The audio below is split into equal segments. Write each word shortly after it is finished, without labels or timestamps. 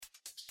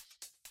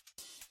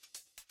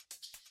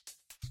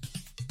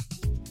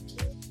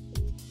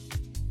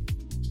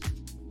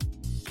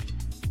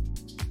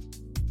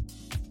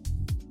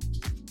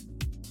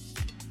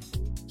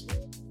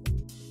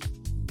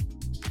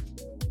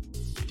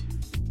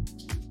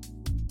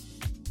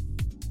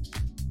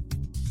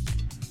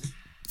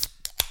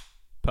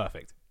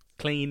Perfect.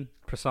 Clean,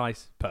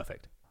 precise,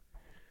 perfect.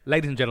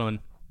 Ladies and gentlemen,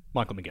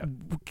 Michael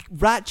McGill.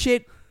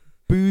 Ratchet,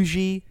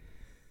 bougie,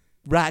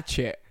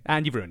 ratchet.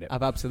 And you've ruined it.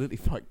 I've absolutely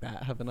fucked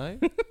that, haven't I?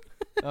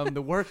 I'm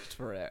the worst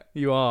for it.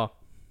 You are.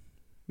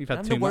 You've had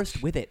I'm too the worst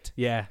much. with it.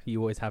 Yeah, you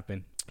always have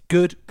been.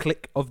 Good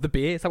click of the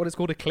beer. Is that what it's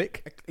called? A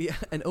click? Yeah,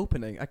 an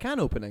opening. A can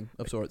opening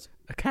of sorts.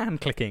 A can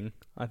clicking,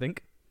 I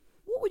think.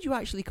 What would you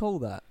actually call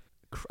that?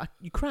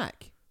 You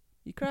crack.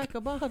 You crack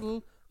a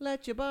bottle,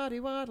 let your body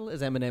waddle,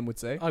 as Eminem would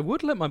say. I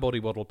would let my body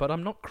waddle, but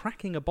I'm not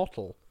cracking a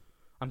bottle.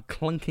 I'm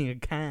clunking a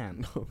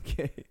can.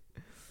 Okay.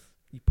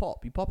 You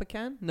pop a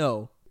can?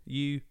 No.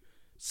 You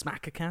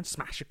smack a can,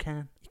 smash a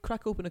can. You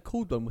crack open a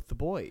cold one with the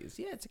boys.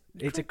 Yeah,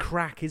 It's a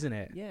crack, isn't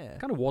it? Yeah. It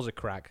kind of was a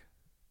crack.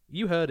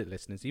 You heard it,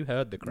 listeners. You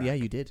heard the crack. Yeah,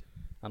 you did.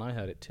 And I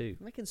heard it too.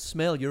 I can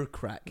smell your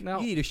crack. No.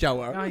 You need a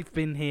shower. I've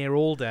been here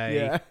all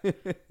day. Yeah.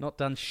 Not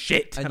done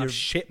shit. And And I've you're-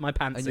 shit my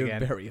pants And you're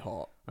again. very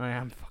hot. I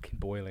am fucking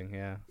boiling,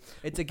 yeah.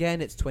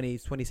 It's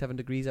 27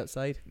 degrees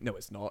outside. No,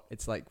 it's not.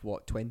 It's like,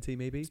 what, 20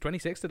 maybe? It's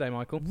 26 today,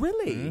 Michael.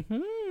 Really?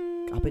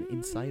 Mhm. I've been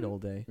inside all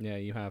day. Yeah,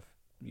 you have.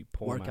 You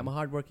poor man. I'm a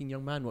hard-working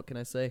young man. What can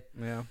I say?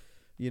 Yeah.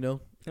 You know?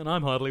 And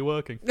I'm hardly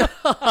working.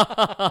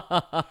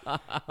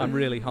 I'm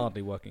really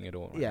hardly working at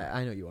all. Right Yeah,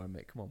 I know you are,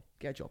 mate. Come on.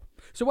 Get a job.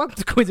 So welcome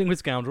to Quizzing with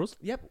Scoundrels.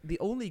 Yep, the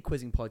only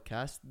quizzing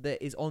podcast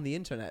that is on the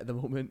internet at the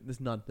moment. There's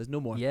none. There's no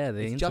more. Yeah,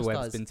 the It's just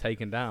interweb's us. been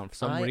taken down. For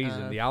some I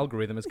reason, am- the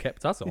algorithm has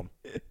kept us on.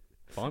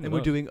 Fine And with we're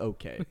us. doing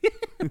okay.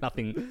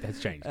 Nothing has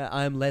changed.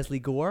 I am Leslie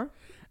Gore.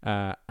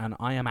 And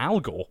I am Al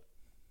Gore.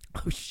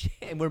 Oh, shit.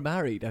 And we're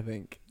married, I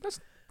think. Let's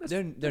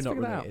They're let's not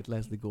figure that out. related,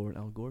 Leslie Gore and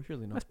Al Gore.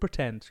 Surely not. Let's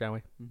pretend, shall we?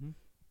 Mm-hmm.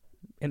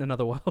 In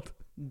another world.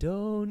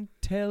 Don't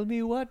tell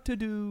me what to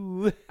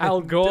do.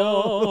 Al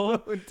Gore.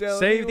 Don't tell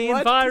Save me the what to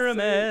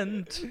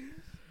environment. say.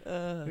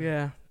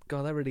 Yeah.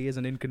 God, that really is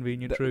an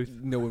inconvenient truth.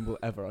 No one will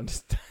ever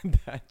understand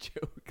that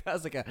joke.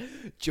 That's like a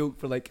joke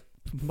for like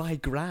my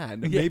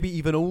gran, Yeah. maybe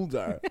even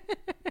older.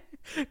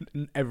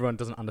 Everyone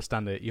doesn't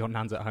understand it. Your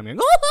nan's at home going,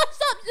 oh, that's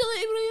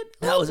absolutely brilliant.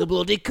 That was a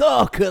bloody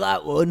corker,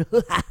 that one.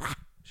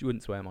 She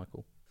wouldn't swear,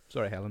 Michael.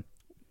 Sorry, Helen.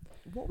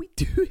 What are we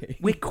doing?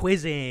 We're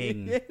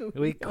quizzing. Yeah,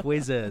 We're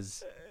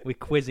quizzers. We're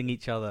quizzing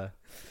each other.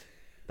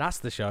 That's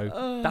the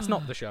show. That's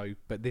not the show,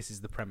 but this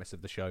is the premise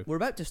of the show. We're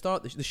about to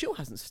start the show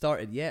hasn't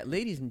started yet.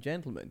 Ladies and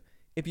gentlemen,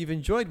 if you've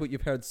enjoyed what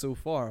you've heard so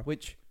far,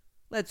 which,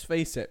 let's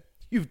face it,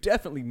 you've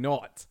definitely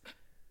not,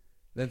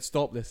 then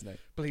stop listening.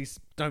 Please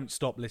don't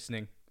stop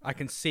listening. I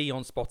can see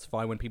on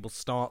Spotify when people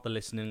start the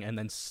listening and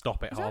then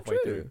stop it Is that halfway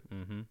true? through.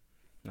 Mm-hmm.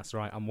 That's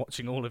right. I'm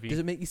watching all of you. Does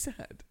it make you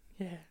sad?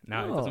 Yeah.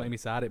 No, it Oh. doesn't make me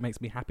sad. It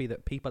makes me happy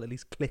that people at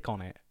least click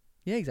on it.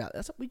 Yeah, exactly.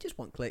 That's what we just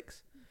want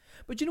clicks.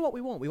 But do you know what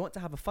we want? We want to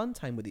have a fun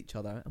time with each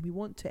other, and we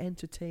want to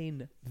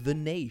entertain the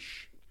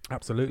nation.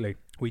 Absolutely.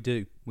 We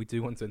do. We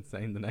do want to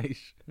entertain the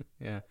nation.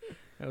 Yeah.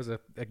 There was a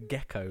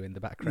gecko in the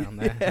background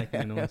there making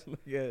a noise.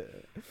 Yeah.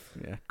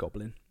 Yeah,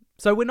 goblin.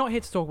 So we're not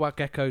here to talk about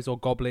geckos or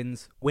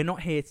goblins. We're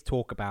not here to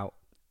talk about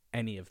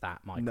any of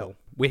that, Michael. No.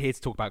 We're here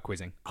to talk about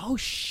quizzing. Oh,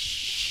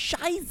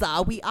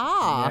 shiza, we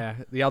are. Yeah,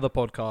 the other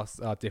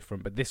podcasts are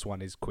different, but this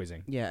one is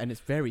quizzing. Yeah, and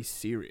it's very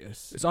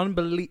serious. It's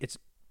unbelievable.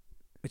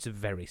 It's a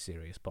very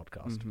serious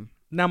podcast. Mhm.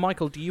 Now,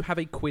 Michael, do you have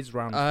a quiz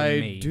round for I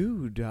me?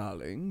 do,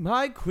 darling.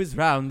 My quiz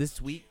round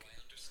this week.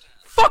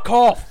 Fuck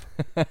off!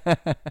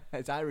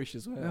 It's Irish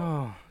as well.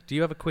 Oh, do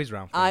you have a quiz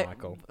round for me,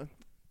 Michael?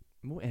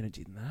 More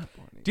energy than that,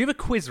 Barney. Do you have a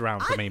quiz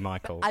round for me,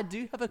 Michael? I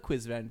do have a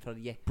quiz round for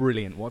you.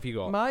 Brilliant. What have you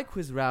got? My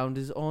quiz round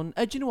is on...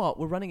 do you know what?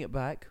 We're running it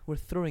back. We're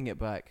throwing it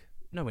back.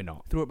 No, we're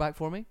not. Throw it back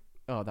for me.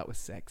 Oh, that was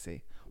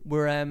sexy.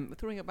 We're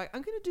throwing it back.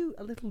 I'm going to do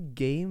a little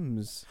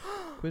games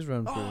quiz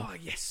round for you. Oh,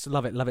 yes.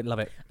 Love it, love it, love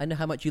it. I know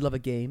how much you love a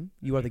game.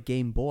 You are the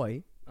Game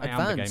Boy. I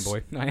am the Game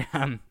Boy. I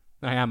am.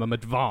 I'm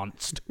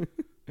advanced.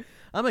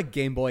 I'm a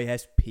Game Boy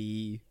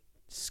SP.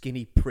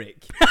 Skinny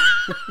prick.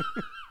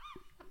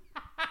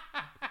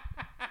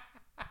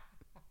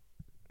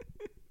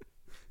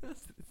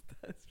 that's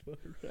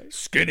right.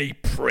 Skinny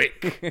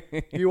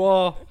prick. You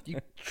are. You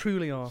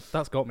truly are.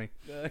 That's got me.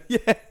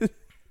 Yeah.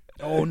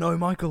 Oh no,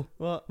 Michael.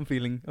 What? I'm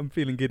feeling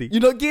giddy.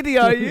 You're not giddy,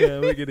 are you? Yeah,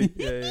 we're giddy.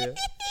 Yeah.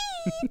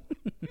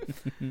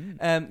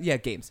 Yeah,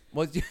 games.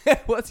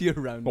 What's your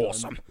round? on?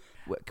 Awesome.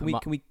 Can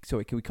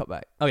we cut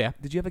back? Oh yeah.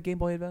 Did you have a Game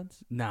Boy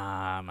Advance?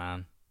 Nah,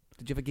 man.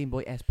 Did you have a Game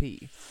Boy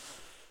SP?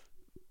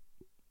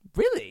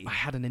 Really? I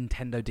had a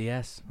Nintendo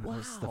DS. That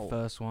was the Wow.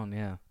 first one.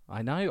 Yeah.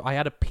 I know. I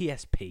had a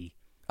PSP.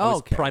 I Oh, was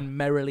okay.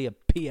 primarily a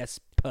PS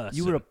person.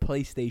 You were a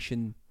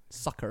PlayStation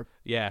sucker.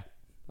 Yeah.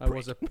 I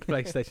was a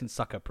PlayStation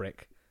sucker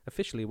prick.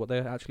 Officially, what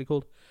they're actually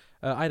called.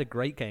 I had a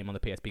great game on the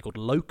PSP called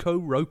Loco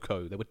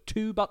Roco. There were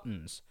 2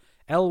 buttons,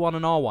 L1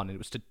 and R1, and it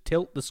was to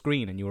tilt the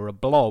screen, and you were a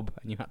blob,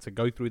 and you had to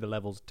go through the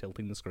levels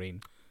tilting the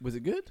screen. Was it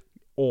good?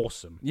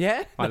 Awesome.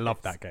 Yeah. I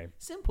love that game.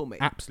 Simple, mate.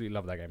 Absolutely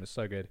love that game. It's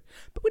so good.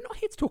 But we're not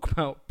here to talk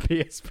about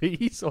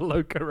PSPs or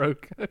Loco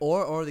Roco.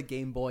 or the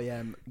Game Boy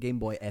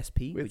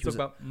SP, We're which talking was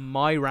about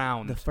my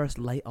round. the first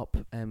light up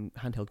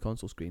handheld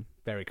console screen.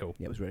 Very cool.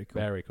 Yeah, it was very cool.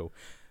 Very cool.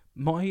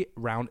 My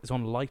round is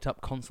on light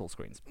up console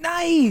screens.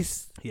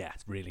 Nice. Yeah,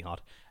 it's really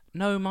hard.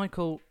 No,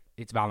 Michael,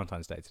 it's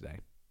Valentine's Day today.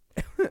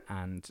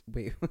 And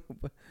Wait,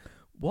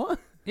 what?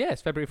 yeah,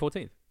 it's February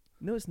 14th.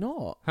 No, it's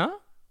not. Huh?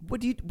 What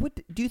do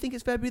you think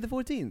it's February the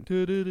 14th?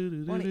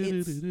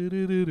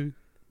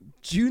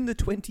 June the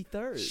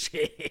 23rd.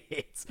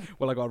 Shit.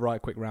 Well, I got to write a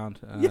quick round.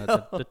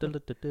 Yeah.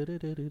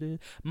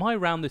 My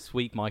round this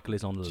week, Michael,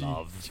 is on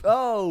love.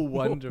 Oh,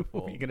 What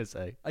wonderful. are you going to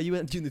say? Are you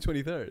in June the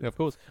 23rd? Of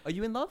course. Are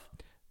you in love?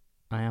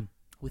 I am.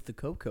 With the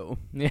Coco.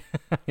 Yeah,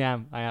 I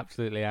am. I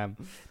absolutely am.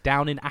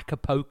 Down in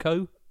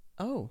Acapulco.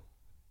 Oh.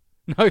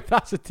 No,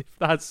 that's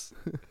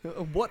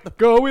What the...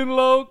 Going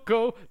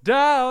loco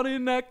down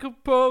in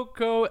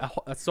Acapulco.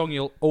 A song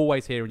you'll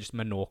always hear in just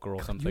Menorca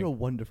or something. You're a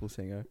wonderful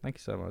singer. Thank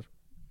you so much.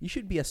 You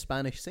should be a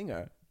Spanish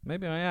singer.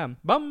 Maybe I am.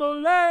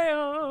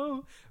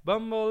 Bamboleo,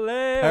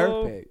 bamboleo.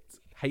 Perfect.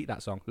 Hate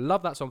that song.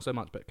 Love that song so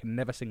much, but can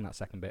never sing that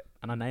second bit.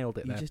 And I nailed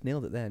it You there. just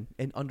nailed it then.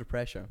 Under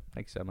pressure.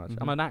 Thank you so much. Mhm.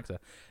 I'm an actor.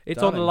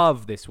 It's Darling. on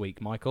love this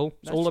week, Michael. It's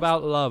That's all just-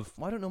 about love.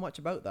 Well, I don't know much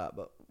about that,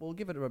 but we'll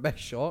give it our best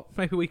shot.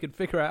 Maybe we can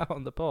figure it out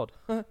on the pod.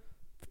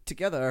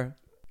 Together.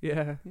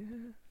 Yeah.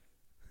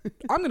 Yeah.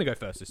 I'm going to go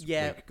first this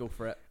week. Go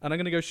for it. And I'm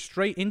going to go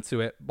straight into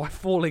it by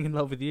falling in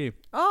love with you.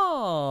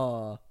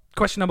 Oh.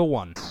 Question number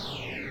 1.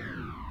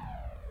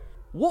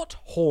 What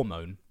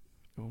hormone,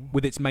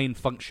 with its main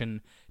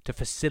function to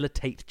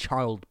facilitate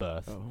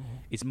childbirth,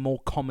 is more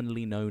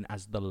commonly known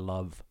as the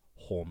love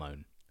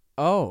hormone?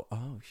 Oh,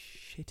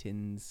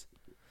 Shittins.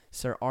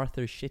 Sir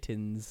Arthur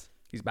Shittins.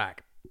 He's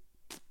back.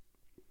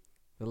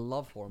 The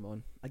love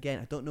hormone. Again,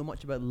 I don't know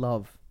much about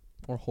love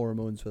or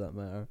hormones for that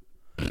matter.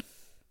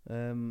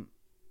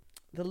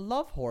 The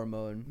love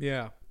hormone.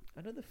 Yeah.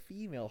 I know the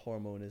female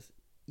hormone is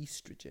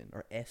estrogen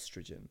or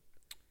estrogen.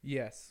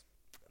 Yes.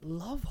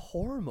 Love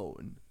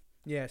hormone.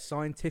 Yeah,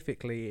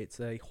 scientifically, it's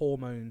a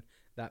hormone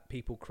that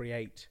people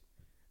create,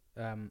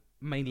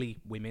 mainly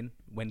women,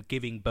 when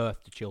giving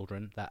birth to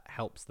children, that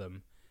helps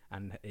them,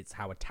 and it's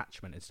how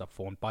attachment and stuff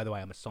formed. By the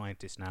way, I'm a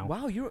scientist now.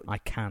 Wow, you're... I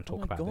can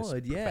talk about this. Oh my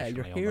god, yeah, your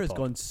professionally on hair the has pod.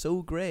 gone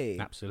so grey.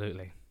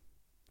 Absolutely.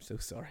 So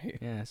sorry.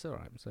 Yeah, it's all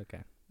right. It's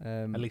okay. At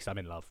At least I'm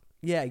in love.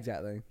 Yeah,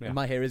 exactly. Yeah. And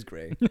my hair is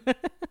grey.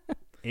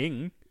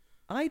 Ing.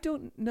 I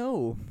don't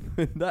know.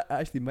 That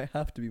actually might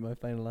have to be my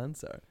final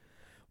answer.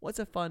 What's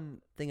a fun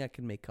thing I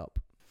can make up?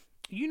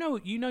 You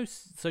know.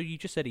 So you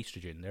just said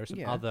estrogen. There are some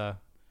Yeah. other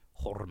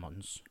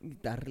hormones.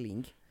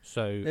 Darling.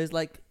 So. There's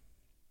like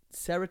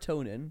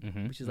serotonin,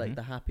 Mhm, which is like mhm.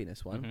 the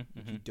happiness one, Mhm,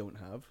 which you don't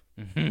have.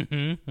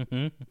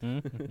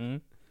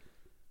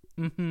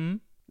 Mm-hmm.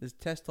 There's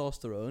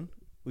testosterone,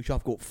 which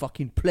I've got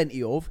fucking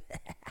plenty of.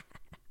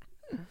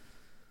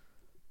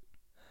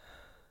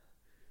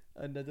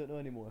 And I don't know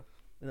anymore.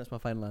 And that's my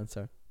final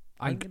answer.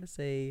 I'm going to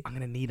say I'm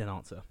gonna need an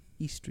answer.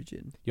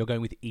 estrogen. You're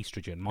going with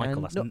estrogen, Michael.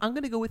 And That's no, I'm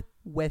going to go with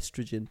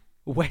westrogen.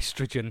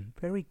 Westrogen.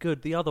 Very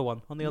good. The other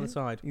one on the other Yeah.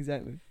 side.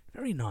 Exactly.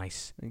 Very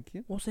nice. Thank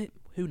you. Was it?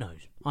 Who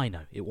knows? I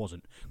know it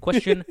wasn't.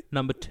 Question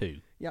number 2.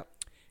 Yep.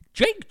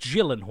 Jake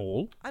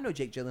Gyllenhaal. I know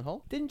Jake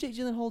Gyllenhaal. Didn't Jake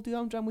Gyllenhaal do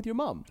Amdram with your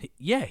mum?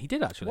 Yeah, he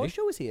did actually. What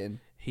show was he in?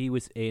 He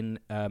was in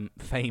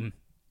Fame.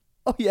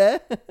 Oh, yeah?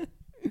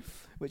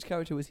 Which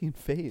character was he in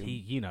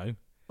Fame?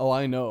 Oh,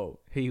 I know.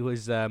 he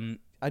was.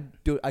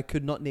 I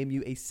could not name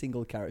you a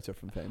single character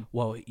from Fame.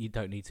 Well, you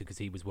don't need to because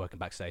he was working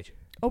backstage.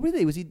 Oh,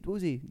 really? What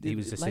was he? He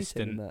was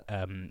lighting and assistant.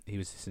 that? He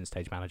was assistant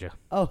stage manager.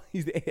 Oh,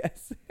 he's the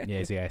AS. Yeah,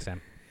 he's the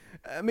ASM.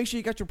 Make sure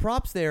you got your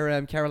props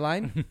there,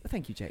 Caroline.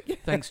 Thank you,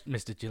 Jake. Thanks,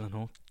 Mr.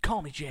 Gyllenhaal.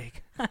 Call me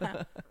Jake.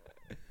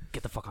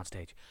 Get the fuck on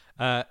stage.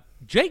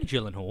 Jake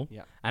Gyllenhaal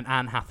Yeah. and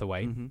Anne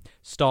Hathaway Mm-hmm.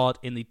 starred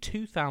in the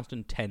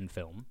 2010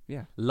 film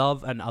Yeah.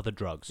 Love and Other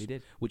Drugs, He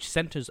did. which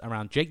centers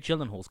around Jake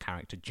Gyllenhaal's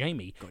character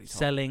Jamie God, he's hot.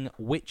 selling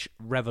which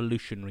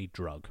revolutionary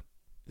drug?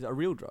 Is it a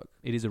real drug?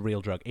 It is a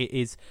real drug. It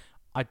is.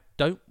 I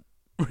don't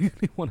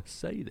really want to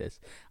say this.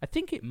 I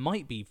think it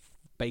might be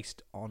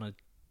based on a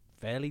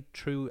fairly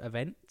true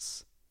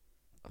events.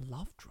 A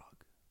love drug?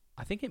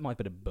 I think it might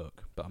be a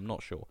book, but I'm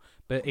not sure.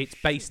 But it's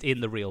based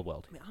in the real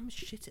world. I mean, I'm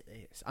shit at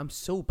this. I'm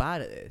so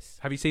bad at this.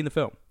 Have you seen the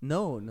film?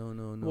 No.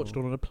 Watched it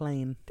on a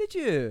plane. Did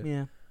you?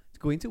 Yeah. It's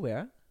going to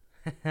where?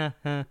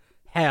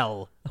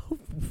 Hell. Oh,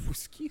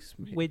 excuse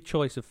me. Weird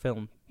choice of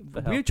film.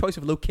 For hell. Weird choice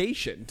of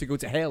location to go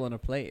to hell on a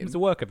plane. It was a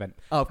work event.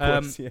 Oh, of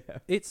course, yeah.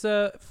 It's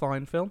a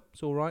fine film.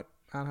 It's all right.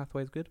 Anne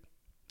Hathaway's good.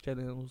 Jane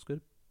Gyllenhaal's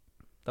good.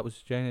 That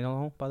was Jane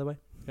Gyllenhaal, by the way.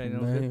 Jane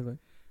Gyllenhaal's good. No.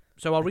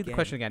 So I'll read the Again.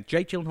 question again.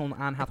 Jake Gyllenhaal and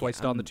Anne Hathaway Again,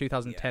 starred in the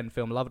 2010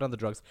 film Love and Other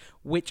Drugs,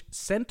 which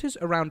centers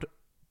around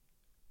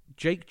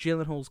Jake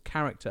Gyllenhaal's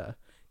character,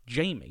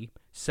 Jamie,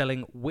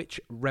 selling which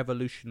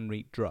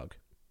revolutionary drug?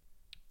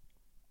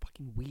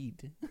 Fucking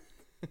weed.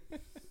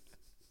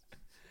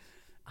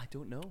 I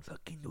don't know.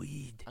 Fucking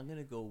weed. I'm going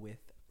to go with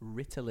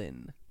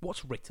Ritalin.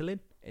 What's Ritalin?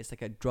 It's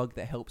like a drug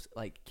that helps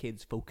like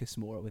kids focus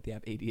more when they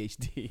have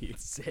ADHD.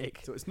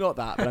 Sick. So it's not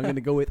that, but I'm going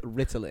to go with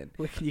Ritalin.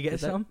 Can you get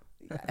Is that- some?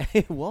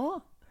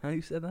 What? How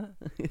you said that?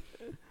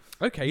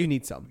 Okay, You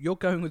need some. you're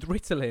going with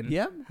Ritalin.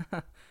 Yeah?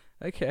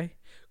 Okay.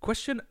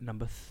 Question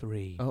number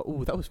 3.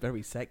 Oh, that was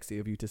very sexy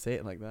of you to say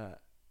it like that.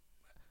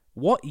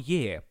 What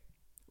year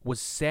was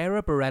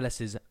Sarah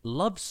Bareilles'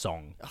 Love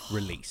Song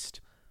released?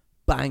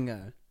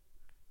 banger.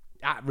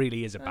 That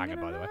really is a banger,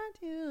 by the way.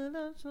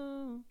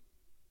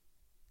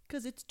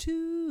 Because it's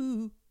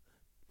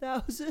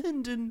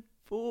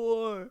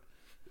 2004.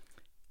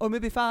 Or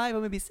maybe 5,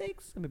 or maybe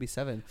 6, or maybe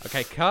 7.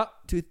 Okay, cut.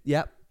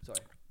 Yep. Sorry.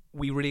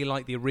 We really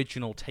like the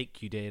original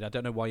take you did. I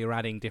don't know why you're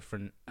adding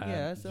different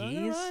Yes.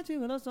 years.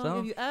 Because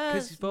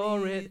Because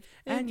for it,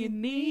 and you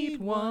need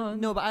one.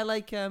 No, but I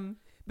like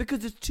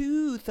because it's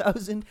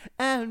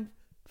 2006.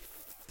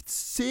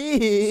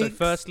 So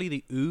firstly,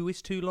 the ooh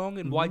is too long,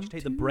 and why'd you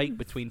take the break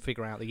between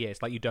figuring out the year?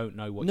 It's like you don't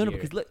know what No, year. no,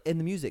 because look in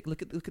the music.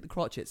 Look at the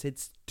crotchets.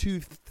 It's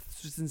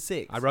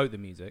 2006. I wrote the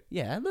music.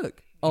 Yeah,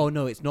 look. Oh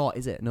no, it's not.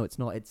 Is it? No, it's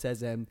not. It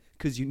says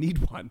because you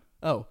need one.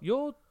 Oh.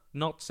 You're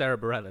not Sarah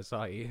Bareilles,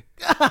 are you?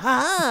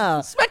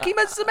 Smecky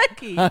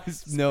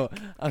Smecky. No,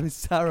 I'm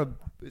Sarah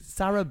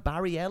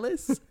Barry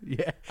Ellis.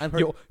 Yeah. I'm her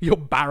You're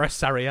Barra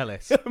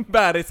Sariellis.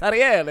 Barry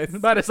Ellis.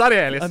 Barra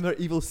Sariellis. I'm her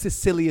evil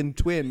Sicilian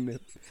twin.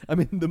 I'm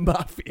in the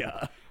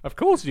mafia. Of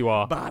course you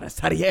are. Barra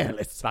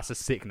Ellis. That's a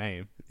sick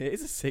name. It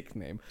is a sick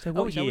name. So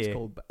What what year year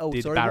called? Oh,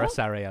 did sorry, Barra what?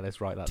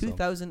 Sariellis write that song?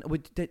 2000.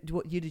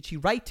 What year did she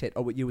write it,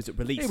 or what year was it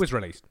released? It was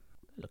released.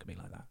 Look at me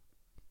like that.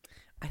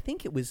 I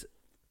think it was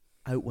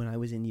out when I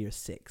was in year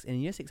 6. And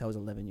in year 6, I was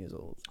 11 years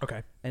old.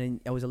 Okay.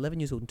 And I was 11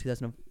 years old in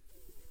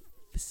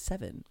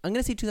 2007. I'm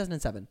gonna say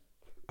 2007.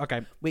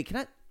 Okay. Wait,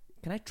 can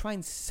I try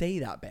and say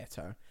that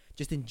better?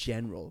 Just in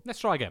general. Let's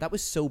try again. That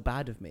was so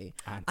bad of me.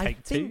 And I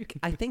take two.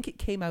 think it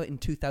came out in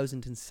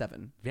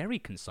 2007. Very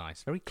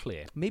concise, very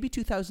clear. Maybe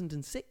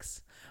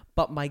 2006.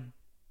 But my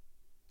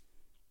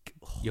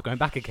You're going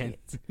back again.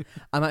 shit.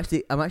 I'm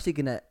actually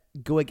gonna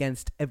go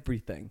against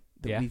everything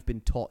that Yeah. we've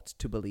been taught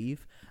to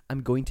believe.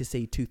 I'm going to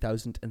say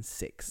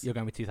 2006. You're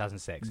going with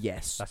 2006.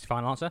 Yes. That's your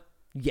final answer?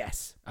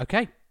 Yes.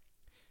 Okay.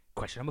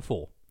 Question number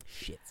 4.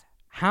 Shit.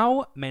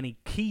 How many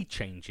key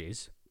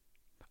changes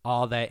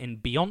are there in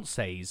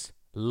Beyonce's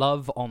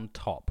Love on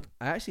Top?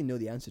 I actually know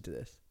the answer to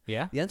this.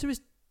 Yeah? The answer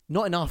is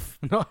not enough.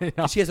 Not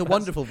enough. She has a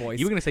wonderful voice.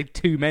 You were going to say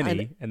too many,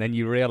 And- and then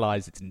you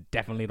realise it's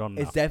definitely not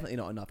enough. It's definitely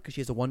not enough because she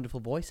has a wonderful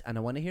voice and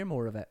I want to hear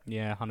more of it.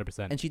 Yeah,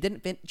 100%. And she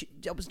didn't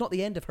that was not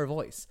the end of her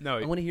voice. No,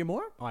 I want to hear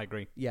more? I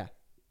agree. Yeah.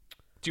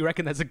 Do you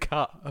reckon there's a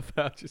cut of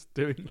her just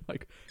doing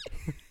like...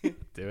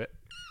 Do it.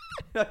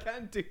 I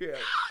can't do it.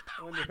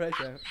 I'm under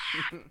pressure.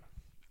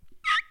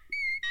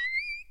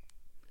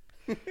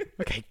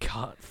 Okay,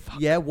 cut. Fuck.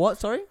 Yeah, what?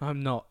 Sorry? I'm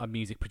not a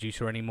music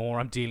producer anymore.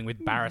 I'm dealing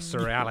with Barra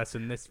Surrealis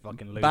and this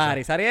fucking loser.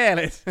 Barry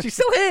Sarielis. She's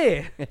still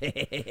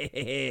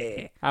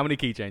here. How many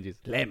key changes?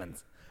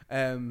 Lemons.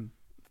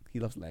 He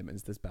loves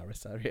lemons, this Barry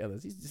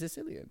Sarielis. He's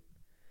Sicilian.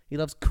 He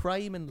loves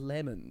crime and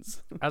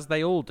lemons. As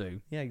they all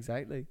do, Yeah,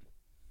 exactly.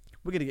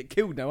 We're going to get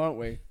killed now, aren't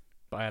we?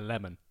 by a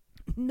lemon.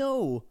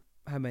 No.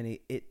 How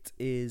many? It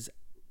is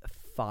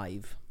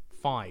 5.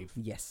 5.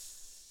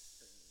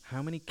 Yes.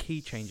 How many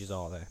key changes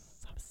are there?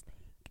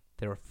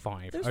 There are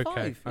 5. There's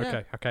okay, 5,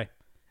 yeah. okay.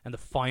 And the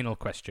final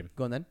question.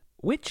 Go on then.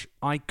 Which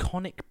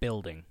iconic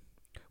building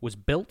was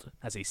built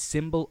as a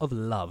symbol of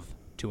love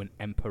to an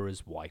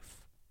emperor's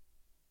wife?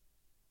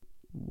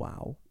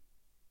 Wow.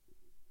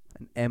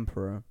 An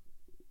emperor.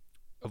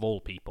 Of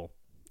all people.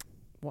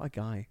 What a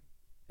guy.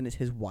 And it's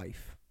his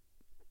wife.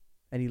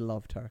 And he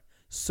loved her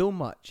so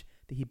much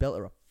that he built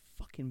her a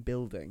fucking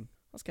building.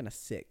 That's kind of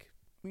sick.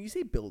 When you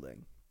say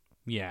building,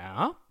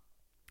 Yeah?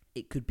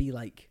 it could be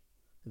like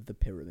the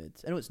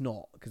pyramids. I know it's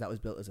not because that was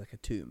built as like a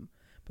tomb,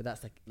 but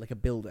that's like a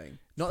building.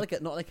 Not like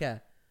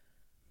a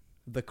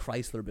the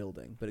Chrysler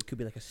building, but it could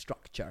be like a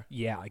structure.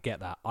 Yeah, I get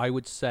that. I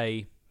would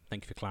say,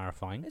 thank you for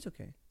clarifying, It's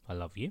okay. I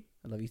love you,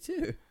 I love you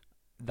too.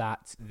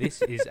 that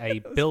this is a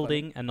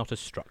building and not a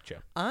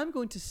structure. I'm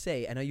going to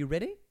say, and are you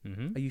ready?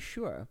 Mm-hmm. Are you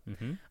sure?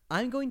 Mm-hmm.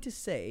 I'm going to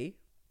say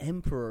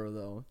emperor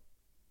though.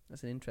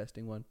 That's an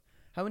interesting one.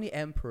 How many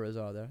emperors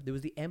are there? There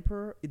is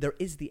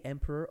the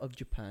emperor of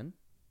Japan.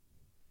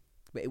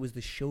 But it was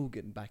the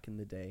shogun back in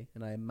the day,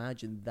 and I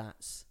imagine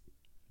that's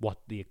What,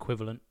 the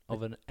equivalent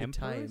of an the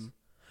emperor is? time.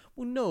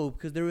 Well, no,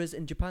 because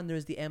in Japan there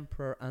is the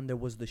emperor and there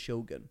was the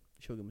shogun.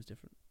 The shogun was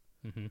different.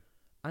 Mm-hmm.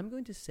 I'm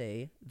going to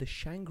say the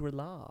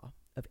Shangri-La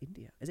of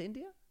India. Is it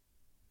India?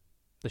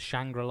 The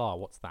Shangri-La,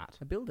 what's that?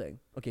 A building.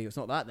 Okay, it's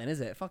not that then, is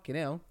it? Fucking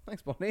hell.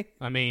 Thanks, Bonnie.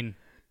 I mean,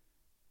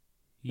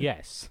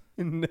 yes.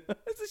 No,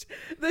 it's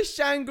the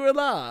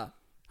Shangri-La.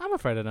 I'm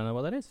afraid I don't know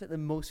what that is. It's like the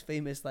most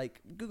famous,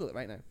 Google it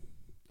right now.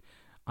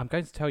 I'm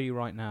going to tell you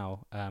right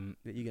now. That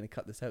you're going to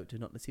cut this out to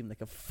not seem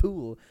like a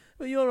fool.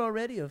 But you're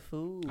already a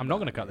fool. I'm not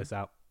going to cut this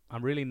out.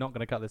 I'm really not going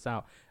to cut this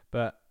out.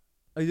 But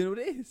Oh, you don't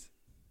know what it is?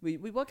 Wait,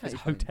 what kind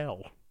it's of a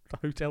hotel. It's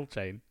a hotel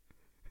chain.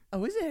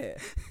 Oh, is it?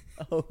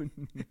 Oh,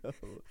 no.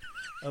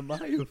 Am I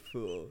a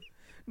fool?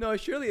 No,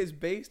 surely it's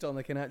based on,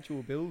 an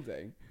actual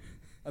building.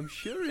 I'm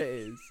sure it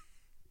is.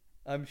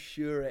 I'm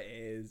sure it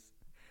is.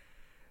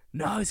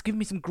 No, it's giving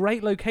me some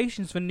great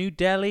locations for New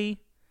Delhi,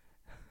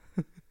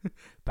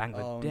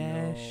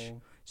 Bangladesh, Oh,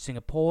 no.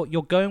 Singapore.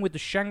 You're going with the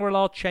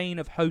Shangri-La chain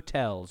of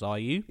hotels, are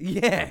you?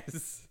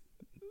 Yes.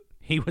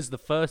 He was the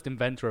first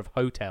inventor of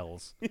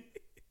hotels.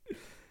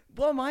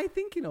 What am I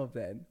thinking of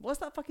then? What's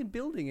that fucking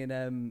building in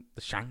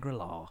The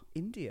Shangri-La.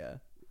 India?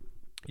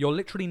 You're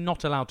literally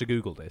not allowed to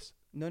Google this.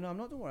 No, I'm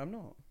not. Don't worry, I'm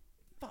not.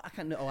 Fuck, I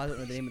can't know. Oh, I don't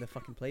know the name of the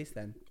fucking place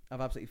then.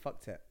 I've absolutely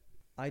fucked it.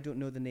 I don't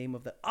know the name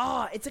of the...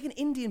 it's like an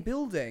Indian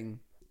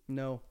building.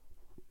 No.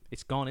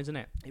 It's gone, isn't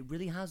it? It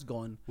really has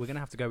gone. We're going to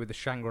have to go with the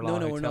Shangri-La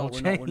No, we're Hotel not.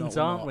 chains,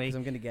 aren't we? Because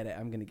I'm going to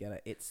get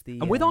it. It's the...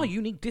 And with our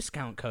unique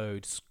discount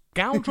code,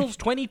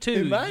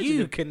 Scoundrels22, Imagine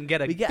you if can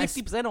get a we get a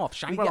 50% off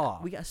Shangri-La.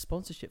 we get a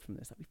sponsorship from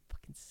this. That'd be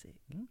fucking sick.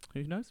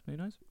 Who knows? Who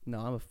knows? No,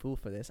 I'm a fool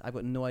for this. I've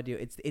got no idea.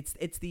 It's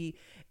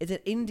an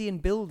Indian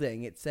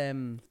building. It's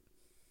The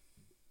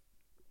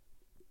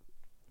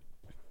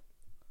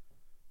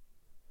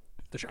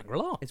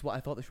Shangri-La. It's what I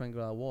thought the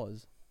Shangri-La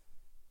was.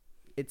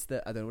 It's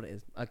the... I don't know what it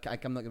is. I'm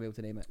not going to be able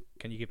to name it.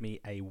 Can you give me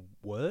a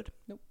word?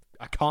 Nope.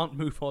 I can't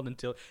move on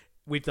until...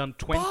 We've done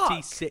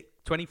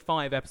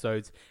 25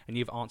 episodes, and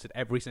you've answered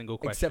every single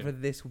question. Except for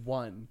this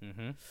one.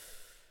 Mm-hmm.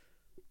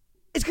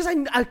 It's because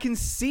I can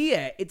see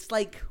it. It's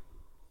like...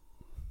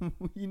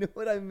 you know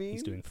what I mean?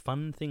 He's doing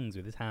fun things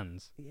with his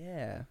hands.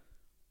 Yeah.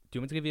 Do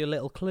you want me to give you a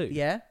little clue?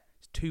 Yeah?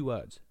 It's 2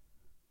 words.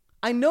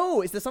 I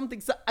know. Is there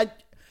something...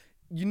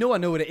 you know I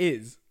know what it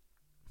is.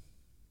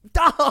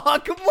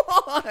 Ah, come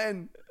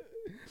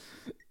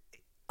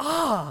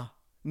on!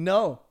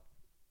 No.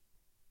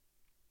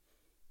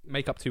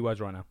 Make up 2 words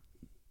right now.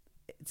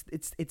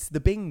 It's the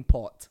Bing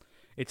pot.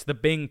 It's the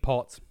Bing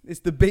pot. It's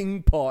the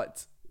Bing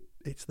pot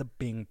It's the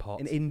Bing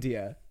pot. in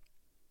India.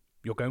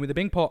 You're going with the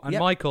Bing pot, and Yep,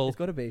 Michael. It's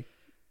got to be.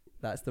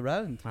 That's the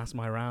round. That's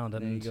my round,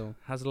 There you and go.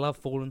 has love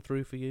fallen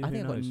through for you? I Who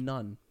think I've got knows?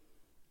 none.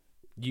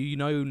 You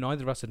know,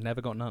 neither of us have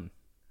never got none.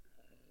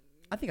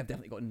 I think I've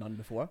definitely got none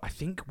before. I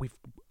think we've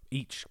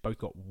each both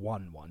got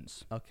 1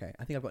 once. Okay,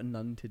 I think I've got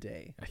none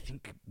today. I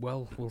think,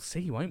 well, we'll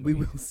see, won't We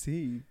we? will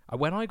see.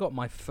 When I got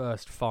my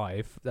first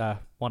 5,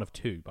 1 of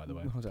 2, by the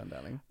way, Hold on,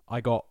 darling. I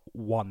got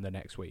 1 the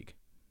next week.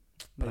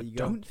 But There I you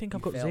go. don't think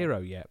I've You got fell. 0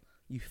 yet.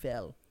 You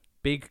fell.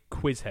 Big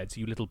quiz heads,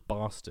 you little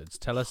bastards.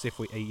 Tell us if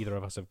either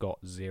of us have got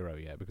 0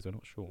 yet, because I'm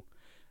not sure.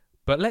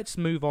 But let's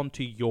move on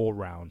to your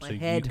round, My so you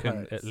head can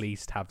hurts. at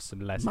least have some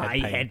less My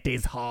head pain. head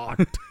is hot.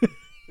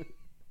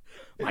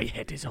 My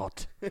head is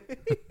hot.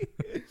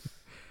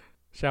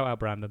 Shout out,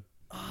 Brandon.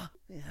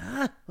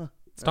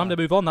 It's time to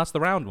move on. That's the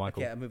round,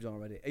 Michael. Okay, I moved on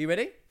already. Are you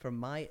ready for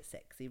my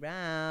sexy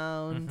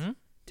round? Mhm.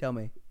 Tell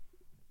me.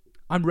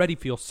 I'm ready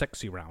for your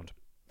sexy round.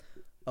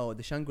 Oh,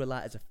 the Shangri-La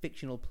is a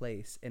fictional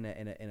place in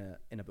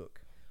a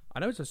book. I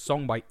know it's a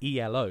song by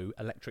ELO,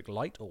 Electric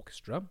Light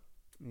Orchestra.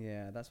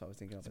 Yeah, that's what I was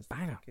thinking of. It's a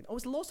banger. Oh,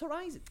 it's Lost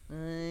Horizon.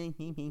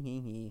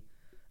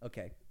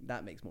 Okay,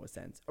 that makes more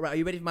sense. All right, are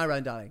you ready for my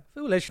round, darling?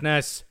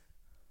 Foolishness.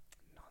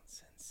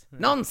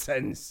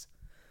 Nonsense.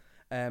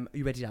 Are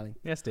you ready, darling?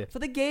 Yes, dear. For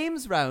the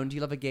games round,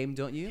 you love a game,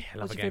 don't you? Yeah, I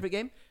love What's a your game. favourite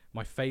game?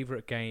 My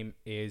favourite game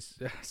is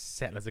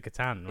Settlers of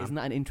Catan. Man. Isn't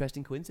that an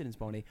interesting coincidence,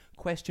 Barney?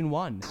 Question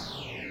 1.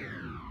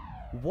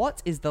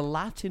 What is the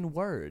Latin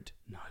word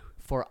No.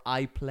 for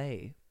I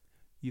play?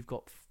 You've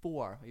got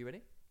 4. Are you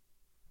ready?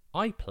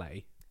 I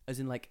play. As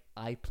in, like,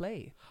 I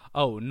play.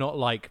 Oh, not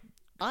like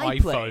I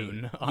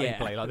iPhone. play. I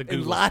play, like the In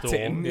Google Latin.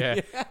 Store.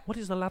 Yeah. Yeah. What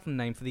is the Latin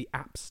name for the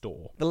App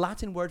Store? The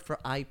Latin word for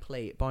I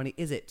play, Barney,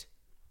 is it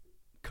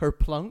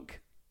kerplunk?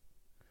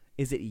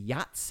 Is it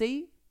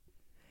Yahtzee?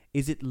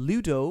 Is it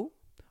Ludo?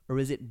 Or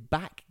is it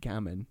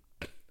backgammon?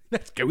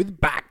 Let's go with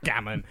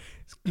backgammon.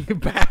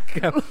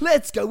 Backgammon.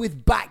 Let's go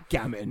with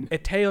backgammon.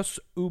 Eteos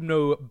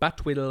umno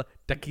batwil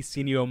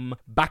decisinium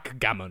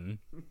backgammon.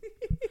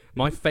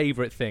 My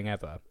favourite thing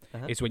ever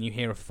is when you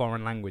hear a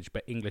foreign language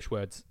but English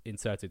words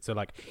inserted. So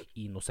like,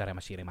 diet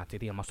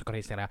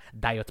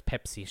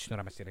Pepsi.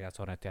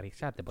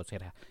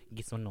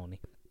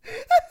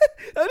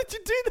 How did you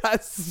do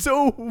that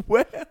so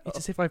well? It's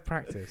as if I've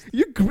practiced.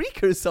 You're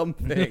Greek or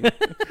something.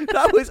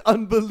 That was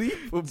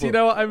unbelievable. Do you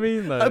know what I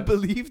mean, though? I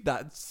believed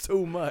that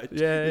so much. Yeah,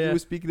 That yeah. You were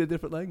speaking a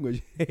different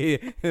language.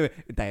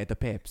 Diet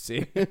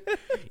Pepsi.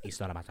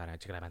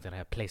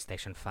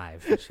 PlayStation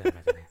 5.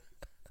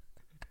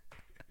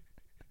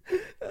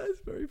 That's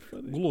very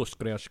funny. Yeah.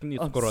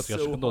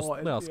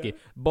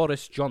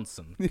 Boris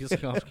Johnson. It's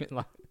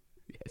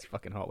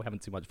fucking hot. We're having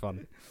too much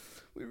fun.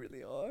 We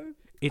really are.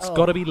 It's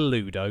got to be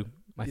Ludo,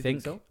 I You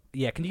think. think so?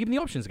 Yeah, can you give me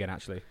the options again,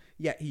 actually?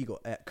 Yeah, here you go.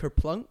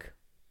 Kerplunk,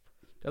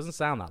 Doesn't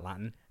sound that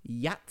Latin.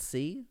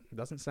 Yahtzee,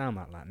 Doesn't sound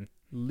that Latin.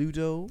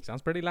 Ludo,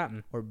 Sounds pretty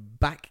Latin. or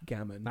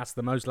backgammon. That's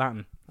the most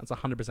Latin. That's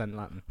 100%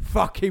 Latin.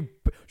 Fucking...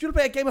 Do you want to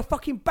play a game of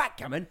fucking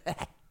backgammon?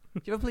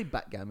 Do you ever play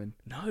backgammon?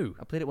 No.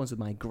 I played it once with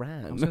my I was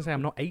gran. going to say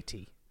I'm not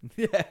 80.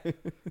 Yeah.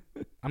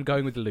 I'm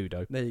going with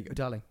Ludo. There you go,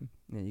 darling.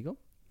 There you go.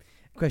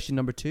 Question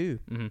number 2.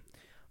 Mm-hmm.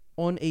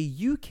 On a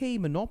UK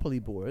Monopoly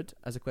board,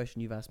 as a question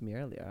you've asked me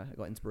earlier, I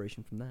got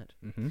inspiration from that.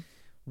 Mm-hmm.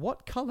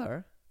 What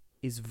colour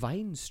is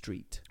Vine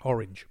Street?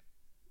 Orange.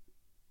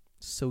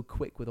 So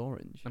quick with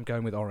orange. I'm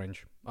going with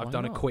orange. I've Why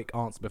done not? a quick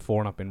answer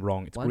before and I've been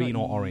wrong. It's Why green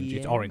not or orange.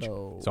 It's orange.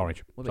 yellow? It's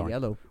orange. What Sorry.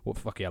 about yellow? What?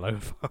 Fuck yellow.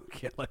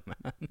 Fuck yellow,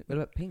 man. What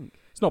about pink?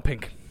 It's not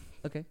pink.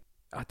 Okay.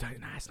 I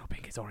don't know. It's not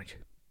pink. It's orange.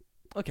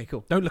 Okay,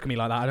 cool. Don't look at me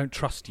like that. I don't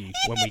trust you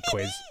when we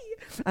quiz.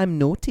 I'm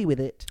naughty with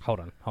it. Hold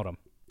on.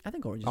 I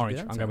think orange is Orange.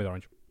 a good I'm going with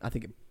orange. I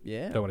think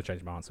yeah. Don't want to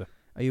change my answer.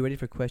 Are you ready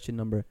for question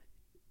number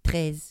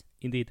 13?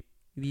 Indeed.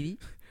 Oui.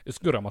 It's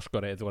good. I'm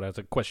going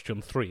to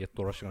question 3.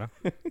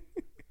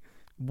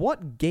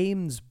 What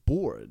game's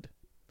board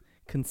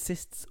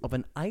consists of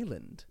an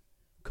island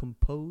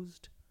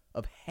composed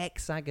of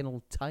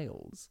hexagonal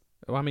tiles?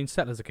 Well, I mean,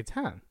 Settlers of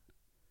Catan.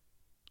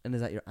 And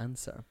is that your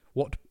answer?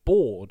 What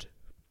board?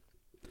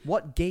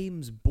 What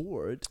game's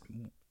board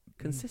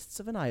consists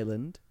of an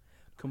island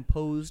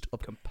composed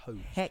of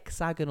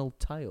hexagonal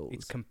tiles?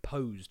 It's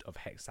composed of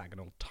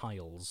hexagonal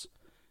tiles.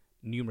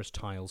 Numerous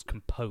tiles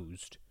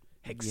composed.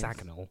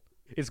 Hexagonal.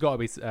 Yes. It's got to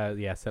be,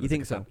 yeah. You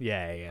think so?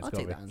 Yeah. It's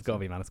got to be. It's got to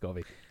be, man. It's got to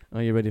be.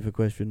 Are you ready for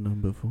question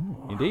number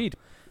 4? Indeed.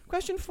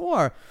 Question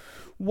 4.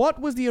 What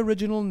was the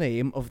original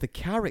name of the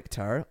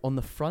character on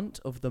the front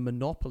of the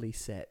Monopoly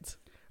set?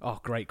 Oh,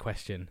 great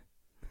question.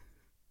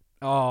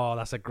 Oh,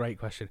 that's a great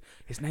question.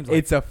 His name's like...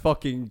 It's a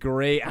fucking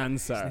great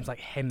answer. His name's like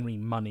Henry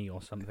Money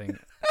or something.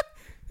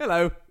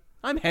 Hello,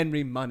 I'm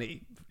Henry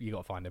Money. You got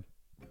to find him.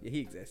 Yeah, he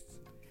exists.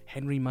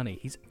 Henry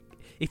Money.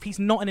 If he's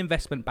not an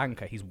investment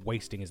banker, he's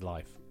wasting his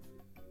life.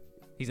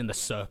 He's in the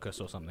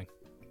circus or something.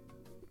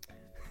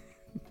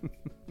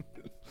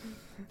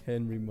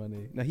 Henry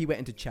Money. Now, he went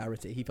into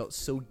charity. He felt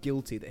so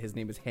guilty that his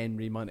name is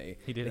Henry Money.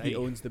 He did. That he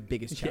owns the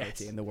biggest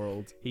charity in the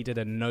world. He did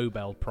a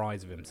Nobel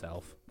Prize of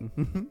himself.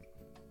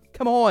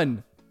 Come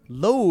on.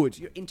 Load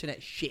your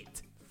internet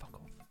shit. Fuck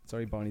off.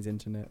 Sorry, Barney's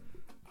internet.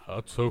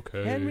 That's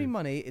okay. Henry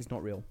Money is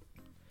not real.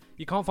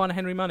 You can't find a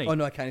Henry Money? Oh,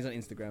 no, I can. He's on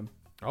Instagram.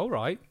 All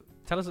right.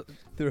 Tell us...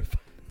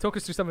 Talk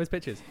us through some of his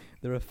pictures.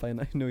 They're a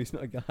No, he's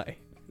not a guy.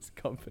 It's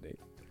a company.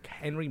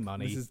 Henry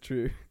Money. This is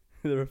true.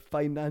 They're a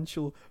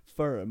financial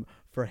firm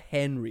for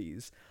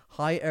Henrys.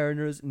 High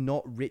earners,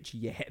 not rich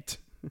yet.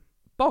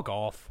 Bog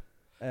off.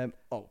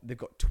 They've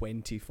got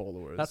 20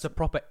 followers. That's a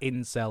proper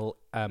incel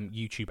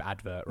YouTube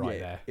advert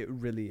there. It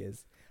really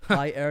is.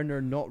 High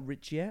earner, not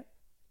rich yet.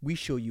 We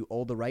show you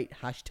all the right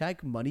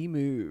 #money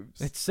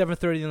moves. It's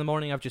 7:30 in the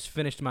morning. I've just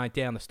finished my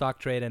day on the stock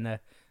trade and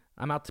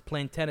I'm out to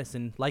playing tennis.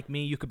 And like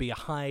me, you could be a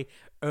high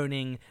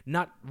earning,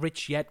 not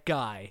rich yet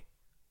guy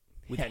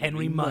with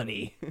Henry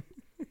Money.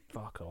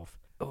 Fuck off.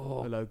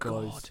 Oh, hello,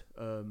 God.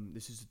 guys.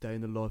 This is a day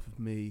in the life of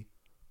me.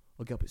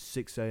 I'll get up at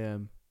 6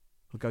 a.m.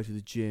 I'll go to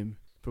the gym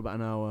for about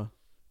an hour.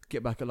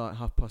 Get back at like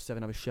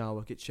 7:30, have a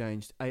shower, get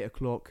changed. 8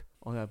 o'clock,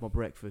 I'll have my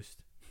breakfast.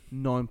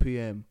 9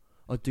 p.m,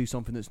 I'll do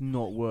something that's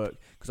not work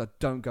because I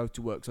don't go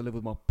to work because I live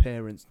with my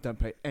parents, don't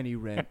pay any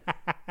rent.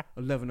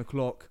 11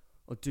 o'clock,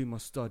 I'll do my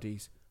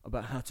studies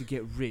about how to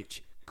get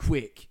rich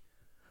quick.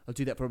 I'll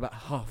do that for about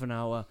half an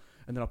hour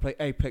and then I'll play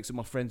Apex with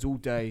my friends all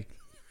day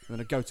and then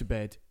I go to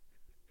bed.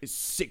 It's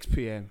 6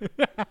 p.m.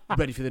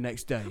 Ready for the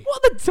next day.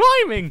 What the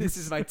timing? This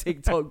is my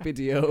TikTok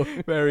video.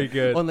 Very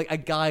good. On like a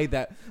guy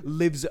that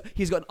lives,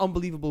 he's got an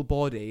unbelievable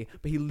body,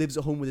 but he lives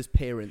at home with his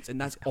parents,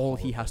 and that's all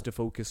he has to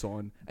focus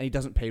on, and he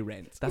doesn't pay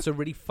rent. That's a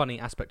really funny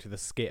aspect of the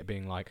skit,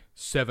 being like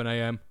 7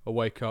 a.m. I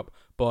wake up,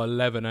 by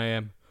 11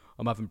 a.m.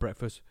 I'm having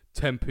breakfast,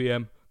 10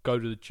 p.m. go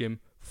to the gym,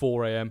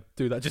 4 a.m.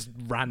 do that just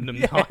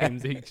random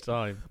times each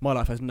time. My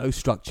life has no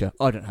structure.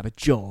 I don't have a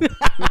job.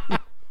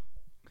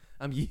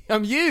 I'm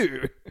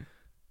you.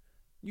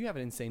 You have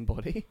an insane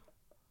body.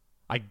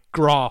 I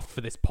graft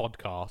for this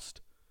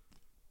podcast.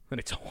 And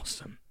it's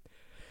awesome.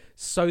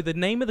 So the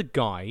name of the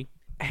guy,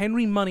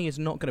 Henry Money, is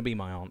not going to be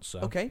my answer.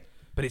 Okay.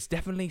 But it's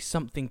definitely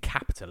something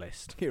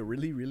capitalist. It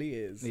really, really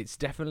is. It's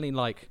definitely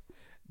like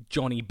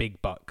Johnny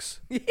Big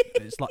Bucks.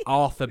 It's like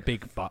Arthur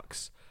Big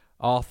Bucks.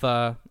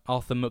 Arthur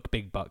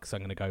McBig Bucks I'm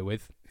going to go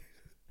with.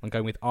 I'm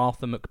going with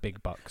Arthur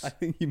McBig Bucks. I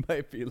think you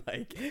might be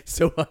like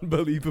so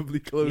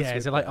unbelievably close. Yeah,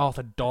 is it like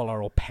Arthur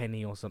Dollar or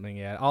Penny or something?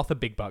 Yeah, Arthur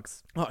Big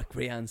Bucks. Oh,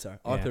 great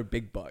answer. Yeah. Arthur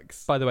Big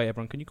Bucks. By the way,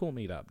 everyone, can you call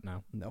me that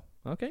now? No.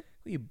 Okay.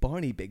 You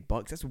Barney Big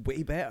Bucks. That's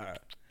way better.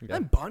 Okay.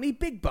 I'm Barney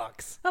Big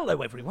Bucks. Hello,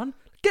 everyone.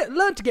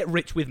 Learn to get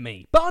rich with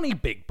me, Barney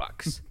Big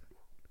Bucks.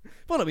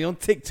 Follow me on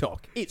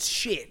TikTok. It's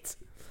shit.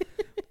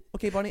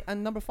 Okay, Barney,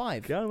 and number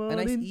 5. Come on, a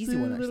nice easy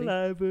one, actually.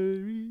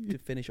 Library. To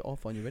finish it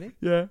off on, you ready?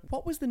 Yeah.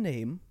 What was the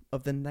name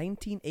of the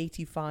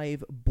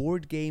 1985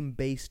 board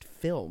game-based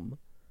film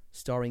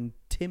starring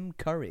Tim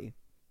Curry?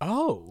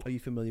 Oh. Are you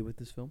familiar with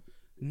this film?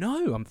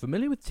 No, I'm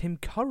familiar with Tim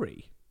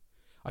Curry.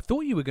 I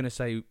thought you were going to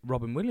say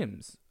Robin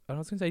Williams. And I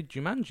was going to say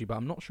Jumanji, but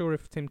I'm not sure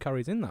if Tim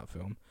Curry's in that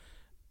film.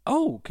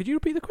 Oh, could you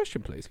repeat the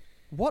question, please?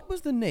 What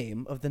was the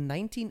name of the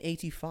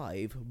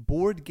 1985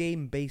 board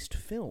game-based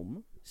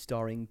film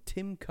starring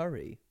Tim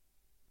Curry?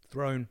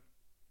 Throne.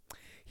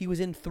 He was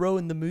in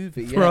Throne the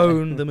movie.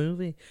 Throne the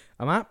movie.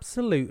 I'm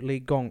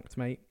absolutely gonked,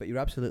 mate. But you're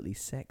absolutely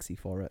sexy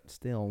for it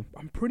still.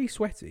 I'm pretty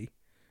sweaty.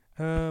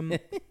 I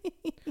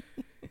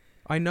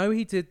know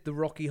he did the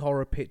Rocky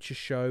Horror Picture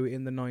Show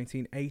in the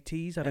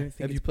 1980s. I don't think.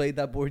 Have you played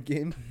that board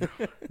game?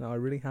 No, I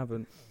really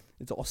haven't.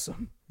 It's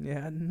awesome.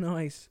 Yeah,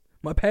 nice.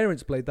 My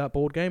parents played that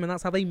board game, and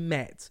that's how they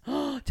met.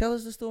 Tell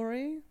us the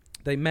story.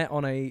 They met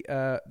on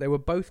a... they were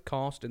both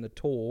cast in the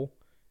tour,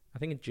 I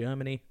think in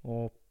Germany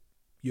or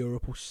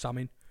Europe or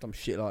something. Some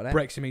shit like that.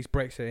 Brexit means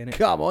Brexit, innit?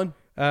 Come on.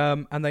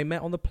 And they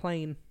met on the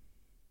plane,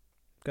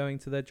 going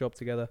to their job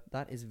together.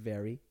 That is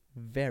very,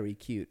 very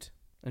cute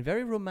and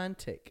very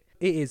romantic.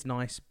 It is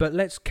nice, but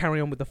let's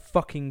carry on with the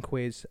fucking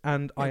quiz.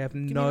 And I have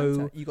Give me an no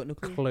answer. You got no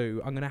clue.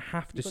 clue. I'm going to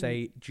have to You got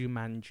say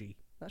Jumanji.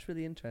 That's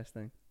really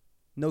interesting.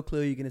 No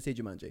clue. You're gonna say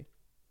Jumanji.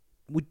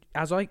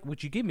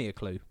 Would you give me a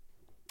clue?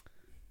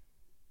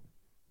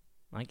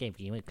 I gave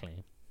you a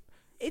clue.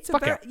 It's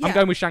Fuck it. I'm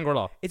going with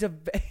Shangri-La. It's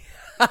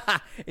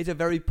it's a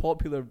very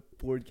popular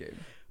board game.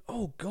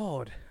 Oh,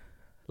 God.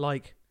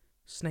 Like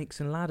Snakes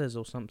and Ladders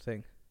or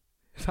something.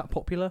 Is that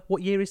popular?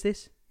 What year is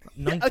this? To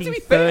be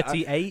fair,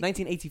 1938?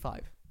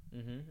 1985.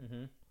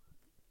 Mm-hmm.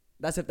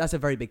 That's a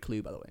very big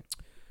clue, by the way.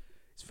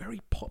 It's a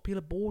very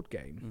popular board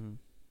game.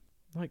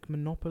 Like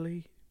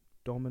Monopoly,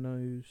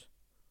 Dominoes.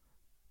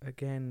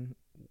 Again,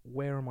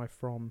 where am I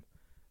from?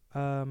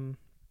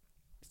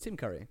 It's Tim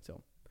Curry.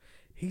 So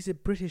He's a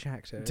British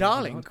actor.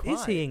 Darling,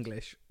 is he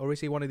English or is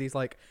he one of these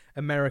like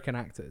American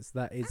actors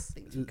that is?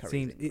 think Tim Curry's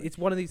English. It's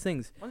one of these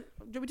things. do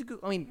you want me to go?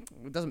 I mean,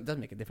 it doesn't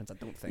make a difference. I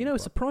don't think. You know, a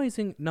but-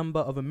 surprising number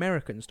of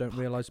Americans don't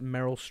realise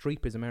Meryl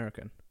Streep is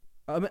American.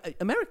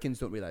 Americans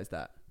don't realize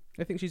that.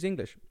 They think she's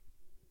English.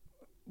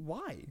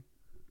 Why?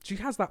 She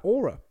has that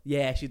aura.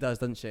 Yeah, she does,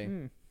 doesn't she?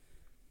 Mm.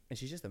 And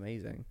she's just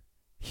amazing.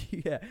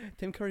 Yeah,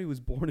 Tim Curry was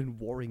born in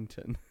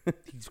Warrington.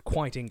 He's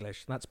quite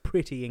English. That's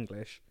pretty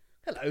English.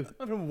 Hello,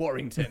 I'm from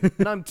Warrington,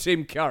 and I'm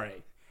Tim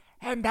Curry.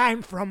 And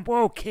I'm from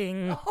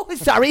Woking. Oh,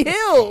 Surrey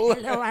Hill.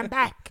 Hello, I'm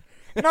back.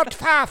 Not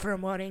far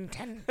from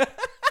Warrington.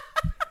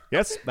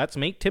 Yes, that's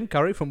me, Tim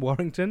Curry from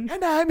Warrington.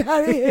 And I'm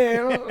Harry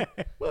Hill.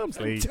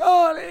 Wormsley.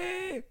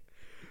 Charlie.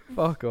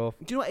 Fuck off.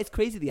 Do you know what? It's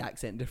crazy the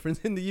accent difference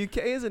in the UK,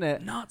 isn't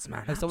it? Nuts,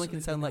 man. How someone can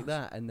Absolutely sound like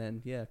nuts. that, and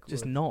then yeah, cool.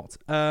 Just not.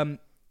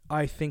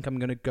 I think I'm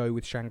going to go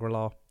with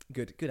Shangri-La.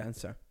 good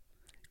answer.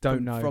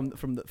 Don't know.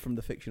 From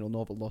the fictional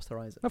novel Lost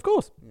Horizon. Of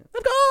course. Yeah.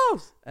 Of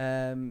course.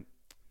 And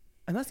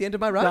that's the end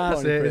of my round.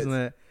 That's it, isn't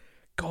it?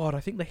 God, I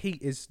think the heat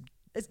is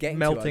It's getting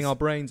melting to our us.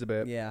 brains a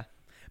bit. Yeah.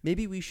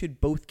 Maybe we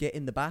should both get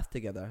in the bath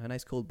together, a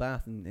nice cold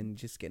bath, and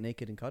just get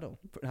naked and cuddle.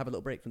 Have a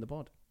little break from the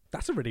pod.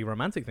 That's a really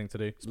romantic thing to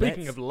do.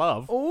 Speaking Let's- of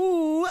love,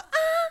 Oh,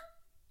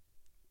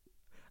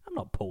 I'm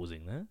not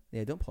pausing there.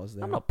 yeah! Don't pause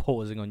there. I'm not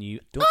pausing on you.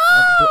 Don't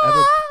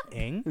ever.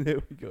 Ing. There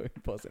we go.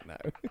 Pause it now.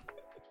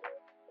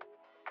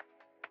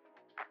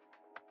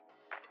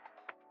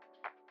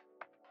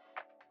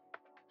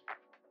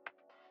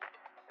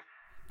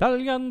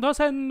 Tagliando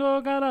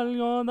sendo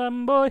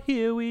caraglio boy,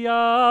 here we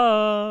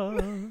are.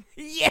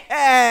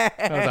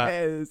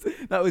 Yes,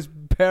 that was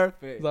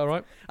perfect. Is that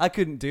right? I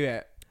couldn't do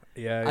it.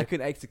 Yeah. I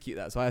couldn't execute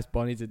that, so I asked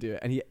Bonnie to do it,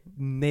 and he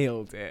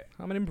nailed it.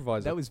 I'm an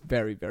improviser. That was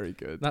very, very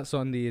good. That's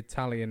on the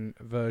Italian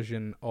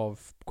version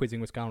of Quizzing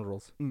with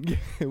Scoundrels.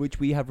 Which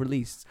we have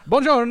released.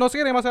 Buongiorno, si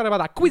chiama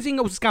about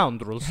Quizzing with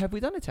Scoundrels. Have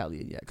we done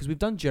Italian yet? Because we've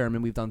done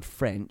German, we've done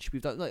French,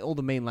 we've done like all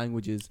the main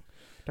languages.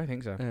 Don't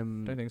think so.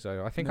 Don't think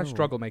so. I think I no.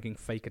 struggle making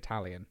fake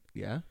Italian.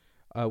 Yeah.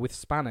 With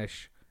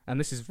Spanish, and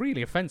this is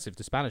really offensive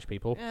to Spanish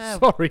people. Yeah.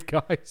 Sorry,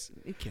 guys.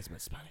 Who cares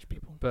about Spanish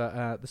people?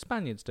 But the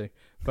Spaniards do.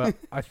 But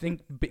I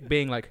think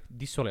being like,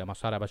 di sole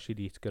ammassare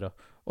bascidi scuro.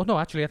 Oh, no,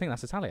 actually, I think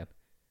that's Italian.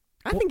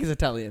 I think it's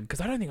Italian. Because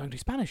I don't think I can do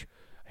Spanish.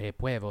 E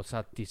puevo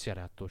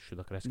satisferato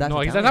sciulo cresco. That's No,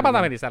 he's Italian,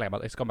 about yeah. Italian,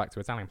 but it's gone back to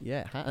Italian.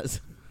 Yeah, it has.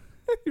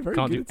 You're very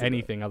Can't good do at it.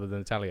 anything other than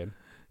Italian.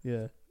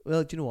 Yeah.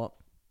 Well, do you know what?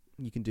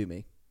 You can do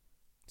me.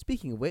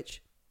 Speaking of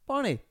which,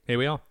 Barney, Here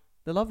we are.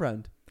 the love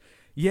round.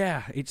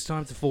 Yeah, it's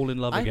time to fall in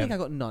love I again. think I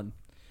got none.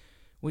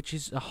 Which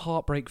is a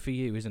heartbreak for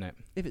you, isn't it?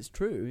 If it's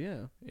true,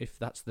 yeah. If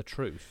that's the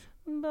truth.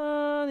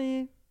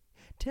 Barney,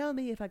 tell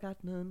me if I got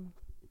none.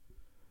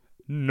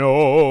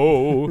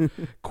 No.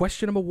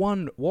 Question number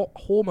 1. What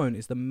hormone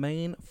is the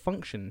main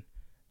function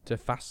to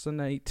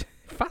fascinate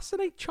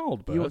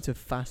childbirth? You want to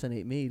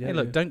fascinate me, don't Hey,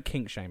 look, you? don't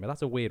kink shame me.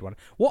 That's a weird one.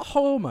 What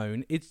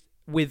hormone is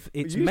with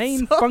its You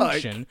main suck.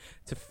 function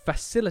to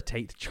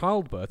facilitate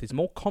childbirth is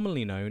more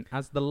commonly known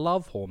as the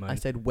love hormone? I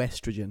said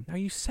Westrogen. Now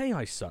you say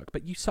I suck,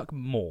 but you suck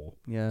more.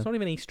 Yeah. It's not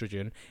even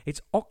estrogen.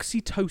 It's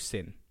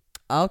oxytocin.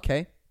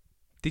 Okay.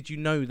 Did you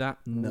know that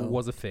No.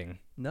 was a thing?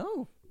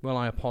 No, Well,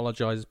 I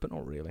apologise, but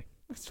not really.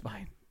 that's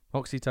fine.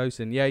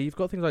 Oxytocin. Yeah, you've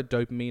got things like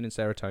dopamine and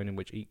serotonin,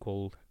 which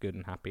equal good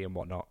and happy and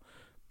whatnot.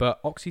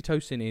 But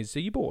oxytocin is... Are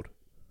you bored?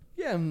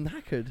 Yeah, I'm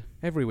knackered.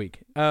 Every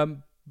week.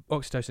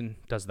 Oxytocin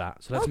does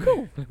that. So let's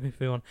cool.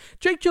 move on.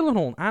 Jake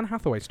Gyllenhaal and Anne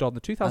Hathaway starred in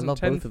the I love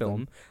 2010 both of them.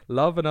 film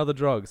Love and Other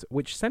Drugs,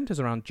 which centres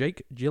around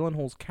Jake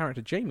Gyllenhaal's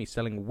character Jamie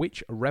selling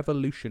which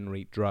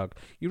revolutionary drug?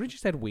 You originally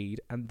said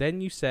weed, and then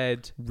you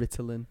said...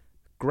 Ritalin.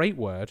 Great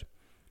word.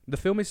 The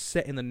film is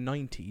set in the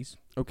 90s,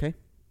 Okay.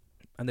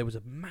 and there was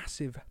a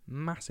massive,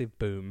 massive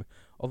boom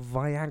of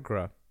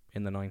Viagra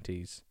in the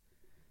 90s.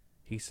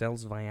 He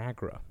sells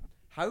Viagra.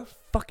 How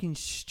fucking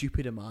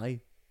stupid am I?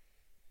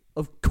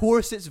 Of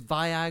course it's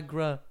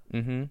Viagra.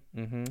 I'm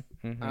I'm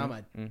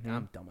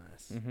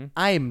dumbass. Mm-hmm.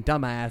 I'm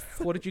dumbass.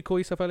 What did you call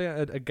yourself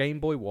earlier? A Game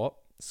Boy what?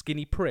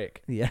 Skinny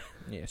prick? Yeah.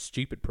 Yeah,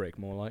 stupid prick,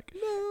 more like.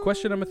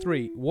 Question number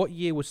 3. What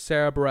year was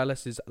Sarah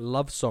Bareilles'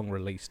 Love Song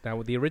released?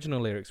 Now, the original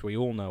lyrics we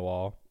all know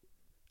are...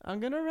 I'm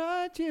gonna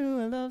write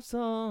you a love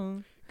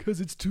song. 'Cause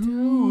it's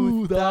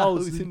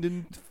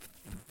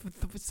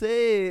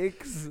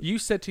 2006. You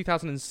said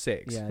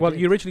 2006. Yeah, I Well, did.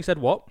 you originally said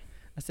what?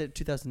 I said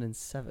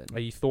 2007. Oh,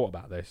 you thought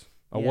about this.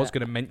 I Yeah. was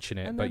going to mention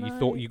it, And but then you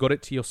thought I- you got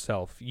it to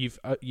yourself. You've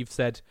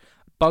said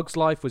Bug's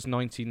Life was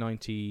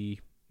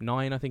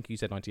 1999. I think you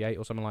said 98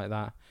 or something like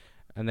that,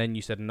 and then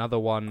you said another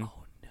one.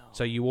 Oh no.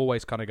 So you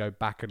always kind of go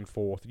back and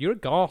forth. You're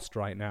aghast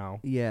right now.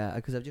 Yeah,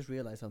 because I've just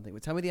realised something. Well,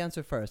 tell me the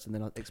answer first, and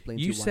then I'll explain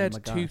to You you why said I'm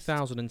aghast.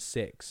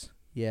 2006.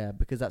 Yeah,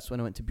 because that's when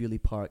I went to Bewley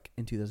Park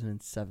in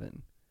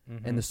 2007,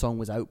 Mhm. and the song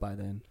was out by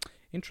then.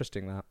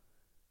 Interesting that.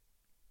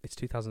 It's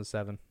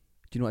 2007.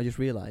 Do you know what I just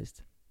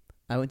realised?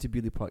 I went to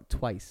Bewley Park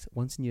twice,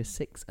 once in year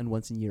 6 and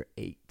once in year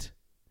 8.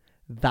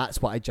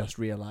 That's what I just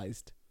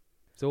realised.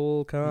 It's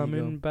all There you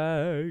coming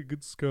back.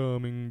 It's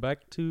coming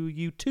back to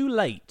you. Too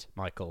late,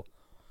 Michael.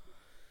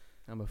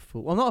 I'm a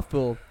fool. Well, I'm not a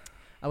fool.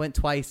 I went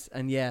twice,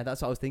 and yeah,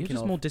 that's what I was You're thinking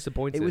just of. more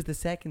disappointed. It was the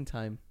second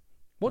time.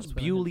 What's that's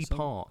when I heard Bewley the song.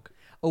 Park?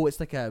 Oh, it's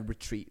like a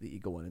retreat that you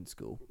go on in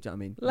school. Do you know what I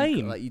mean?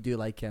 Lame. You do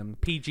like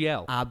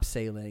PGL.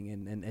 abseiling,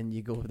 and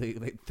you go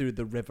like through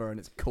the river, and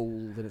it's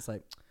cold, and it's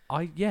like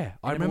I and remember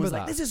everyone's that.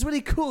 like, this is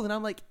really cool, and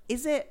I'm like,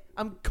 is it?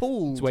 I'm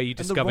cold. It's where you and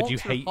the discovered you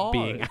rocks are hate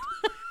being hard.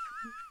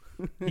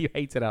 you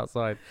hate it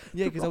outside.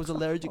 Yeah, because I was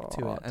rocks are allergic to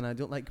it, hard. and I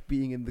don't like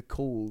being in the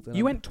cold. And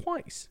You I'm- went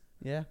twice.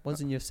 Yeah, once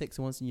in year 6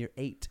 and once in year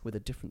 8 with a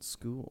different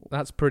school.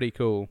 That's pretty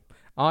cool.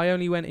 I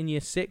only went in year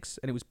 6,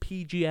 and it was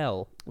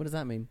PGL, What does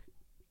that mean?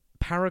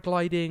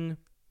 paragliding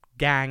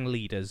gang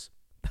leaders.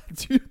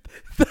 Dude,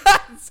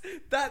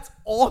 that's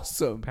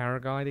awesome.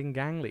 Paragliding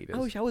gang leaders. I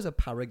wish I was a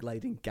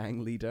paragliding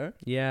gang leader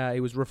Yeah, it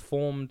was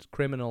reformed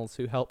criminals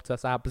who helped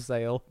us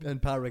abseil.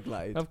 and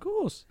paraglide. Of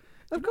course.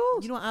 Of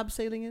course. You know what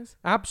abseiling is?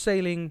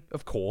 Abseiling,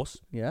 of course,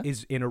 Yeah.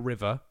 is in a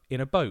river,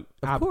 in a boat.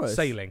 Of course.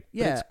 Abseiling. But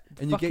Yeah,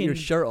 it's and you get your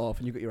fucking- shirt off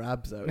and you got your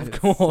abs out. and Of it's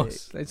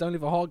course. sick. It's only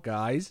for hot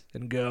guys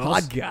and girls.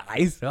 Hot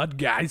guys. Hot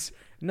guys.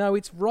 No,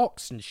 it's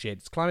rocks and shit.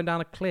 It's climbing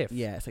down a cliff.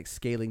 Yeah, it's like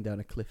scaling down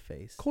a cliff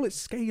face. Call it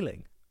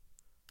scaling.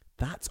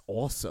 That's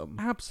awesome.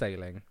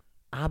 Abseiling.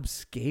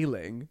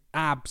 Abscaling.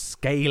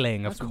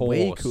 Abscaling, of That's course.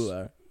 way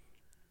cooler.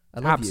 I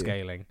love you.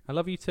 Abscaling. I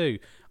love you too.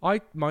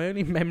 My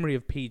only memory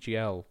of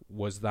PGL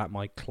was that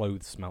my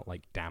clothes smelt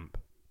like damp.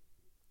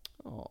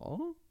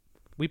 Aw.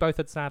 We both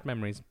had sad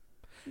memories.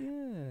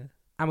 Yeah.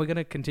 And we're going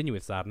to continue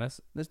with sadness.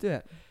 Let's do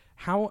it.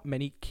 How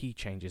many key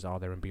changes are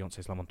there in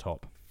Beyonce's Love on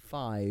Top?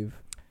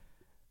 5.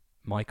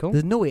 Michael?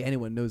 There's no way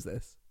anyone knows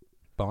this.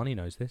 Barney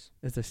knows this.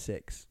 Is there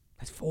 6?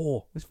 There's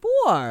 4. There's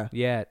 4.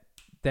 Yeah,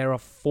 there are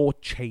 4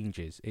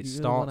 changes. It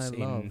You're the one starts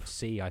I in love.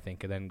 C, I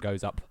think, and then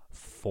goes up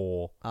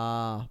 4.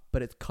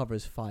 But it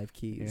covers 5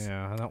 keys.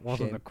 Yeah, that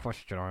wasn't Shame. the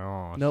question I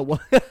asked. No,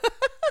 what?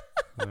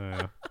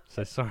 Yeah.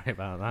 So sorry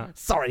about that.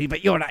 Sorry,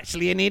 but you're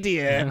actually an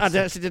idiot. I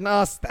actually didn't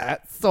ask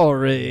that.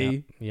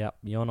 Sorry. Yep,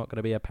 you're not going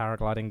to be a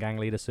paragliding gang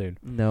leader soon.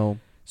 No,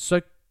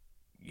 So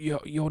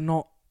you're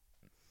not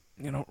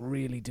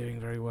really doing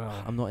very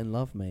well. I'm not in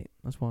love, mate.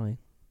 That's why.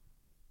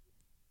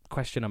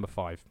 Question number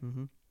 5.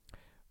 Mm-hmm.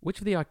 Which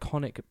of the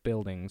iconic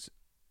buildings?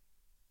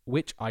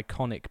 I've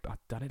done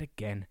it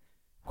again.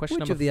 Which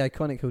of the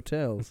iconic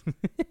hotels?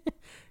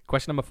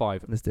 Question number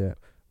 5. Let's do it.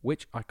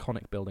 Which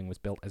iconic building was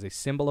built as a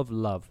symbol of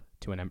love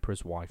to an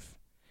emperor's wife?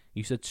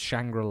 You said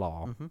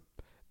Shangri-La, Mm-hmm.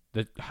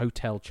 the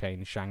hotel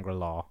chain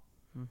Shangri-La,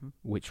 Mm-hmm.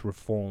 which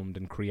reformed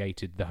and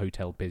created the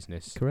hotel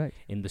business Correct.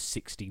 in the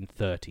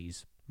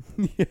 1630s.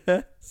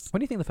 Yes. When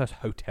do you think the first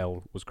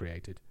hotel was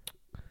created?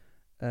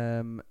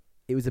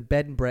 It was a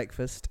bed and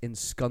breakfast in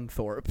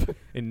Scunthorpe.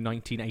 In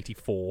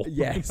 1984.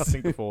 Yes.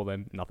 Nothing before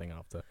then, nothing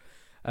after.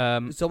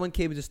 Someone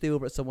came to stay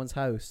over at someone's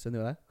house, and they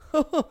were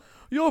like,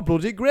 "You're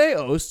bloody great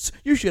hosts.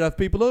 You should have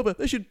people over.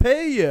 They should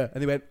pay you."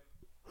 And they went,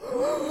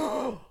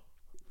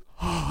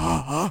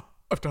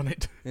 I've done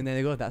it. and then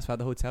they go, "That's how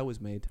the hotel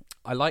was made."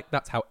 I like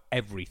that's how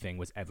everything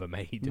was ever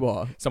made.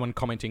 What? Someone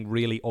commenting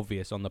really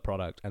obvious on the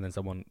product and then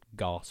someone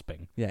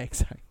gasping. Yeah,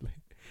 exactly.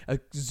 A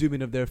zoom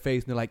in of their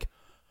face, and they're like,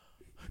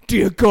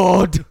 "Dear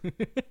God!"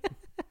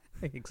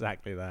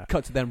 Exactly that.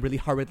 Cut to them really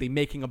hurriedly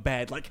making a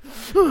bed, like,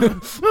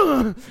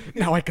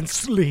 Now I can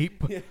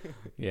sleep.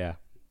 Yeah.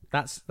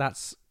 That's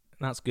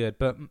good.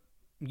 But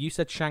you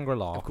said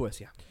Shangri-La. of course,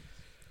 yeah.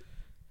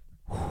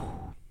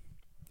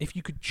 If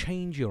you could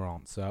change your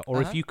answer,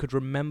 or if Uh-huh. you could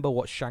remember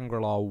what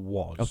Shangri-La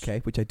was. Okay,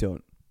 which I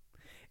don't.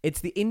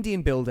 It's the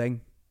Indian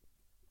building.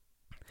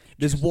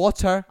 There's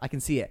water. I can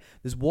see it.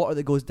 There's water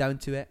that goes down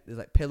to it. There's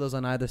like pillars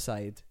on either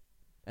side,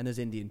 and there's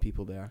Indian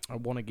people there. I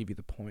want to give you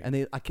the point. And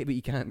I can't, but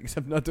you can't because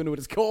I don't know what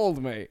it's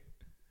called, mate.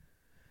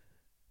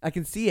 I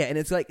can see it, and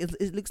it's like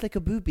it looks like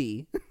a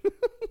booby.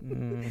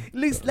 It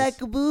looks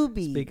like a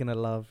booby. Speaking of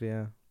love,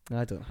 yeah.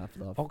 I don't have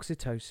love.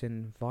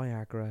 Oxytocin,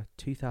 Viagra,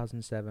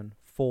 2007,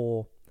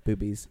 for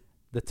Boobies,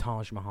 the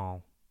Taj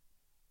Mahal.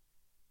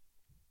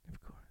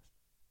 of course,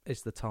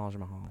 It's the Taj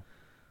Mahal.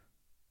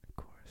 of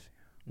course.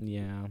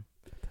 Yeah.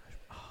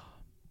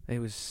 It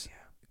was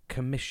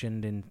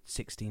commissioned in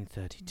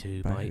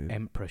 1632 by By who?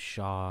 Emperor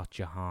Shah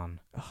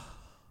Jahan.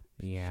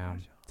 Yeah,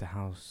 the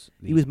house.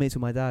 He was mates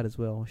with my dad as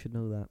well. I should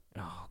know that.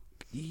 Oh,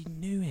 you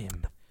knew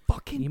him.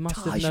 Fucking You must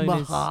Taj have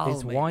known Mahal,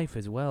 his mate. wife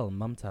as well,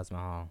 Mumtaz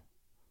Mahal.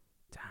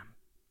 Damn.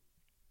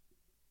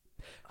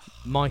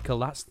 Michael,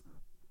 that's,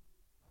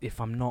 if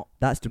I'm not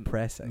That's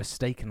depressing.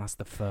 mistaken, that's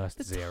the first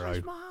The zero.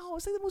 Taj Mahal.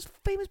 It's like the most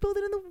famous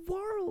building in the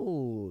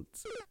world.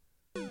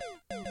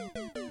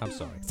 I'm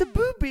sorry. It's a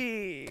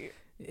booby.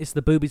 It's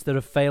the boobies that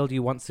have failed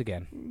you once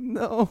again.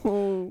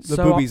 No. The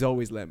So boobies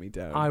always let me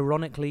down.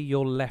 Ironically,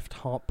 you're left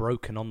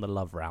heartbroken on the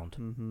love round.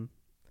 Mm-hmm.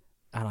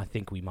 And I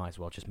think we might as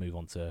well just move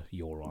on to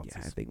your Yeah, I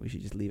answers. think we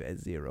should just leave it at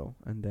 0.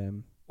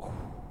 And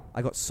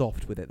I got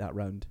soft with it that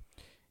round.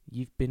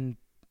 You've been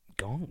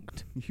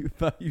gonged. You've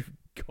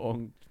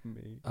gonged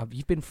me.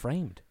 You've been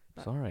framed.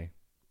 Sorry.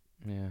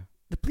 Yeah.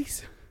 The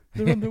police.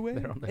 They're on their way.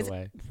 They're on their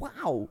way.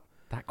 Wow.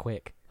 That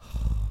quick.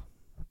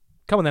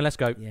 Come on then, let's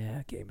go.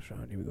 Yeah, games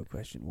round. Here we go.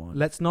 Question 1.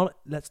 Let's not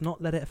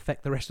let it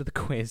affect the rest of the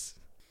quiz.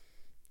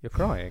 You're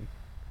crying.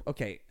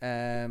 Okay.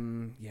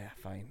 Yeah,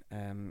 fine.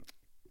 Can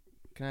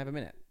I have a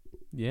minute?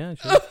 Yeah,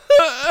 sure.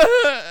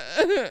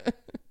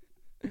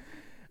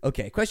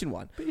 Okay, question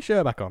 1. Put your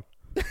shirt back on.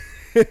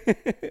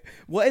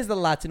 What is the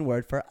Latin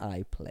word for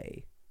I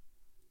play?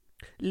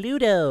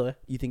 Ludo.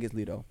 You think it's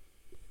Ludo?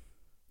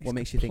 What It's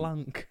makes you think?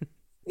 plunk?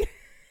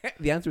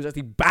 The answer is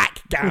actually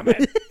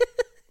backgammon.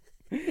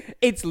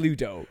 It's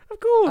Ludo. Of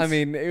course. I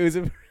mean, it was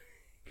of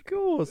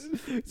course.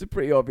 it's a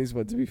pretty obvious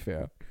one, to be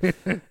fair.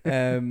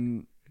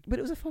 But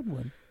it was a fun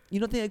one. You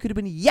don't think it could have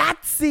been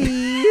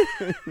Yahtzee?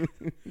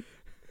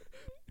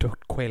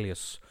 Dr.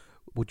 Qualius,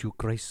 would you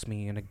grace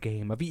me in a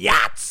game of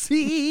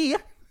Yahtzee?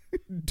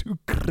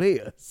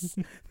 Ducreus.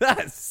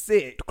 That's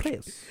sick.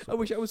 Qualius. I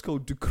wish I was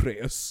called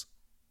Ducreus.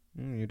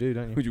 You do,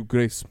 don't you? Would you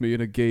grace me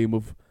in a game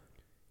of,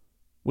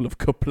 well, of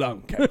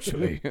Kaplank,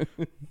 actually?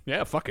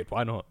 Yeah, fuck it.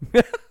 Why not?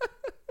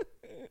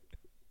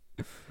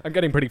 I'm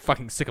getting pretty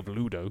fucking sick of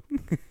Ludo.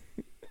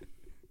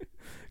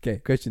 Okay,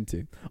 question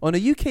 2. On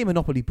a UK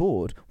Monopoly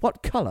board,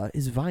 what colour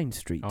is Vine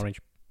Street? Orange.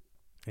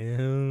 Oh,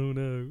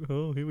 no.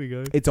 Oh, here we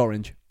go. It's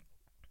orange.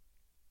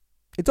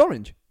 It's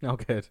orange. Oh,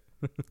 good.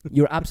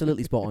 You're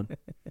absolutely spot on.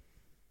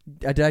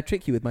 Did I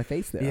trick you with my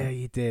face there? Yeah,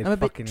 you did. I'm a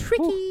bit Fucking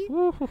tricky.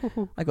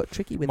 I got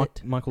tricky with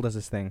it. Michael does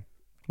this thing.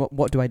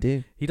 What do I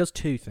do? He does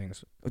two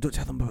things Oh, don't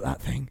tell them about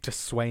that thing. to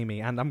sway me,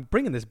 and I'm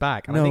bringing this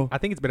back. And No. I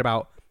think it's been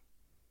about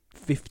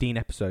 15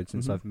 episodes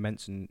since Mhm. I've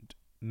mentioned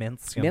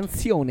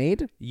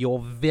Mentioned. your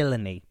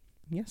villainy.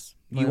 Yes.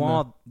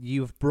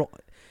 You've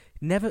brought.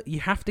 Never. You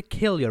have to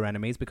kill your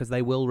enemies because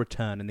they will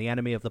return, and the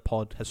enemy of the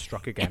pod has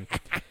struck again.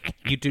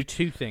 You do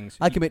two things.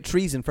 I commit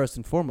treason first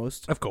and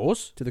foremost Of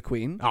course. to the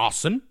Queen.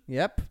 Arson.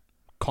 Yep.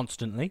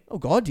 Constantly. Oh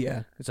God,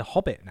 yeah. It's a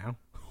hobbit now.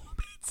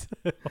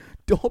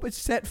 Do hobbits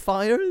set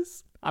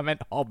fires? I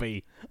meant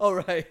hobby. All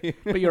right.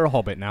 But you're a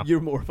hobbit now. You're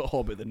more of a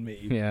hobbit than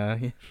me. Yeah,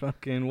 you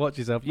fucking watch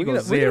yourself. You We're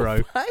got gonna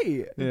 0.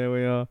 fight. Yeah,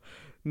 we are.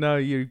 No,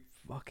 you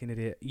fucking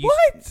idiot. You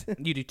What?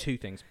 You do two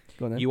things.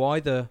 Go on then. You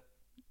either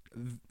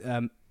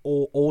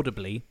or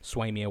audibly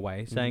sway me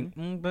away,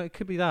 saying, but it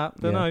could be that,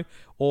 don't Yeah. know.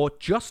 Or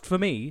just for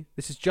me,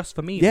 this is just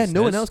for me. Yeah,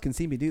 no one listeners. else can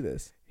see me do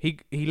this. He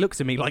looks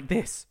at me like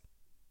this.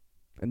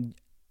 And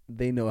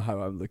they know how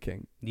I'm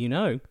looking. You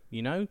know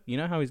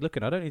how he's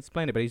looking. I don't need to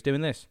explain it, but he's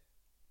doing this.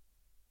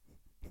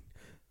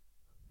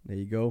 There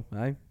you go.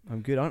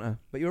 I'm good, aren't I?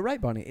 But you're right,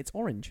 Barney. It's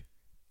orange.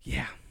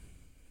 Yeah,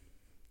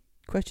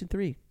 Question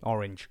 3.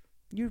 orange.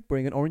 You're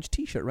wearing an orange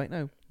t-shirt right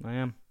now. I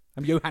am.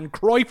 I'm Johan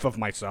Cruyff of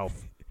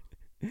myself.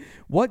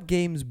 What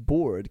game's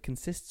board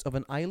consists of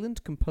an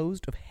island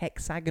composed of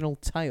hexagonal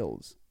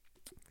tiles?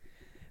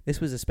 This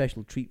was a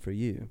special treat for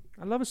you.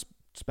 I love a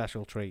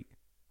special treat.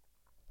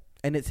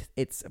 And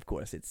it's of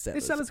course, it's Settlers.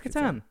 It's Settlers of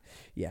Catan.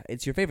 Yeah,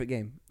 it's your favourite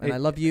game. And It- I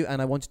love you,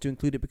 and I wanted to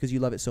include it because you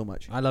love it so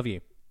much. I love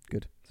you.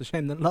 Good. It's a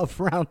shame that love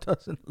round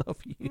doesn't love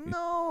you.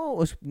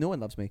 No, no one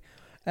loves me.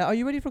 Are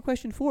you ready for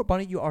question 4?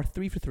 Barney, you are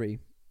 3 for 3.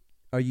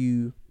 Are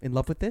you in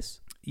love with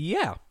this?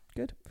 Yeah.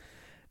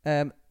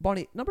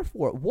 Barney, number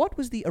 4. What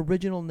was the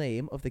original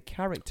name of the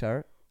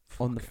character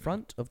on the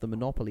front of the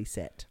Monopoly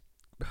set?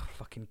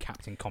 Fucking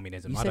Captain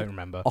Communism. You I said don't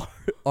remember.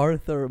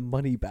 Arthur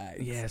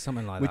Moneybags. Yeah,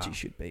 something like Which that. it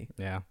should be.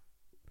 Yeah.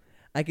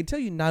 I can tell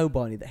you now,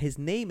 Barney, that his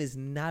name is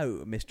now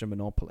Mr.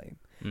 Monopoly,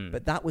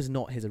 but that was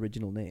not his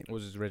original name. What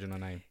was his original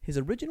name? His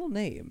original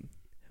name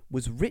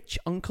was Rich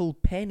Uncle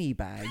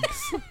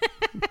Pennybags.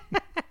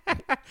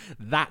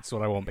 That's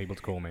what I want people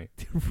to call me.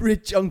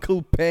 Rich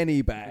Uncle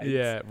Pennybags.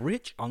 Yeah,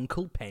 Rich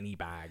Uncle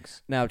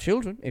Pennybags. Now,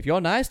 children, if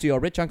you're nice to your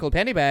Rich Uncle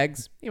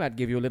Pennybags, he might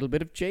give you a little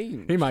bit of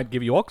change. He might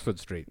give you Oxford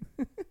Street.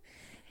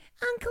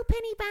 Uncle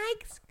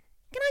Pennybags,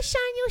 can I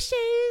shine your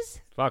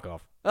shoes? Fuck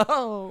off.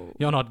 Oh.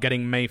 You're not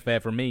getting Mayfair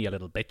from me, you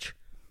little bitch.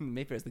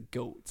 Mayfair's the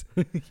goat.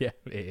 Yeah,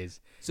 it is.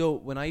 So,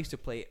 when I used to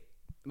play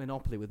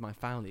Monopoly with my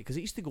family, because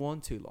it used to go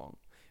on too long,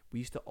 we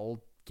used to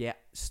all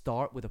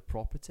start with a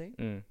property,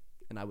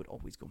 and I would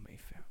always go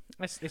Mayfair.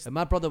 It's And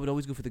my brother would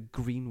always go for the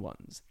green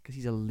ones, because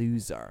he's a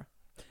loser.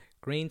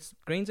 Green's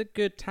a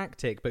good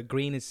tactic, but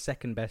green is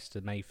second best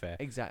to Mayfair.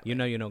 Exactly. You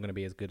know you're not going to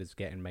be as good as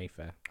getting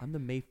Mayfair. I'm the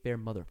Mayfair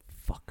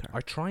motherfucker.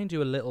 I try and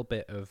do a little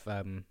bit of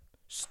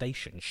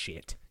station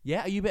shit.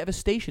 Yeah, are you a bit of a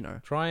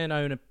stationer? Try and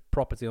own a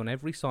property on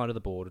every side of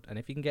the board, and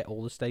if you can get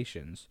all the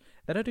stations,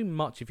 they don't do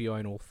much if you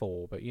own all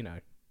 4, but you know.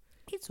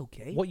 It's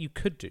okay. What you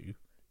could do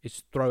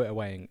is throw it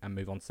away and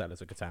move on to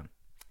Settlers of Catan.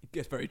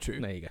 That's very true.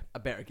 There you go. A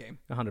better game.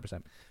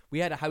 100%. We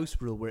had a house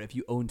rule where if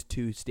you owned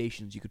 2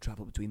 stations, you could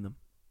travel between them.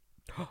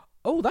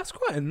 Oh, that's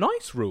quite a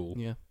nice rule.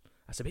 Yeah.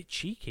 That's a bit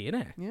cheeky, isn't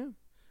it? Yeah.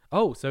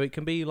 Oh, so it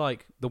can be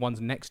like the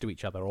ones next to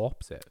each other or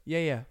opposite.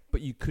 Yeah.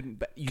 But you couldn't.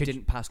 But you Could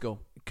didn't pass go.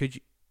 Could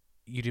you?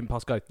 You didn't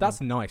pass go. That's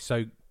nice.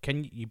 So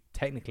you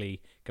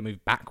technically can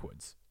move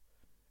backwards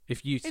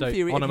if you In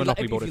theory, on if a you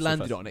Monopoly if board. you it's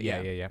landed the first- on it,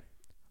 Yeah. yeah.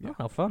 Oh,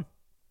 how fun!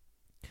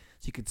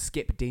 So you could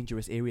skip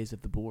dangerous areas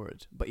of the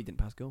board, but you didn't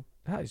pass go.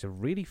 That is a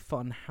really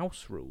fun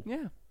house rule.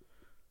 Yeah.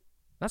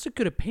 That's a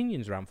good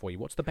opinions round for you.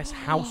 What's the best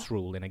house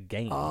rule in a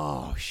game?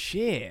 Oh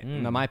shit!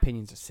 Mm. Now my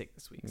opinions are sick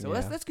this week. So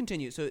Yeah. let's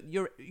continue. So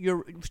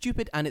you're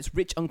stupid, and it's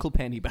rich Uncle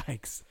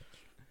Pennybags,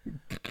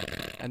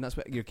 and that's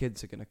what your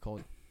kids are gonna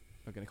call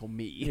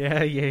me.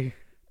 Yeah, you.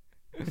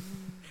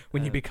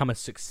 When you Uh, become a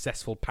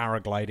successful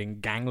paragliding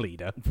gang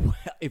leader.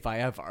 If I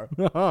ever.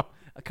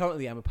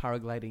 Currently, I'm a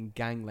paragliding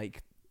gang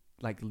like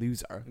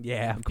loser.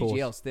 Yeah, I'm of course.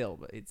 PGL still,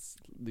 but it's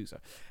loser.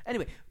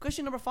 Anyway,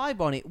 question number 5,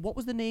 Bonnie. What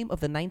was the name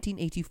of the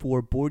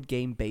 1984 board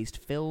game based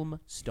film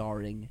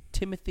starring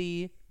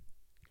Timothy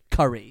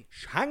Curry?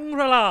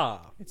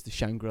 Shangri-La! It's the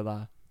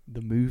Shangri-La,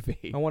 the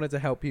movie. I wanted to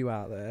help you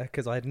out there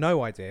because I had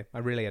no idea. I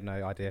really had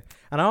no idea.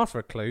 And I asked for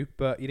a clue,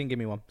 but you didn't give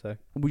me one. So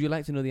Would you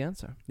like to know the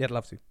answer? yeah, I'd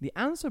love to. The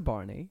answer,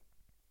 Barney,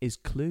 is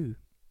Clue.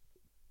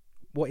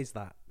 What is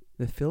that?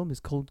 The film is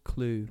called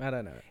Clue. I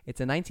don't know.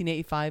 It's a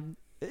 1985.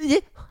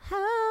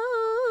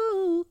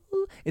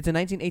 It's a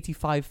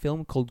 1985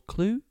 film called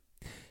Clue.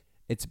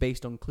 It's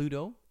based on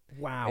Cluedo.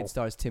 Wow. It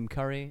stars Tim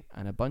Curry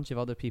and a bunch of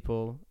other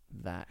people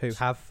that Who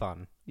have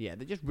fun. yeah,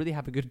 they just really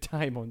have a good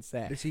time on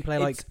set. Does he play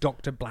It's- like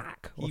Dr.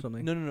 Black or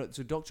something? No.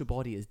 So Dr.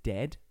 Body is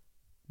dead.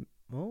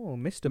 Oh,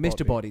 Mr.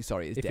 Mr. Body,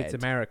 sorry, is If dead. it's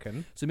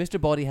American. So Mr.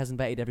 Body has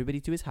invited everybody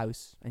to his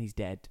house, and he's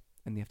dead,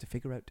 and they have to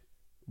figure out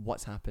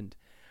what's happened.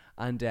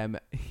 And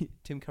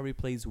Tim Curry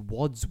plays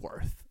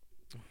Wadsworth,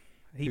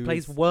 He Who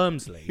plays is-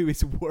 Wormsley. who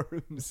is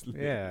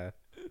Wormsley. Yeah.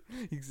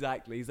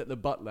 Exactly. He's like the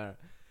butler.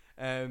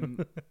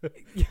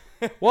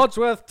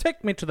 Wadsworth,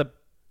 take me to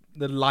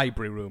the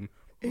library room.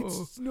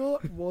 It's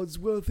not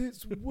Wadsworth,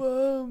 it's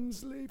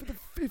Wormsley for the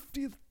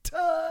 50th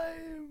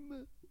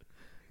time.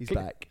 He's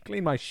back.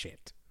 Clean my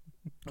shit.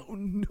 Oh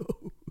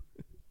no.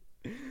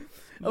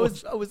 I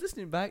was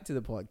listening back to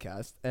the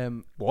podcast.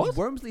 What?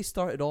 Wormsley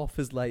started off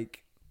as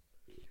like,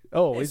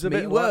 Oh, it's he's a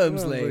me, bit like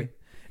Wormsley.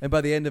 And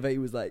by the end of it, he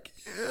was like,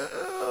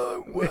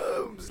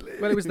 Wormsley.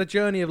 Well, it was the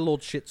journey of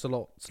Lord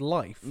Shitsalot's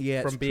life.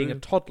 Yeah, from it's being true. a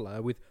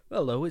toddler with,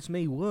 hello, it's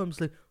me,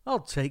 Wormsley. I'll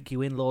take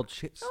you in, Lord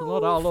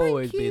Shitsalot. I'll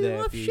always be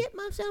there I've for you. shit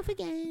myself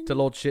again. To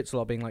Lord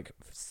Shitsalot being like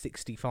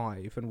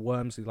 65 and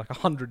Wormsley like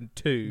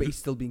 102. But he's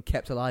still being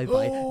kept alive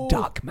by Oh.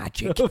 dark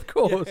magic. Of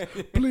course.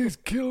 Please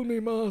kill me,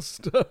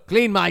 master.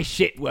 Clean my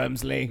shit,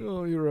 Wormsley.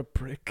 Oh, you're a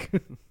prick.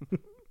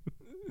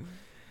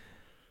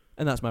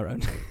 And that's my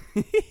round.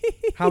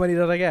 How many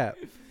did I get?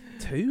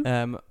 2?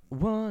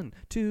 1,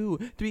 2,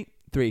 3.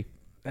 3.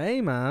 Hey,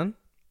 man.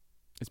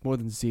 It's more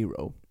than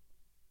 0.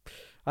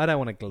 I don't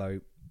want to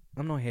gloat.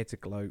 I'm not here to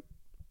gloat.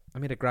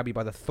 I'm here to grab you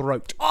by the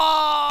throat.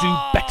 Oh!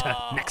 Do better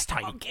next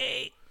time.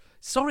 Okay.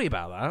 Sorry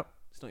about that.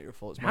 It's not your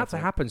fault. It's It my had to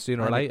fault. happen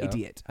sooner or I'm later. an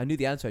idiot. I knew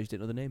the answer. I just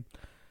didn't know the name.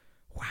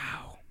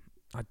 Wow.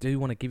 I do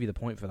want to give you the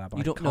point for that, but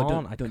You don't. I No,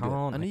 can't. don't do it.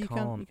 I know you can't.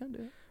 can't. You can't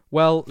do it.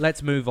 Well,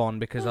 let's move on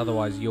because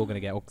otherwise you're going to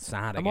get all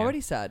sad I'm again.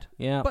 already sad.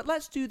 Yeah. But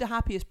let's do the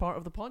happiest part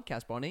of the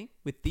podcast, Barney,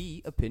 with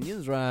the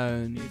opinions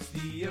round. It's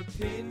the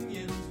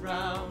opinions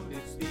round.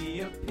 It's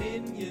the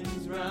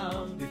opinions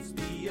round. It's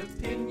the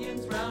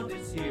opinions round.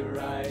 It's here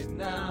right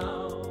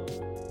now.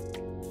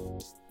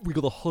 We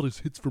got the hottest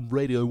hits from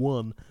Radio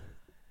 1.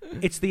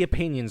 It's the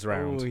opinions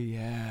round. Oh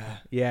yeah.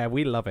 Yeah,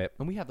 we love it.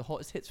 And we have the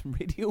hottest hits from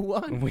Radio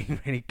 1. We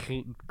really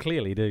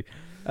clearly do.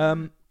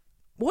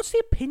 What's the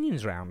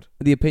opinions round?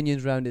 The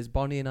opinions round is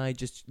Barney and I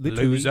just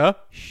literally... Loser.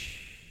 Shh.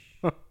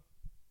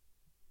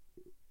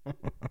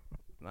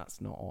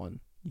 That's not on.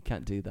 You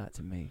can't do that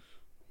to me.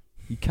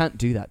 You can't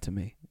do that to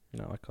me.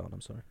 No, I can't.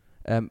 I'm sorry.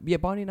 Yeah,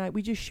 Barney and I,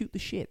 we just shoot the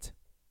shit.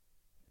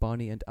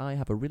 Barney and I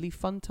have a really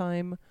fun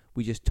time.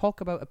 We just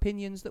talk about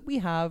opinions that we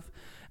have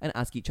and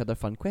ask each other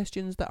fun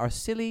questions that are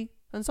silly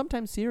and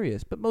sometimes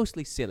serious, but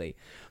mostly silly.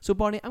 So,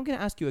 Barney, I'm going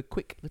to ask you a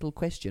quick little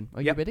question.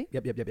 Are you ready?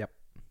 Yep.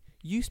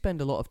 You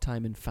spend a lot of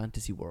time in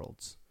fantasy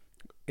worlds.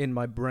 In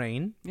my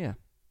brain. Yeah.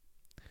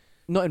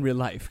 Not in real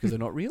life, because they're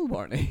not real,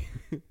 Barney.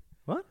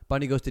 What?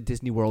 Barney goes to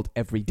Disney World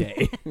every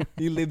day.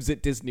 He lives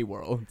at Disney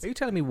World. Are you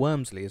telling me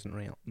Wormsley isn't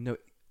real? No,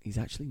 he's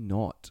actually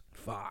not.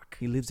 Fuck.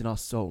 He lives in our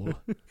soul,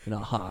 in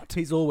our heart.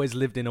 He's always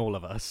lived in all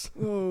of us.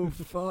 Oh,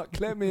 fuck,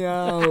 let me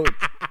out.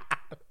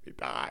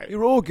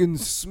 Your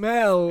organs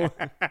smell.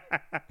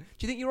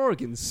 Do you think your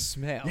organs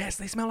smell? Yes,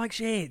 they smell like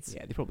shit.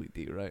 Yeah, they probably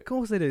do, right? Of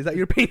course they do. Is that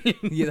your opinion?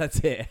 Yeah, that's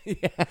it.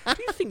 Yeah.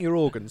 Do you think your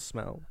organs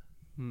smell?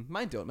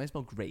 Mine don't. Mine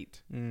smell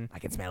great. Mm. I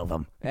can smell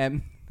them.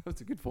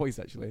 That's a good voice,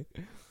 actually.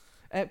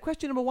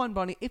 Question number 1,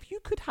 Barney. If you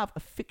could have a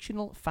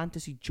fictional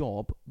fantasy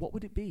job, what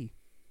would it be?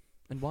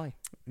 And why?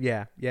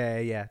 Yeah.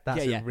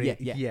 That's Yeah, a really,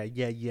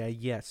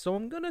 yeah. So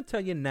I'm gonna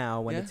tell you now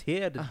when Yeah? it's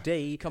here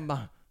today. Come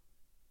on.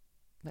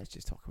 Let's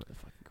just talk about the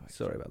fucking question.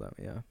 Sorry about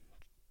that.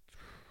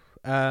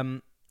 Yeah.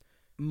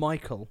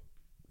 Michael,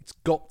 it's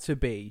got to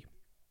be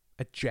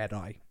a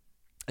Jedi.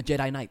 A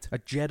Jedi Knight. A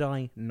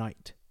Jedi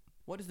Knight.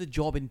 What does the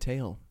job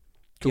entail?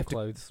 Cool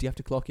clothes. Do you have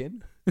to clock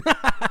in?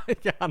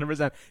 Yeah,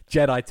 100%.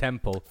 Jedi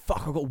Temple.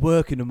 Fuck, I've got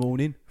work in the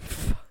morning.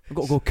 I've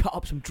got to go cut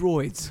up some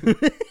droids.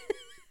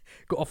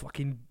 Got to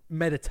fucking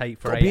meditate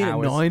for Got 8 to be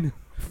hours. at 9.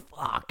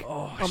 Fuck.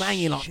 Oh, I'm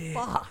hanging shit.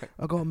 like fuck.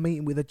 I got a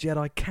meeting with a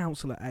Jedi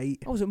Council at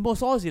 8. I was at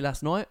Moss Isley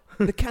last night.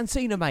 The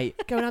cantina, mate.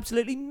 Going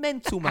absolutely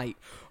mental, mate.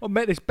 I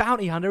met this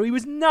bounty hunter. He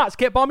was nuts.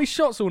 Kept buying me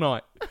shots all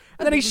night.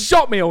 And then he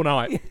shot me all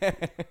night.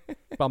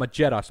 But I'm a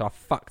Jedi, so I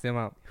fucked him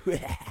up.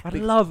 I'd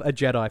love a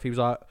Jedi if he was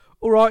like,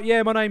 all right,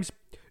 yeah, my name's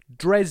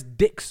Drez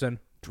Dixon.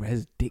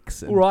 Drez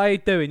Dixon. All right, how you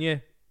doing? Yeah.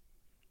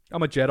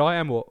 I'm a Jedi,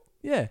 and what?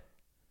 Yeah.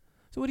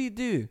 So what do?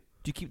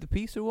 Do you keep the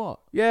peace or what?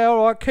 Yeah,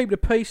 all right, keep the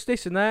peace,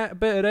 this and that. A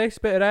bit of this,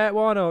 bit of that.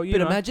 Why not? You Bit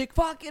know. of magic.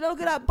 Fuck it,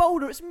 look at that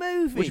boulder. It's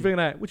moving. What you think of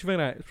that? What you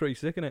think of that? It's pretty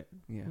sick, isn't it?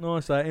 Yeah.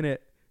 Nice, that, innit?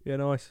 Yeah,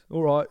 nice.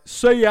 All right.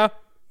 See ya.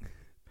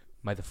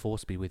 May the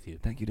Force be with you.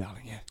 Thank you,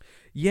 darling. Yeah.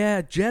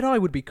 Yeah, Jedi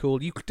would be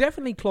cool. You could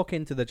definitely clock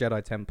into the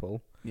Jedi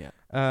Temple. Yeah.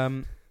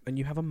 And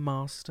you have a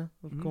master,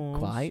 of course.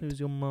 quite. Who's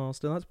your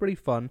master? That's pretty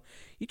fun.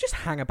 You just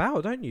hang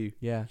about, don't you?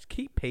 Yeah. Just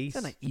keep peace.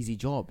 It's an easy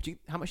job.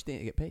 How much do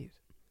you get paid?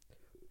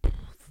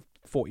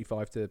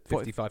 45 to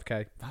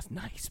 55k. That's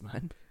nice,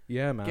 man.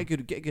 Yeah, man. Get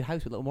a good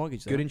house with a little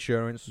mortgage. Good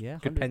insurance. Yeah,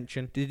 Good 100.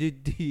 pension. Do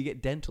you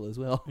get dental as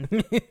well?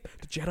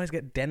 The Jedis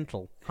get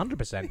dental.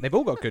 100%. They've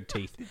all got good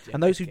teeth.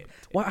 And those who...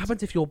 What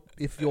happens if you're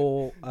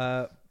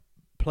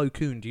Plo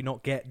Koon, do you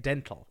not get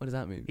dental? What does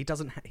that mean? He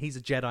doesn't. He's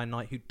a Jedi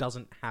Knight who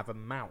doesn't have a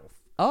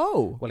mouth.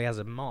 Oh. Well, he has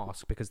a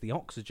mask because the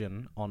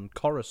oxygen on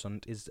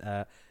Coruscant is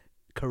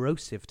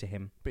corrosive to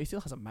him. But he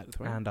still has a mouth,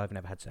 right? And I've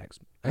never had sex.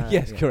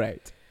 yes, yeah.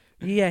 correct.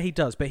 Yeah, he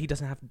does, but he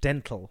doesn't have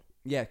dental.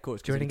 Yeah, of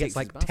course. Do you reckon he gets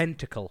like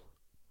tentacle?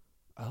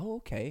 Oh,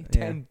 okay.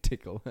 Yeah.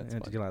 Tentacle. That's Yeah,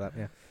 fine. did you like that?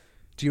 Yeah.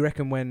 Do you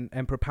reckon when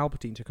Emperor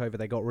Palpatine took over,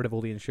 they got rid of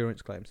all the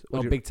insurance claims? Or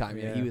Oh, do you- big time.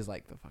 Yeah. He was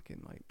like the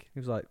fucking like. He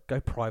was like,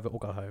 go private or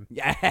go home.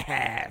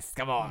 Yes,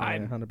 come on.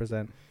 Yeah,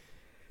 100%.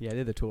 Yeah,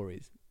 they're the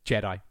Tories.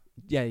 Jedi.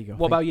 Yeah, you go.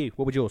 What about you?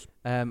 What would yours?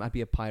 I'd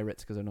be a pirate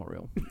because they're not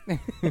real.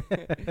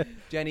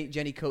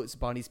 Jenny Coates,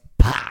 Barney's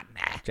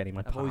partner. Jenny, my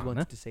I've always partner.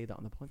 wanted to say that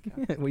on the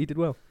podcast. Well, you did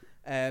well.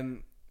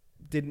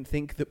 Didn't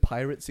think that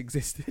pirates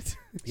existed.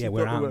 Yeah,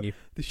 we're thought out you.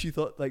 She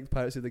thought like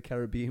Pirates of the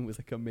Caribbean was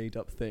like a made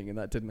up thing, and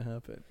that didn't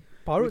happen.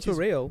 Pirates Which are is-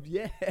 real.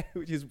 Yeah,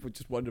 which is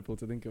wonderful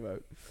to think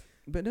about.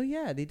 But no,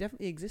 yeah, they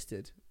definitely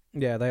existed.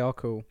 Yeah, they are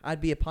cool.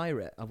 I'd be a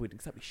pirate. I wouldn't,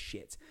 'cause that'd be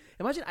shit.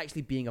 Imagine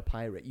actually being a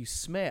pirate. You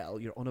smell,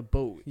 you're on a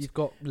boat. You've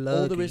got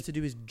All there is to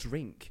do is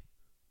drink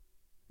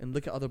and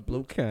look at other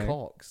bloke Okay.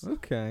 cocks.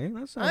 Okay,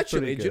 that sounds Actually,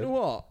 pretty do good. you know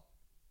what?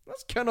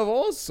 That's kind of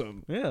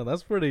awesome. Yeah,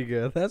 that's pretty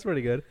good. That's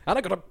pretty good. And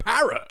I got a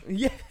parrot.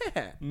 Yeah.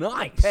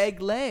 Nice.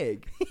 Peg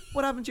leg.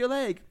 What happened to your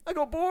leg? I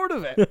got bored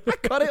of it. I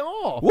cut it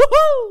off.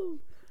 Woohoo!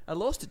 I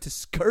lost it to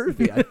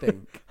scurvy, I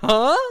think.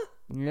 Huh?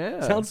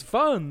 Yeah. Sounds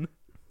fun.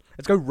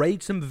 Let's go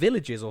raid some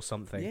villages or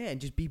something. Yeah,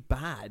 and just be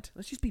bad.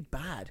 Let's just be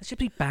bad. Let's just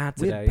be bad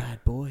today. We're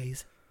bad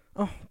boys.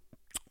 Oh.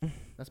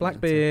 That's my answer.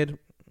 Blackbeard,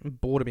 I'm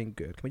bored of being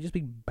good. Can we just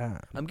be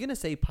bad? I'm going to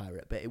say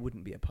pirate, but it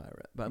wouldn't be a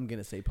pirate. But I'm going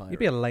to say pirate. You'd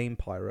be a lame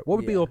pirate. What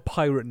would be Yeah. your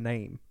pirate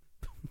name?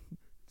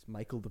 It's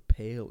Michael the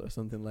Pale or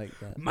something like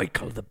that.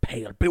 Michael the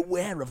Pale.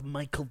 Beware of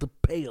Michael the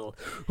Pale.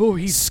 Oh,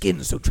 his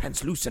skin so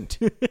translucent.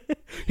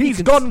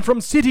 He's gone from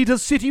city to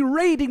city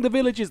raiding the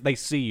villages. They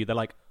see you. They're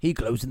like, He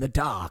glows in the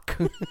dark.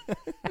 what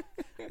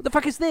the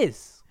fuck is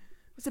this?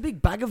 It's a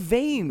big bag of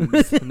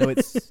veins. No,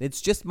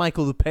 it's just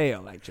Michael the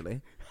Pale,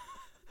 actually.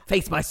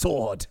 Face my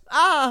sword.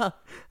 Ah!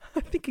 I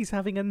think he's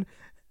having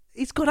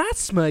he's got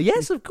asthma.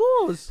 Yes, of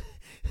course.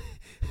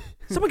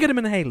 Someone get him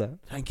an inhaler.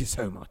 Thank you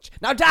so much.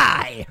 Now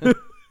die!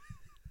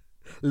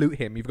 Loot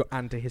him. You've got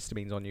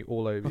antihistamines on you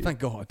all over Oh, you. thank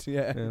God.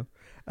 Yeah.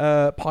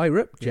 Yeah.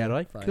 Pirate, Yeah,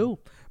 Jedi. fine. Cool.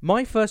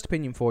 My first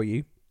opinion for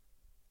you,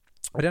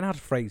 I don't know how to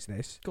phrase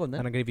this, Go on and then.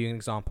 I'm going to give you an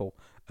example.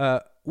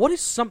 What is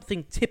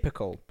something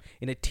typical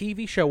in a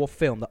TV show or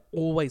film that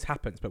always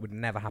happens but would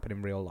never happen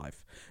in real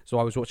life? So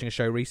I was watching a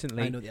show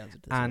recently, I know the answer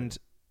to this. and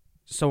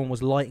someone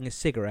was lighting a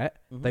cigarette.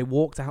 Mhm. They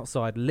walked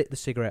outside, lit the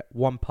cigarette,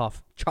 one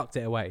puff, chucked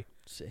it away.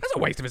 Sick. That's a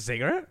waste of a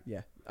cigarette.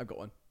 Yeah, I've got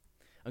one.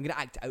 I'm going to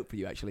act out for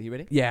you, actually. You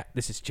ready? Yeah,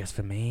 this is just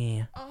for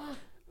me.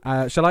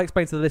 Shall I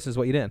explain to the listeners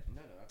what you're doing?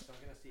 No, I'm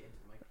going to see it into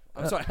the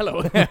microphone. I'm sorry,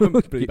 hello.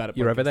 I'm pretty bad at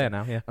You're over podcasting. there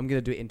now, yeah. I'm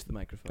going to do it into the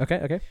microphone.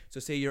 Okay. So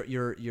say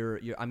you're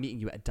I'm meeting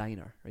you at a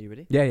diner. Are you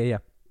ready? Yeah.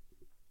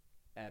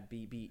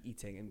 Be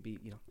eating and be,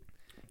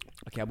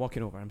 Okay, I'm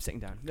walking over. I'm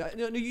sitting down.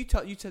 No, you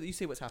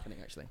say what's happening,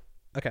 actually.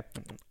 Okay.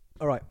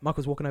 All right,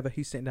 Michael's walking over.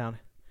 He's sitting down.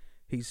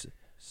 He's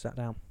sat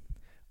down.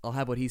 I'll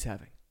have what he's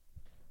having.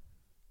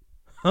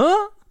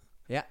 Huh?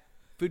 Yeah.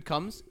 Food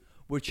comes.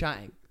 We're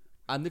chatting.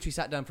 I'm literally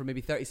sat down for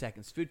maybe 30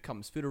 seconds. Food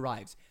comes. Food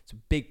arrives. It's a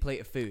big plate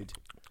of food.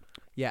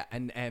 Yeah,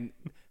 and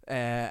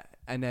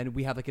then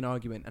we have like an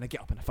argument, and I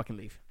get up and I fucking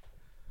leave.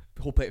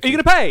 The whole plate of Are food.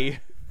 you gonna pay?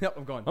 Yep,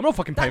 I'm gone. I'm not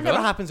fucking paying That for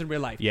never that. happens in real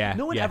life. Yeah,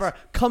 No one yes. ever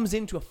comes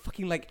into a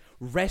fucking like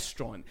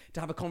restaurant to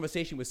have a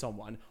conversation with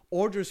someone,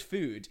 orders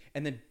food,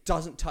 and then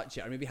doesn't touch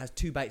it, or maybe has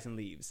 2 bites and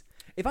leaves.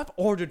 If I've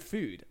ordered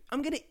food,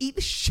 I'm gonna eat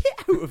the shit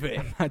out of it.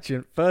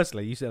 Imagine.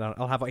 Firstly, you said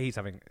I'll have what he's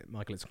having.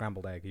 Michael, it's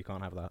scrambled egg. You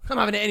can't have that. I'm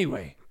having it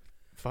anyway.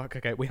 Fuck.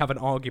 Okay, we have an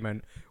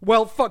argument.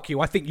 Well, fuck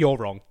you. I think you're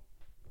wrong.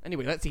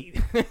 Anyway, let's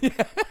eat.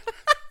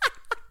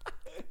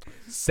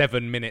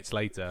 7 minutes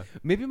later.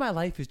 Maybe my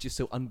life is just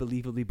so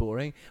unbelievably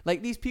boring.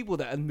 Like these people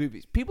that are in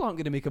movies, people aren't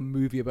going to make a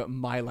movie about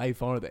my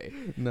life, are they?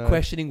 No.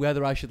 Questioning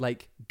whether I should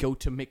like go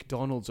to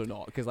McDonald's or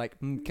not. Because like,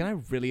 can I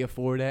really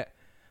afford it?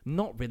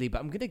 Not really,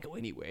 but I'm going to go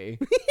anyway.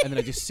 And then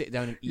I just sit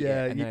down and eat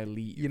it, and then I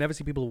leave. You never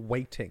see people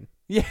waiting.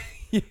 Yeah,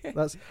 yeah.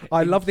 That's.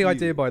 I love the queue.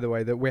 idea, by the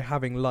way, that we're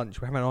having lunch.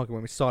 We're having an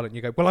argument. We're silent. And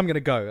you go, well, I'm going to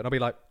go, and I'll be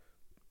like,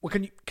 well,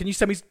 can you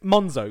send me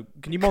Monzo?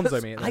 Can you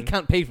Monzo me? And I then-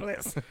 can't pay for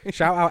this.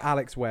 Shout out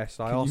Alex West.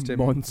 I asked him.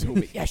 Monzo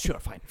me? Yeah, sure,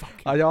 fine.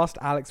 Fuck. I asked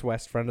Alex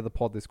West, friend of the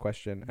pod, this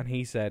question, and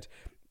he said,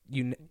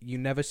 "You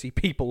never see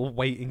people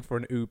waiting for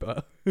an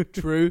Uber.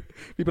 True.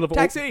 People have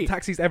Taxi!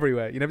 taxis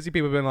everywhere. You never see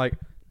people being like,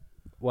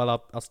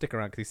 well, I'll stick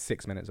around because he's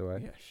 6 minutes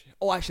away. Yeah, shit.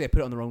 Oh, actually, I put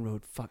it on the wrong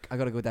road. Fuck, I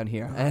gotta go down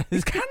here.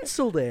 He's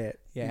cancelled it.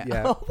 Yeah.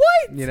 Yeah. What?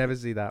 You never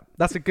see that.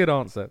 That's a good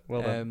answer.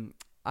 Well done.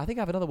 I think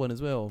I have another one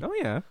as well. Oh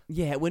yeah.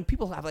 Yeah, when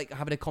people have like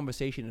having a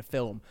conversation in a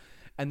film,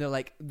 and they're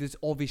like, there's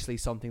obviously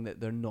something that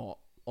they're not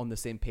on the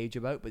same page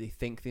about, but they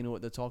think they know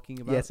what they're talking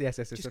about. Yes.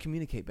 Just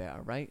communicate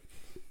better, right?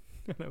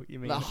 I know what you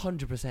mean. Like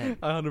 100%.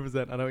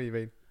 100%. I know what you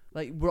mean.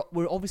 Like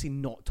we're obviously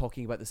not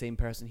talking about the same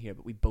person here,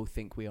 but we both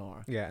think we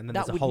are. Yeah, and then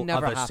That there's a would whole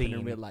never other happen scene.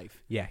 in real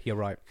life. Yeah, you're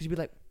right. Because you'd be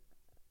like,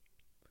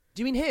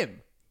 do you mean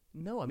him?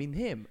 No, I mean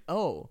him.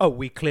 Oh. Oh,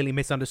 we clearly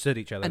misunderstood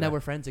each other. And now there. we're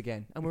friends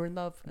again, and we're in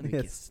love, and we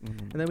Yes. kiss.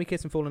 And then we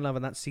kiss and fall in love,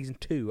 and that's season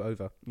 2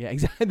 over. Yeah,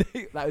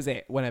 exactly. That was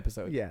it. One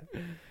episode. Yeah.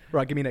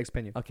 Right, give me your next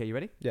opinion. Okay, you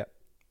ready? Yeah.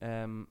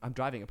 I'm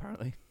driving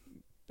apparently.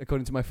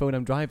 According to my phone,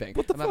 I'm driving.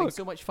 What the I'm having fuck?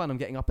 so much fun. I'm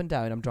getting up and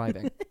down. I'm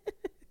driving.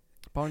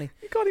 Barney,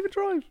 You can't even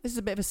drive. this is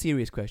a bit of a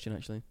serious question,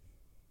 actually.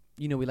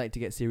 You know, we like to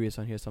get serious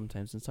on here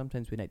sometimes, and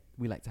sometimes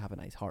we like to have a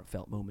nice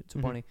heartfelt moment. So,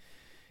 Mhm. Barney,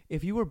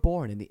 if you were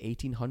born in the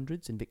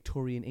 1800s in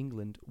Victorian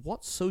England,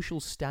 what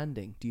social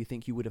standing do you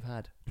think you would have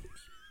had?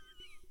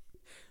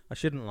 I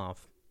shouldn't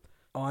laugh.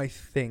 I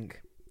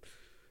think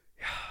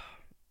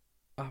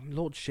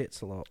Lord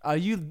shits a lot. Are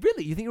you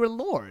really? You think you're a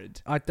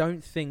lord? I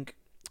don't think.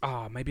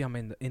 Maybe I'm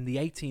in the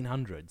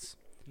 1800s.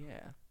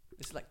 Yeah.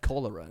 It's like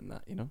cholera and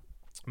that, you know?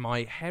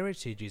 My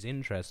heritage is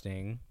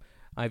interesting.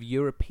 I have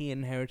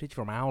European heritage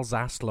from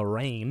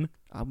Alsace-Lorraine.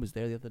 I was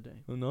there the other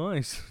day. Oh,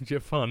 nice. Did you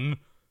have fun?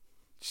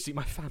 Did you see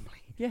my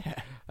family? Yeah.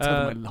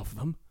 Tell them I love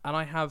them. And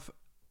I have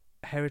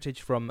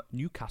heritage from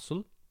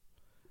Newcastle.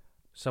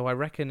 So I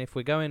reckon if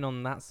we're going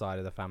on that side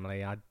of the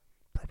family, I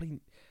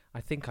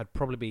think I'd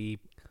probably be...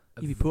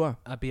 You'd be poor.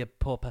 I'd be a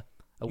pauper.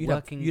 You'd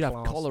Working have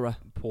class cholera.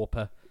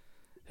 pauper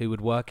who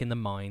would work in the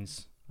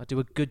mines. I'd do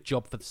a good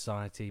job for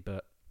society,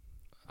 but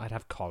I'd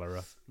have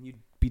cholera. You'd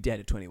be dead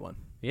at 21.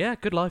 Yeah,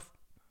 good life.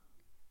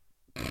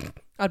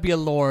 I'd be a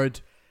lord.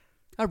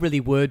 I really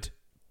would.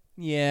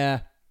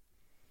 Yeah.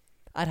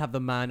 I'd have the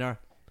manor.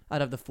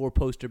 I'd have the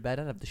 4-poster bed.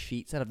 I'd have the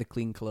sheets. I'd have the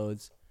clean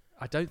clothes.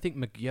 I don't think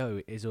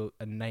McGyo is a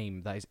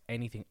name that is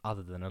anything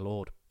other than a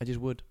lord. I just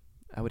would.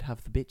 I would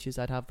have the bitches.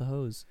 I'd have the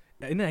hose.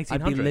 In the 1800s.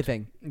 I'd be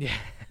living. Yeah,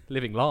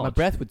 living large. My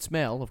breath would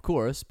smell, of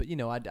course, but you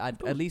know, I'd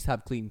at least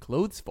have clean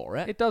clothes for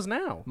it. It does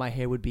now. My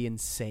hair would be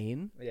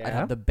insane. Yeah. I'd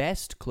have the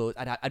best clothes.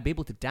 I'd be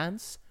able to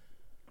dance.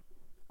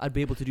 I'd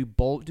be able to do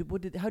ball.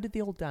 How did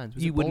they all dance?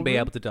 Was You it wouldn't be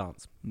ballroom? able to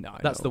dance. No,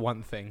 That's the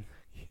one thing.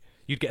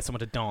 You'd get someone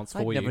to dance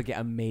I'd for never you. get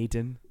a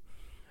maiden.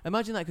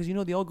 Imagine that, because you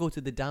know they all go to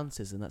the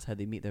dances, and that's how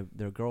they meet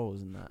their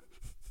girls and that,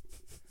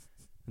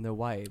 and their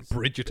wives.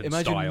 Bridgerton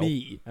Imagine style.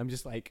 me. I'm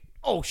just like,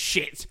 oh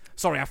shit!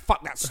 Sorry, I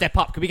fucked that step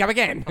up. Can we come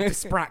again?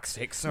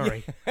 Dyspraxic,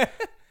 sorry.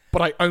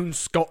 But I own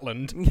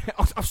Scotland.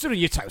 I've stood on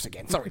your toes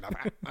again. Sorry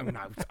about that. Oh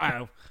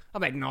no! I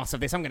made an ass of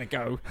this. I'm gonna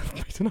go.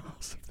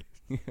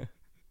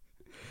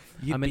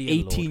 I'm an be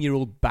a lord.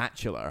 18-year-old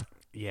bachelor.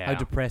 Yeah. How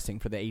depressing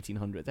for the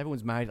 1800s.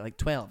 Everyone's married at like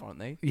 12, aren't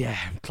they? Yeah,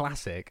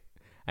 classic.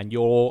 And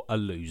you're a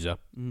loser.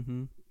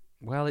 Mm-hmm.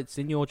 Well, it's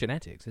in your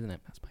genetics, isn't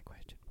it? That's my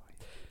question.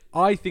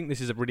 I think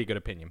this is a really good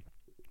opinion.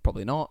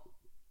 Probably not.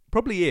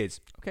 Probably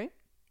is. Okay.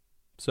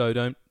 So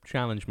don't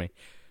challenge me.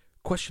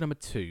 Question number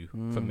 2 for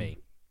Mm. me.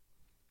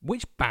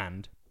 Which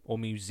band or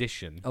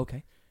musician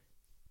Okay.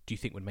 do you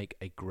think would make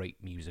a great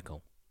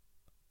musical?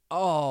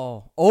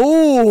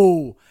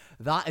 Oh,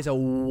 that is a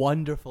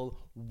wonderful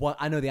one.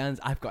 I know the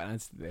answer. I've got an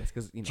answer to this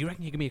because you know. Do you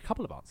reckon you can give me a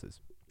couple of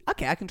answers?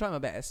 Okay, I can try my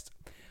best.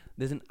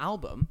 There's an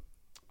album.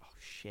 Oh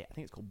shit! I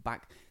think it's called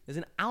Back. There's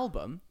an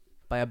album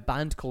by a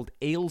band called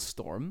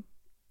Ailstorm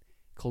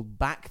called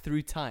Back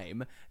Through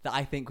Time that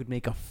I think would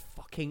make a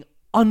fucking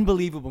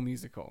unbelievable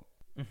musical.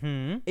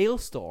 Mm-hmm.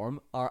 Ailstorm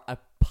are a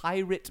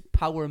pirate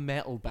power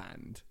metal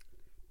band.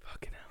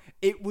 Fucking hell.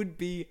 It would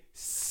be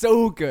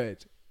so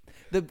good.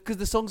 Because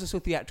the songs are so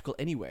theatrical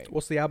anyway.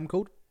 What's the album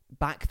called?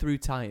 Back Through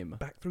Time.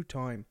 Back Through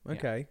Time.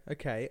 Yeah.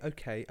 Okay.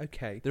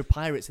 They're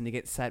pirates and they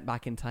get sent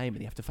back in time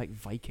and they have to fight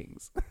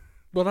Vikings.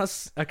 Well,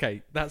 that's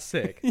okay. That's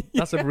sick.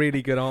 That's a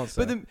really good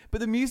answer. But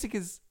the music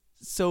is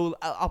so.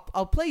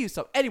 I'll play you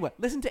some. Anyway,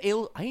 listen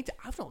to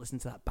I've not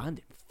listened to that band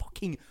in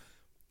fucking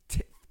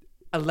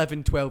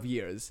 11, 12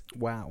 years.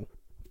 Wow.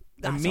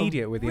 That's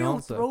Immediate a with the real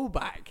answer.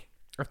 throwback.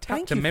 I've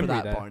Thank tapped a you for memory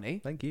that, there. Barney.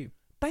 Thank you.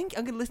 I'm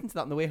going to listen to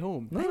that on the way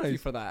home. Thank you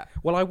Nice. for that.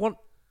 Well, I want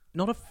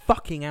not a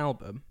fucking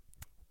album.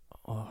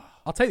 Oh.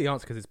 I'll take the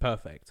answer because it's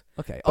perfect.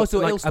 Okay. But Oh, so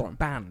like Ailstorm. a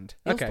band.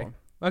 Ailstorm.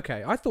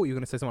 Okay. I thought you were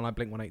going to say something like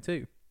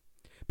Blink-182.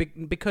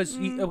 Because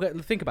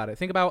think about it.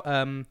 Think about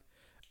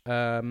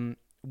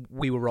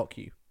We Will Rock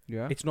You.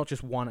 Yeah. It's not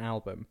just one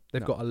album.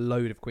 They've No. got a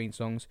load of Queen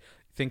songs.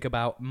 Think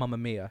about Mamma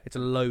Mia. It's a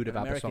load of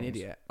ABBA American songs.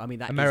 Idiot. I mean,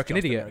 that American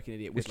is just Idiot. American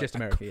Idiot. It's with just like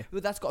American Idiot.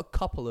 But that's got a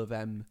couple of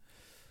So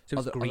it's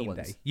other Green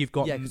ones. Day. You've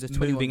got Yeah, 'cause there's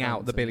 21 moving out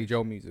bands the in Billy it.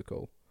 Joel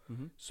musical.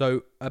 Mm-hmm.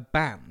 So a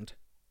band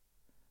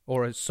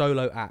or a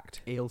solo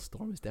act.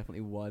 Ailstorm is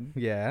definitely one.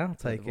 Yeah, I'll Like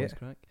take the voice it.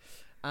 crack.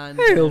 And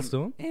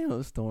Ailstorm.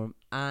 Ailstorm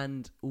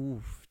and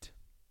oofed.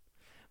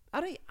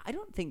 I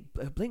don't think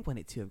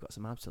Blink-182 have got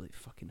some absolute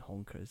fucking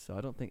honkers. So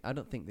I don't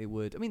think they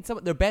would. I mean, some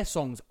of their best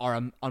songs are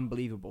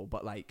unbelievable,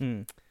 but like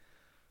Mm.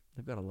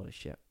 they've got a lot of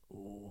shit.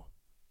 Oh,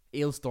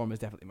 Ailstorm is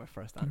definitely my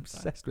first I'm answer.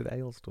 obsessed with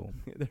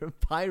Ailstorm. They're a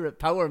pirate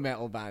power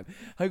metal band.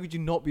 How could you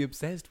not be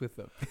obsessed with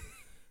them?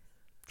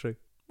 True.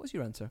 What's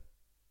your answer?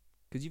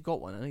 Because you've got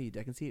one. I know you do.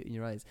 I can see it in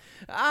your eyes.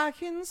 I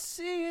can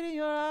see it in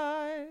your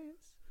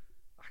eyes.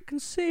 I can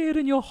see it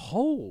in your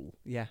hole.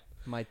 Yeah,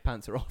 my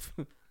pants are off.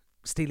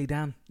 Steely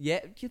Dan.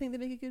 Yeah, do you think they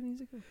make a good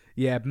musical?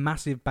 Yeah,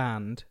 massive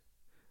band.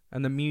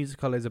 And the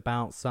musical is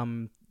about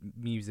some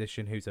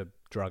musician who's a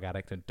drug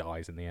addict and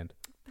dies in the end.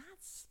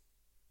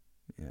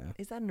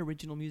 Is that an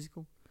original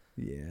musical?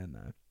 Yeah,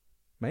 no.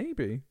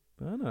 Maybe.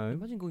 I don't know.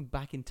 Imagine going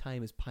back in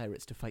time as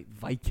pirates to fight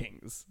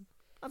Vikings.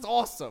 That's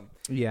awesome.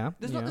 Yeah.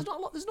 There's not a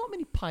lot. There's not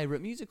many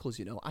pirate musicals.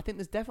 I think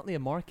there's definitely a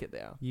market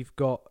there. You've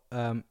got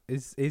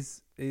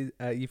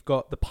you've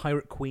got The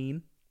Pirate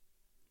Queen,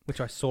 which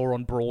I saw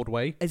on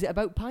Broadway. Is it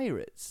about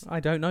pirates? I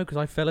don't know because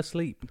I fell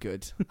asleep.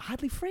 Good.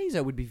 Hadley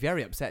Fraser would be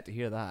very upset to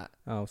hear that.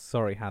 Oh,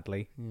 sorry,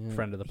 Hadley,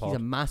 friend of the pod. He's a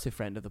massive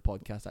friend of the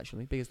podcast,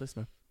 actually. Biggest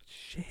listener.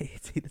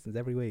 Shit, he listens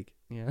every week.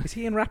 Yeah. Is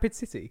he in Rapid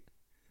City?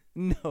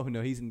 No,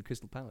 he's in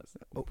Crystal Palace.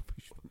 Oh,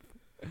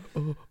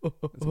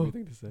 that's a weird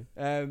thing to say.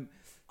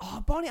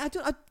 Barney,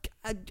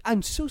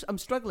 I'm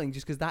struggling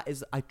just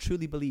because I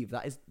truly believe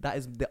that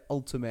is the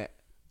ultimate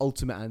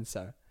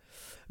answer.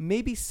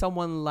 Maybe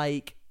someone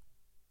like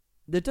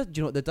there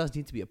does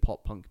need to be a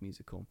pop punk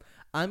musical.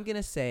 I'm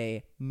gonna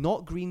say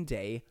not Green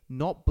Day,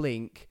 not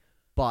Blink,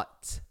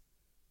 but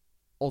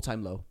All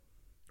Time Low.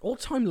 All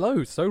Time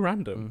Low, so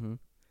random. Mm-hmm.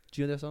 Do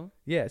you know their song?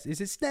 Yes,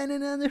 is it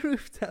Standing on the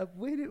Rooftop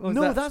with it? Was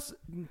No, that- that's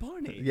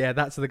Barney. Yeah,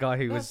 that's the guy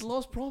who That's was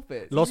Lost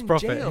Prophet. Lost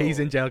Prophet. He's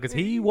in jail because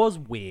he was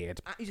weird.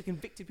 He's a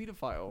convicted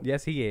paedophile.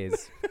 Yes, he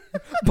is.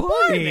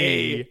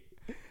 Barney!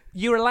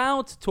 You're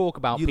allowed to talk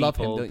about You people, love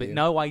him, don't but you?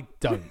 no, I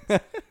don't.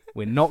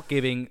 We're not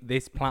giving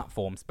this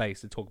platform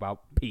space to talk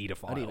about I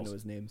paedophiles. don't even know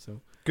his name,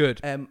 so.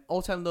 Good.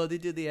 All Time Low, they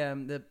did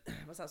the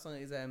what's that song?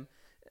 Is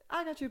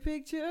I got your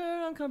picture,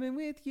 I'm coming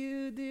with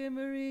you, dear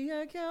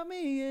Maria, count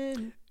me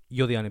in.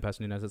 You're the only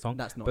person who knows that song.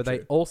 That's not But true.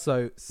 they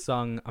also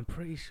sung, I'm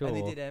pretty sure. And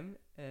they did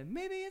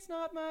maybe it's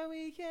not my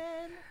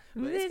weekend,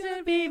 but But it's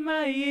gonna be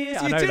my year.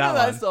 I know that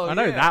one. song. I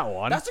know yeah. that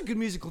one. That's a good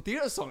musical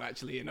theatre song,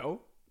 actually.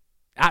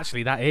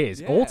 Actually, that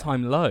is. Yeah. All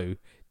Time Low,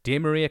 Dear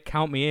Maria,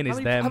 Count Me In is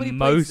their how many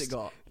plays it most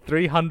got?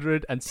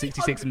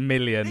 366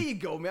 million. There you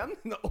go, man.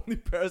 I'm the only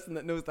person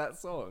that knows that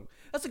song.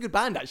 That's a good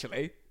band,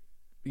 actually.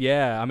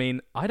 Yeah, I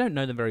mean, I don't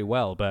know them very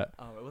well, but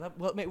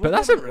Mate, but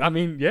that's I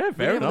mean, yeah, we're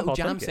fair gonna have enough. a I'll little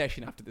jam take it.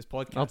 session after this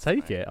podcast. I'll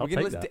take tonight. it. I'll We're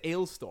gonna take listen to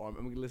Ailstorm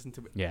and we're gonna listen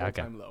to Yeah, All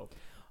okay. Time Low.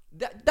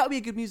 That would be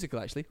a good musical,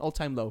 actually. All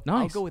Time Low.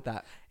 I'll Nice. go with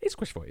that. It's a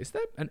question for you. Is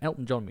there an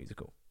Elton John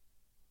musical?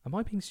 Am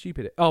I being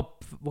stupid? Oh,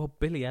 well,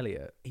 Billy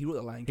Elliot. He wrote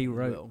the Lion He King as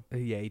wrote. well.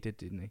 Yeah, he did,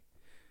 didn't he?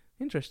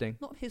 Interesting.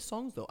 Not his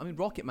songs though. I mean,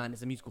 Rocket Man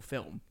is a musical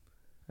film.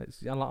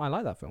 I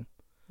like that film.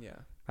 Yeah.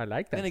 I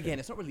like that. Then again, film.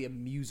 it's not really a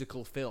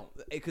musical film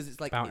because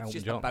it's like About it's Elton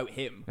just John. about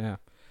him. Yeah.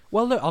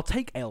 Well, look, I'll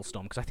take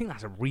Ailstorm because I think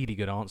that's a really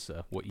good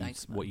answer.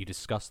 Thanks, man. What you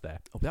discussed there.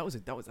 Oh, that was a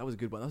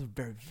good one. That was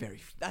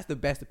very. That's the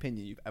best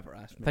opinion you've ever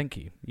asked me. Thank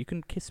you. You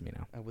can kiss me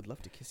now, I would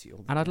love to kiss you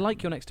all. The and I'd time.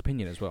 like your next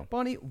opinion as well.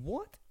 Barney,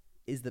 what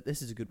is that?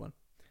 This is a good one.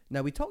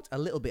 Now we talked a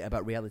little bit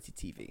about reality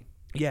TV,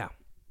 Yeah.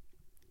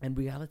 and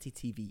reality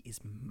TV is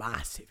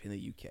massive in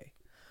the UK.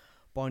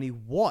 Barney,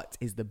 what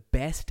is the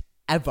best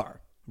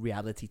ever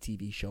reality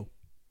TV show?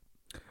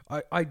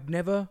 I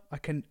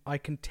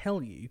can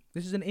tell you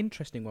this is an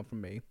interesting one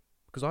from me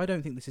because I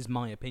don't think this is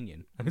my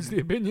opinion. It's the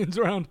opinions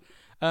around.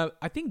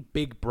 I think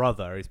Big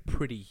Brother is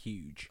pretty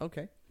huge.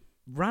 Okay.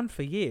 ran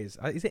for years.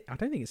 Is it? I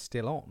don't think it's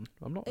still on.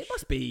 I'm not. It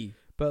must be.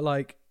 But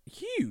like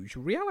huge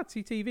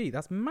reality TV.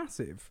 That's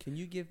massive. Can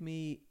you give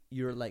me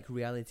your like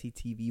reality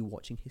TV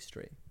watching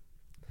history?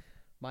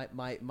 My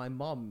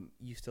mom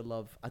used to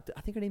love. I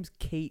think her name's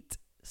Kate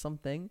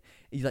something.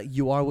 He's like,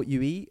 You Are What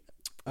You Eat.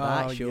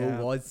 That show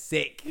was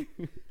sick.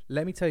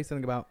 Let me tell you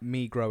something about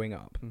me growing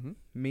up. Mm-hmm.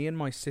 Me and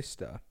my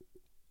sister,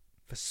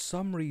 for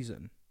some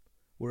reason,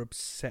 were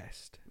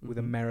obsessed with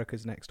Mhm.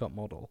 America's Next Top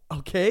Model.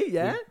 Okay,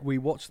 yeah. We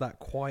watched that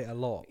quite a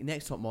lot.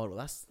 Next Top Model.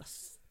 That's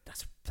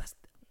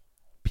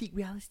peak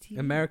reality TV.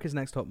 America's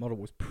Next Top Model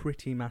was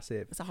pretty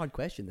massive. That's a hard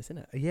question, this, isn't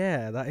it?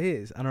 Yeah, that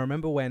is. And I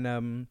remember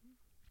when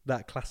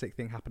that classic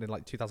thing happened in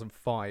like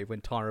 2005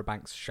 when Tyra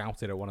Banks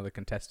shouted at one of the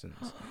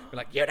contestants. Be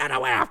like, you don't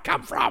know where I've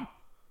come from.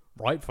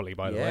 Rightfully,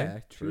 by the way. Yeah,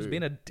 She was true.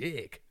 being a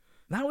dick.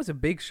 That was a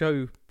big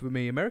show for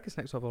me. America's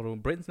Next Top Model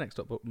and Britain's Next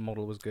Top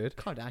Model was good.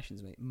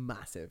 Kardashians, mate,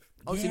 massive.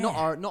 Obviously,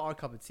 Yeah. not our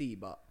cup of tea,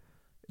 but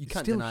you It's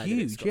can't still deny that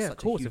it's huge. got Yeah, such of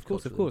a course, huge of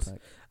course, of cultural course.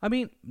 impact. I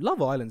mean,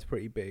 Love Island's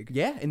pretty big.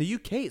 Yeah, in the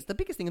UK, it's the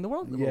biggest thing in the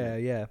world. At the Yeah,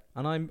 moment. yeah.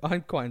 And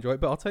I'm quite enjoy it.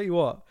 But I'll tell you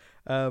what.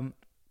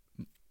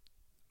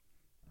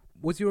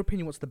 Was your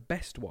opinion what's the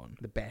best one?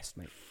 The best,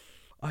 mate.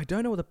 I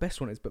don't know what the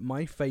best one is, but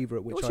my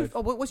favourite, which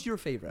What's your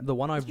favorite? the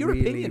one I've It's your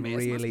really, opinion, mate.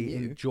 It's not really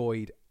asking you.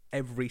 enjoyed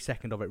every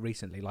second of it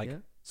recently, like Yeah.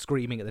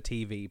 screaming at the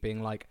TV,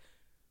 being like,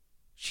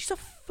 she's a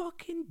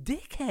fucking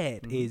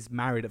dickhead, Mhm. is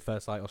Married at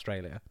First Sight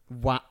Australia.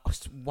 Wow!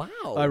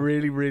 I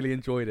really, really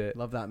enjoyed it.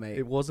 love that, mate.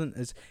 It wasn't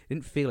as, it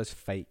didn't feel as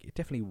fake. It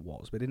definitely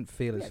was, but it didn't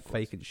feel Yeah, as of course.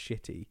 fake and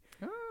shitty.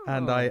 Oh.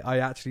 And I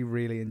actually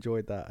really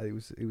enjoyed that. It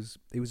was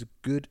a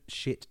good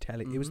shit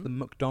It was Mhm. the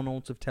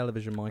McDonald's of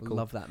television, Michael.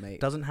 love that,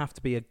 mate. Doesn't have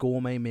to be a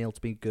gourmet meal to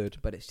be good.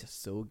 But it's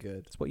just so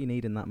good. It's what you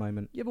need in that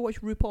moment. You ever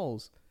watch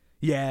RuPaul's?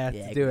 Yeah,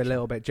 Yeah, to do good a show.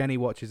 little bit. Jenny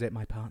watches it,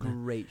 my partner.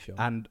 Great show.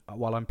 And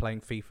while I'm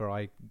playing FIFA,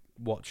 I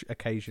watch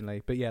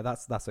occasionally. But yeah,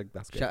 that's good.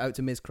 Shout out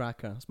to Ms.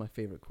 Cracker. That's my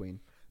favorite queen.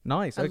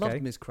 Nice. I Okay.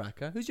 loved Ms.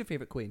 Cracker. Who's your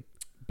favorite queen?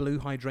 Blue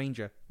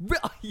Hydrangea.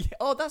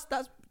 Oh, that's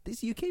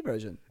this UK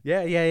version.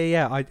 Yeah.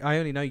 I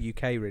only know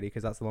UK really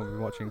because that's the one we've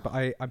been watching. But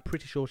I'm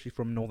pretty sure she's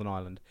from Northern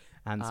Ireland,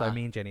 and so Ah.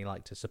 me and Jenny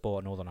like to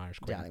support a Northern Irish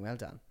queen. Darling, well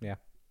done. Yeah.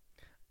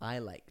 I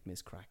liked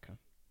Ms. Cracker.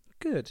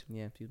 Good.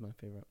 Yeah, she's my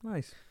favorite.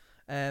 Nice.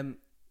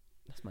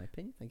 That's my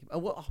opinion. Thank you.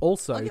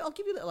 Also, I'll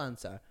give you a little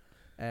answer.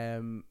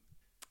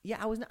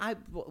 Yeah,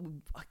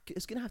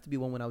 it's gonna have to be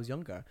one when I was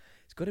younger.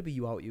 It's got to be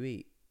You Are What You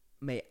Eat,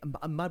 mate.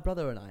 My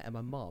brother and I and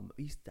my mom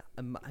we used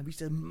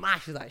to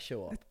mash that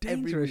show up. they're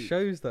every dangerous week.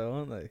 shows though,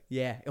 aren't they?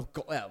 Yeah. Oh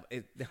God. Well,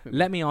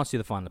 Let me ask you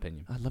the final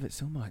opinion. I love it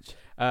so much.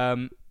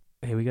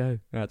 Here we go.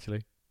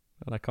 Actually,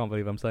 and I can't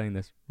believe I'm saying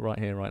this right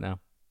here, right now.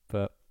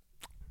 But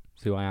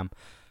see who I am.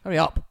 Hurry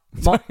up,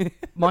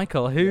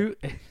 Michael.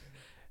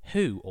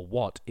 Who or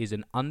what is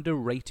an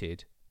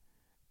underrated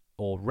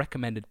or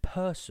recommended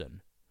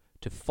person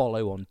to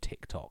follow on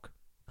TikTok?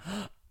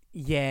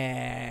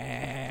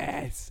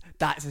 Yes,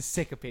 that's a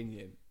sick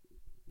opinion.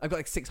 I've got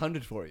like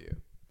 600 for you.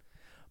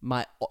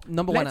 My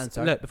number one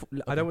answer. Look, I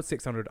Okay. don't want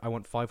 600. I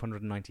want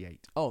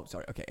 598. Oh,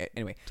 sorry. Okay.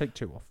 Anyway, Take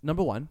 2 off.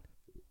 number one,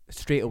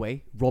 straight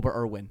away, Robert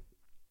Irwin.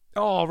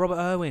 Oh, Robert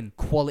Irwin.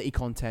 Quality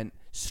content,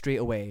 straight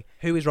away.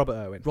 Who is Robert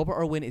Irwin? Robert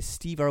Irwin is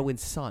Steve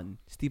Irwin's son.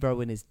 Steve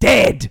Irwin is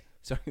dead.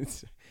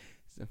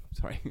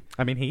 Sorry.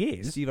 I mean, he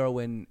is. Steve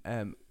Irwin,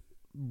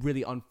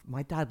 really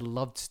my dad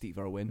loved Steve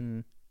Irwin.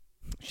 Mm.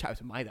 Shout out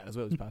to my dad as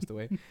well, who's passed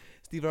away.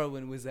 Steve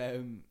Irwin was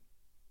a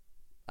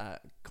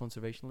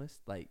conservationist,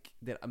 like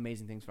did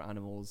amazing things for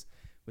animals.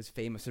 Was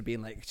famous for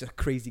being like just a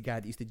crazy guy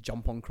that used to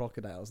jump on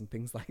crocodiles and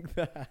things like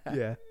that.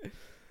 Yeah.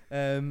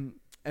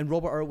 And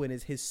Robert Irwin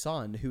is his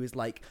son, who is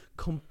like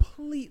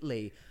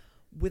completely,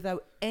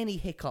 without any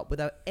hiccup,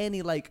 without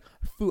any like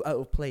foot out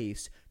of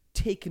place,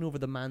 taking over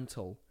the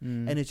mantle,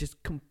 Mm. and is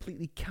just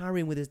completely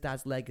carrying with his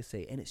dad's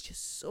legacy. And it's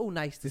just so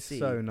nice to It's see.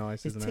 so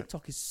nice, His isn't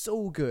TikTok is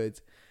so good,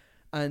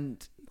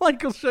 and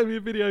Michael showed me a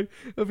video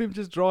of him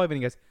just driving.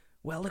 He goes,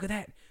 "Well, look at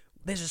that.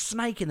 There's a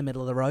snake in the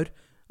middle of the road.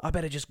 I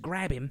better just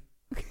grab him.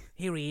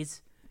 Here he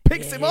is."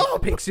 picks him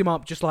up. Picks him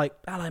up, just like,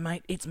 "Hello,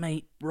 mate. It's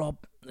me, Rob.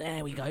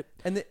 There we go.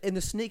 And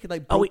the snake had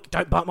like Oh,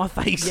 don't bite my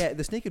face." yeah,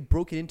 the snake had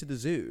broken into the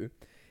zoo,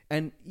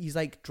 and he's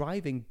like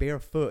driving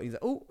barefoot. He's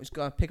like, "Oh, I'm just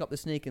gonna pick up the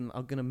snake and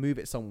I'm gonna move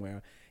it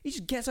somewhere." He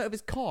just gets out of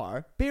his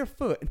car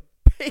barefoot and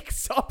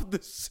picks up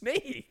the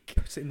snake.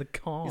 Puts it in the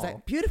car. He's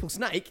like, "Beautiful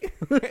snake,"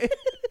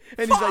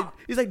 and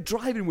he's like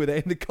driving with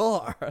it in the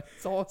car.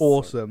 It's awesome.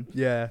 awesome.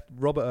 Yeah,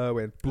 Robert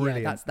Irwin,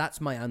 brilliant. Yeah, that's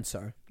my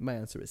answer. My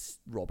answer is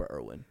Robert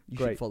Irwin. You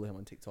should Great. follow him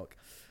on TikTok.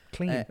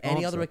 Clean. Any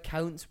answer. other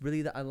accounts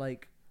really that I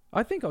like?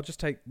 I think I'll just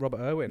take Robert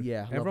Irwin. Yeah,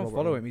 I love everyone Robert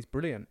follow Irwin. him. He's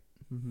brilliant,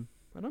 Mm-hmm.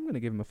 and I'm going to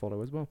give him a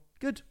follow as well.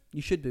 Good.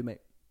 You should do,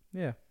 mate.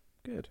 Yeah,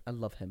 good. I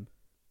love him.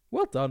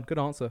 Well done. Good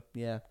answer.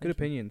 Yeah. Good thank you.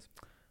 opinions.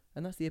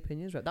 And that's the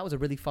opinions, right? That was a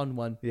really fun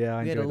one. Yeah,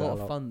 I We had enjoyed a that lot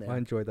of fun there. I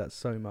enjoyed that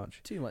so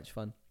much. Too much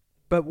fun.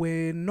 But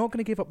we're not going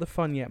to give up the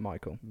fun yet,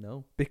 Michael,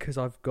 No. because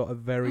I've got a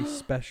very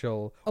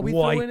special Are we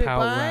throwing it wipeout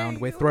back?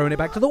 round. We're throwing it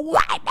back to the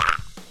wipeout.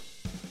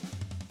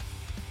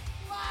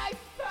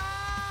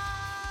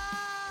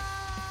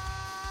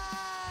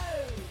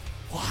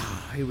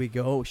 Here we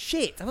go.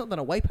 Shit, I've not done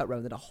a wipeout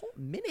round in a hot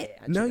minute,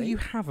 actually. No, you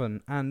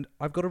haven't. And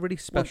I've got a really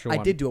special Well,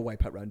 one. I did do a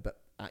wipeout round, but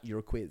at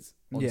your quiz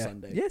on Yeah.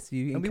 Sunday. Yes,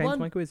 you And we came to won.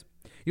 my quiz.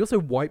 You also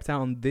wiped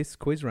out on this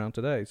quiz round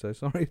today, so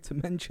sorry to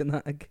mention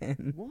that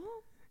again. What?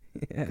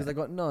 Yeah. Because I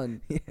got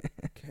none. Yeah.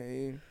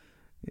 Okay.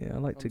 Yeah, I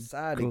like I'm to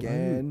sad gloat.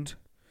 again.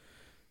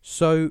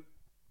 So,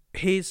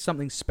 here's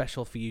something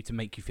special for you to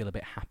make you feel a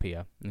bit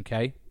happier,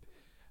 okay?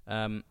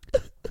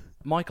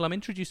 Michael, I'm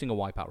introducing a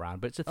wipeout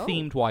round, but it's a Oh.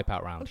 themed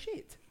wipeout Oh, round.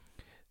 shit.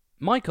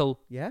 Michael,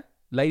 Yeah?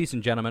 ladies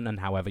and gentlemen, and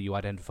however you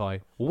identify,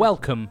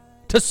 welcome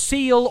to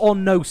Seal or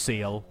No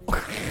Seal.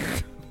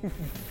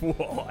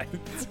 What?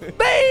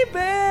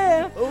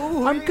 Baby!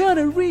 Oh, I'm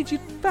gonna read you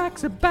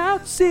facts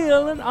about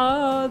seal and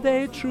are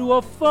they true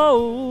or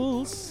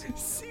false?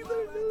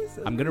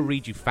 I'm gonna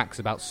read you facts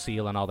about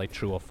seal and are they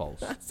true or false?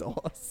 That's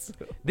awesome.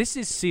 This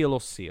is seal or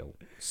seal.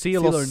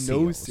 Seal, Seal or or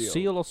seal. no seal?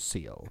 Seal or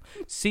seal.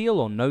 Seal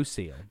or no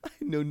seal. I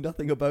know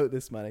nothing about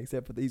this man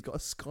except for that he's got a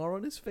scar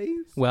on his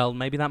face. Well,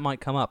 maybe that might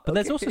come up. But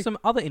there's also Okay. some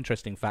other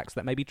interesting facts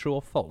that may be true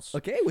or false.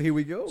 Okay, well, here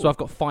we go. So I've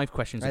got 5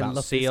 questions I about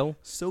love seal.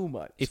 this so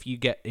much. If you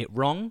get it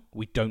wrong,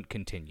 we don't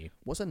continue.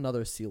 What's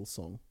another seal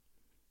song?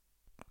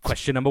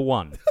 Question number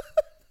 1.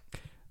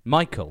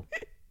 Michael,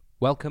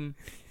 welcome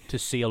to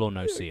Seal or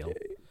No Seal.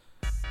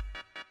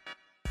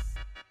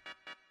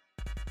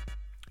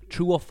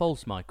 True or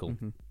false, Michael?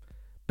 Mm-hmm.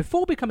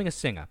 Before becoming a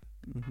singer,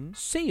 Mm-hmm.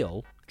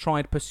 Seal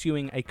tried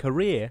pursuing a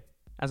career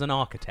as an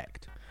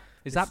architect.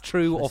 Is that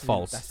true or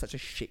false? That's such a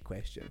shit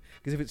question.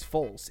 Because if it's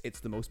false, it's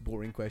the most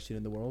boring question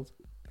in the world.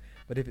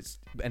 But if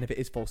it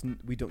is false,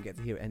 we don't get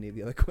to hear any of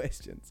the other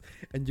questions.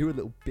 And you're a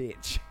little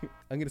bitch.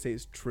 I'm gonna say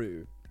it's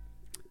true.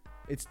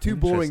 It's too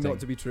boring Interesting. not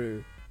to be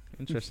true.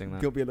 Interesting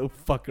that. Don't be a little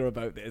fucker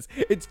about this.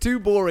 It's too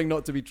boring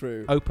not to be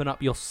true. Open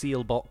up your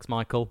seal box,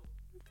 Michael.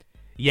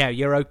 Yeah,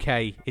 you're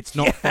okay. It's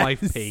not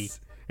 5p.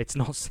 It's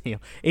not seal.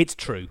 It's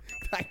true.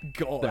 Thank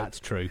God.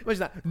 That's true. Imagine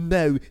that.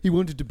 No, he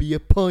wanted to be a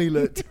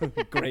pilot.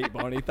 Great,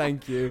 Barney.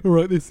 Thank you. All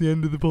right, that's the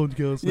end of the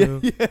podcast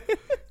Yeah.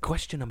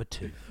 Question number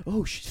 2.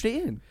 Oh,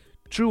 straight in.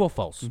 True or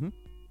false? Mm-hmm.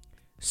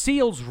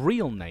 Seal's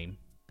real name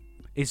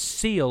is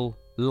Seal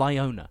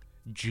Lyona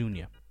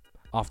Jr.,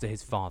 after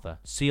his father,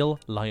 Seal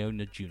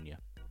Lyona Jr.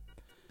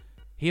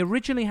 He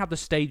originally had the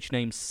stage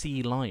name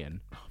Sea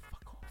Lion,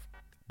 Fuck off.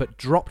 but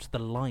dropped the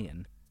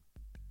lion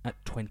at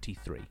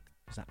 23.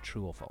 Is that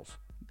true or false?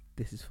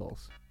 This is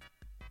false.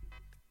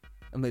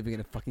 I'm not even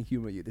gonna fucking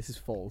humor you. This is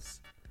false.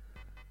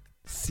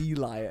 Sea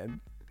lion.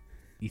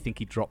 You think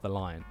he dropped the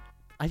lion?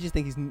 I just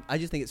think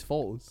it's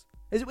false.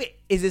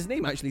 Is his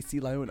name actually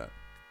Sea Liona?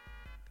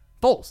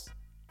 False.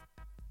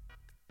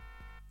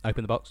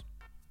 Open the box.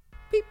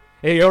 Beep.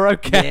 Yeah, you're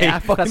okay. Yeah, I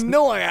fucking that's,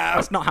 know I am.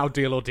 that's not how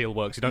Deal or Deal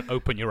works. You don't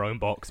open your own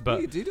box, but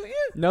You do, don't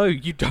you? no,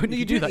 you don't. No, you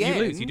you do do that. at You the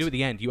lose. You end. do at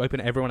the end. You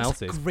open everyone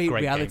else's. Great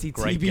reality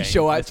game, great TV game.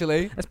 show, Let's-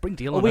 actually. Let's bring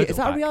Deal Oh or wait, No is Deal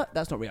that back. reality?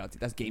 That's not reality.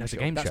 That's game That's a show.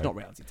 game That's show. not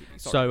reality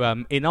TV. Sorry.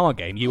 So, in our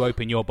game, you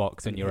open your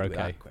box and I'm you're gonna hit with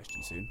okay. that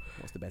question soon.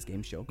 What's the best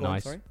game show? Go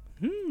Nice. on,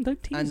 sorry.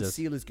 Don't tease And us.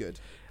 Seal is good.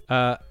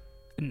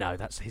 No,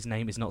 that's his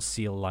name is not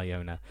Seal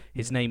Lyona.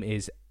 His name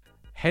is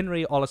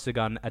Henry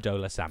Olusegun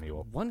Adola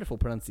Samuel. Wonderful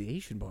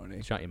pronunciation,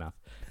 Barney. Shut your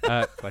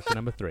mouth. Question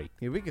number 3.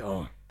 Here we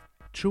go.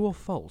 True or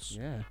false?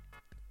 Yeah.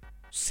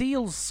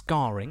 Seal's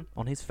scarring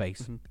on his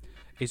face Mhm.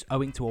 is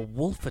owing to a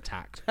wolf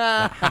attack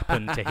that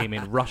happened to him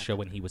in Russia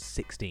when he was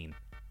 16.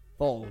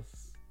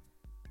 False.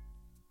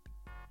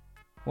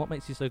 What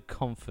makes you so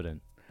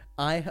confident?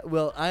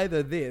 Well,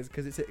 either this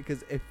because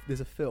if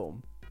there's a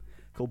film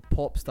called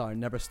Pop Star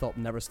Never Stop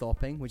Never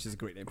Stopping, which is a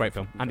great name. Great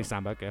film. Andy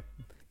Samberg, yeah.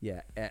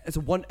 Yeah, it's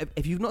one.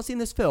 If you've not seen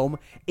this film,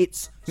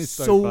 it's, It's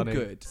so funny.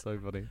 good. So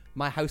funny.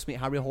 My housemate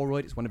Harry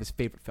Holroyd, it's one of his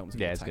favorite films.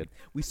 Of Yeah, all it's time. good.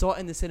 We saw it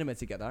in the cinema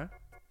together.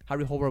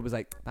 Harry Holroyd was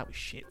like, "That was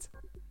shit."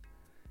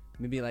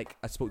 Maybe like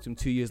I spoke to him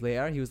 2 years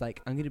later. He was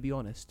like, "I'm going to be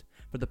honest.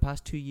 For the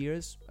past 2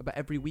 years, about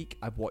every week,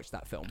 I've watched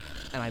that film,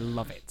 and I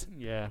love it."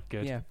 Yeah,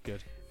 good. Yeah.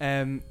 Good.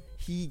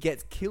 He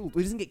gets killed. Well,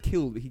 he doesn't get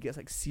killed, but he gets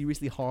like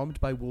seriously harmed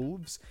by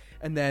wolves.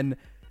 And then,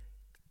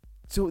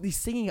 so he's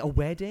singing at a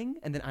wedding,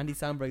 and then Andy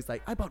Samberg's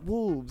like, "I bought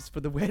wolves for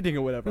the wedding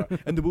or whatever,"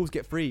 and the wolves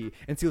get free.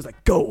 And Seal's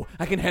like, "Go,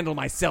 I can handle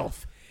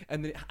myself."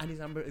 And then Andy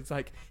Samberg is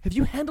like, "Have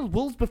you handled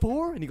wolves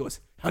before?" And he goes,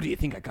 "How do you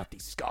think I got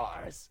these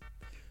scars?"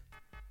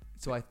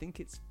 So I think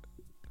it's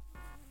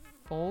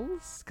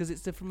false because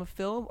it's from a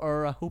film,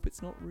 or I hope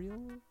it's not real.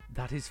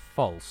 That is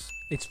false.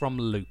 It's from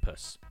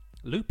lupus.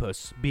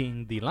 Lupus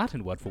being the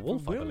Latin word for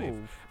wolf, I believe.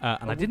 Wolf.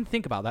 And I didn't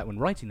think about that when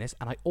writing this,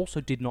 and I also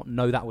did not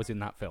know that was in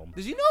that film.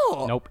 Did you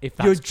not? Nope. If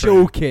that's You're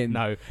true. joking.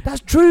 No.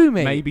 That's true,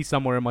 mate. Maybe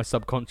somewhere in my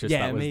subconscious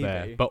Yeah, that was maybe.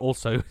 there. But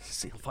also,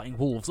 seal fighting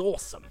wolves,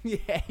 awesome.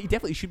 Yeah, he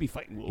definitely should be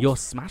fighting wolves. You're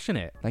smashing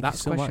it. Thank you That's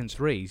so question much.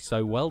 3.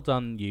 So well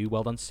done, you.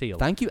 Well done, Seal.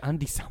 Thank you,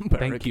 Andy Samberg.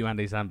 Thank you,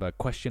 Andy Samberg.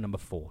 Question number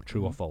 4.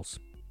 True or Mhm. false?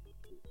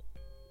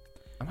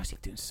 I'm actually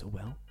doing so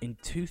well. In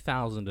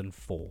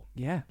 2004,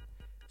 Yeah.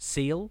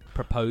 Seal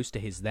proposed to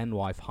his then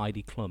wife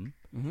Heidi Klum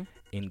Mm-hmm.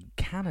 in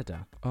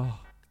Canada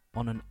Oh.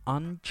 on an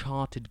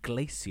uncharted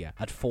glacier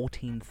at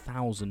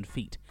 14,000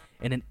 feet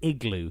in an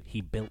igloo he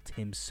built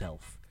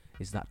himself.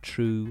 Is that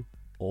true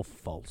or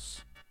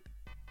false?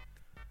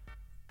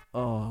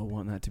 Oh, I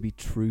want that to be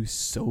true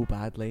so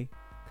badly.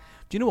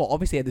 Do you know what?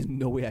 Obviously, there's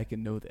no way I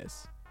can know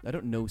this. I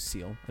don't know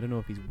Seal. I don't know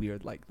if he's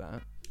weird like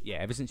that. Yeah,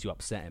 ever since you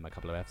upset him a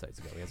couple of episodes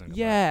ago, he hasn't. Got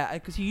Yeah,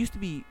 because he used to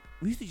be.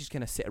 We used to just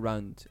kind of sit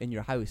around in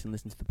your house and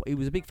listen to the pod. He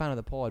was a big fan of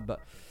the pod,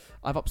 but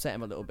I've upset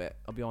him a little bit.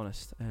 I'll be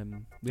honest.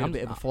 We had a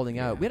bit of a falling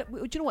out. yeah.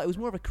 Do you know what? It was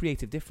more of a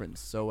creative difference.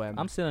 So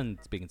I'm still in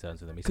speaking terms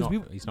with him. He's 'Cause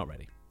he's not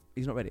ready.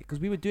 he's not ready because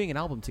we were doing an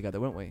album together,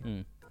 weren't we?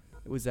 Mm.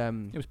 It was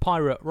It was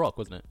pirate rock,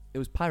 wasn't it? it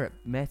was pirate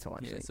metal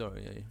actually. Yeah,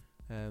 sorry.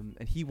 Yeah.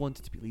 And he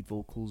wanted to be lead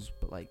vocals,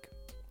 but like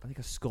I think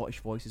a Scottish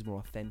voice is more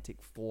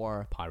authentic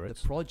for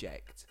Pirates. the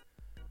project.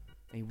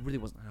 And he really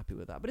wasn't happy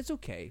with that, but it's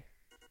okay.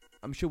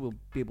 I'm sure we'll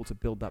be able to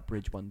build that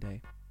bridge one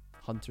day,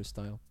 Hunter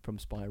style from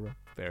Spyro.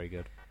 Very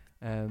good.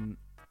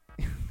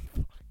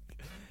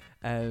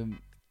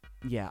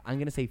 Yeah, I'm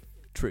gonna say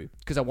true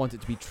because I want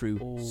it to be true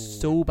Oh,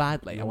 so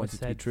badly. You I want almost it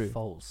to be said true.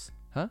 False.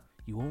 Huh?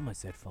 You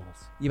almost said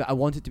false. Yeah, but I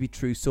want it to be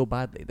true so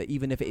badly that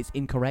even if it is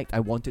incorrect, I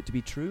want it to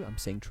be true. I'm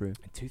saying true.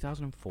 In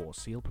 2004,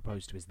 Seal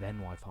proposed to his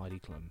then wife Heidi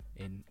Klum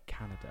in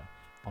Canada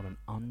on an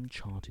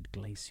uncharted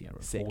glacier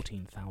at Sick.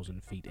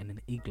 14,000 feet in an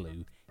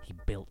igloo he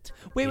built.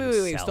 Wait.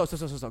 himself.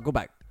 Stop. Go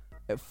back.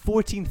 At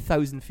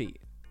 14,000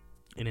 feet.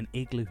 In an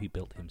igloo he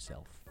built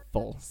himself.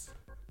 False.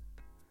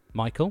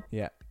 Michael,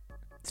 Yeah.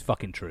 it's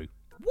fucking true.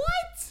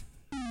 What?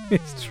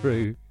 It's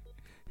true.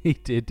 He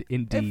did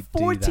indeed At do that.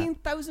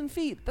 14,000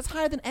 feet. That's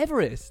higher than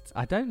Everest.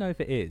 I don't know if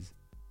it is.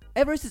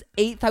 Everest is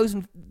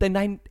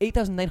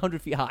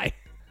 8,900 feet high.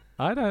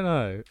 I don't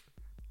know.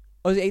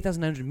 Or is it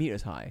 8,900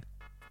 meters high?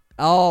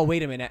 Oh,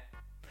 wait a minute.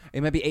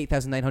 It might be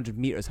 8,900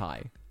 meters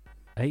high.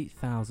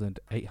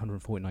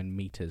 8,849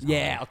 meters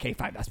Yeah, high. okay,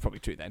 fine. That's probably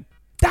true then.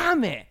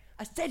 Damn it!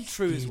 I said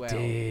true as He well.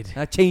 did. And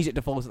I changed it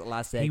to false at the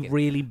last He second.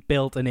 really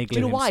built an igloo Do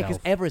you know why? Because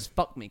himself. Everest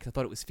fucked me because I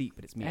thought it was feet,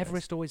 but it's meters.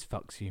 Everest always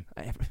fucks you.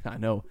 I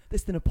know.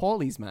 This is the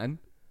Nepalis, man.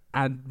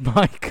 And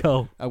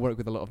Michael. I work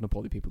with a lot of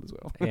Nepali people as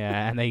well.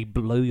 Yeah, and they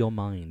blow your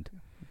mind.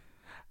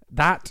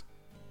 That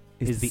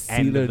is the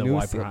end Seal or of the no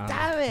wipe seal? around.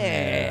 Damn it!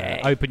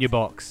 Yeah. Open your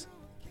box.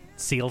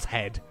 Seal's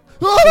head.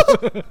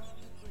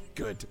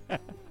 Good.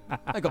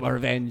 I got my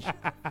revenge.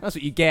 That's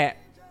what you get.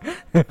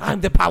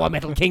 I'm the power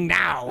metal king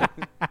now.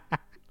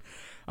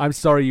 I'm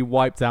sorry you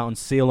wiped out on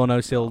Seal or No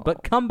Seal,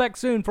 but come back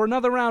soon for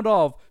another round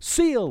of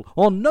Seal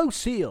or No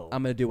Seal.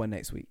 I'm going to do one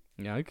next week.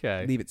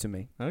 Okay. Leave it to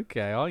me.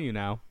 Okay, are you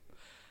now?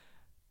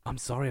 I'm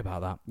sorry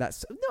about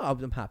that. No,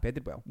 I'm happy. I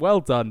did well.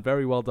 Well done.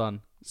 Very well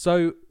done.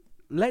 So,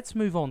 let's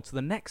move on to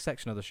the next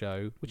section of the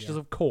show, which is,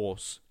 of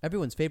course,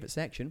 Everyone's favourite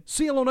section.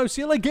 Seal or No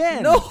Seal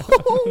again. No!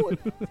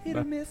 Hit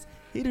or miss.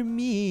 Hit or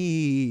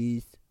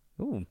miss.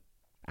 Ooh,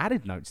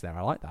 added notes there.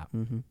 I like that.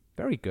 Mm-hmm.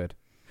 Very good.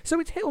 So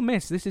it's hit or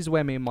miss. This is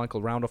where me and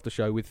Michael round off the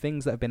show with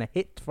things that have been a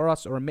hit for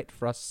us or a mitt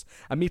for us,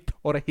 a mitt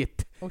or a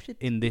hit Oh, shit.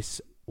 in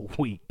this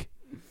week.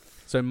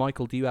 So,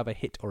 Michael, do you have a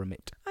hit or a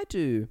mitt? I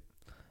do.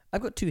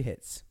 I've got two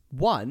hits.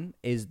 One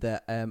is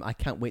that I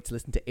can't wait to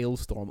listen to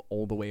Ailstorm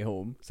all the way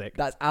home. Sick.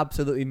 That's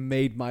absolutely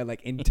made my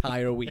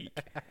entire week.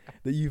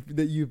 that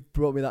you've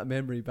brought me that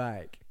memory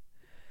back.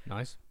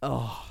 Nice.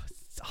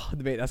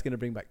 Mate, that's going to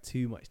bring back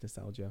too much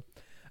nostalgia.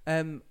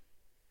 And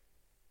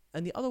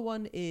the other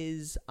one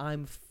is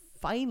I'm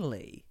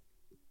finally.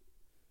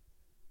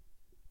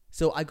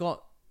 So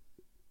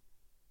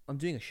I'm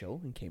doing a show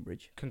in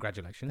Cambridge.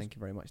 Congratulations. Thank you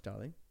very much,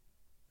 darling.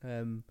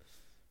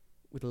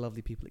 With the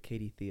lovely people at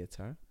KD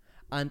Theatre.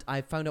 And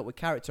I found out what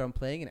character I'm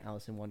playing in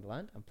Alice in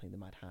Wonderland. I'm playing the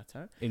Mad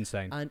Hatter.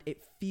 Insane. And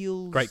it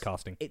feels... Great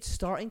casting. It's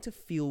starting to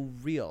feel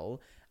real.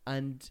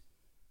 And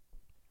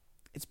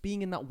it's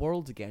being in that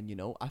world again, you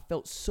know? I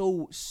felt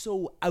so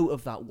out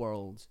of that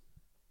world.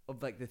 Of,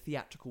 the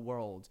theatrical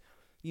world.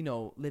 You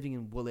know, living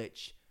in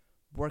Woolwich.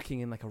 Working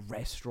in, a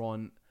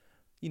restaurant.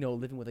 You know,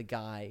 living with a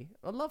guy.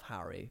 I love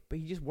Harry. But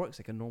he just works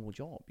like a normal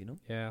job, you know?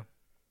 Yeah.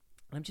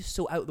 And I'm just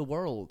so out of the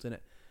world. And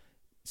it's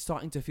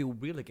starting to feel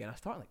real again. I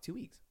start in 2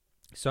 weeks.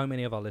 So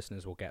many of our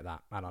listeners will get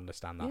that and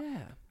understand that.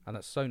 Yeah. And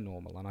that's so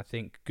normal. And I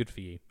think good for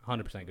you.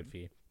 100% good for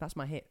you. That's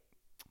my hit.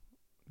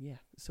 Yeah,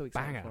 so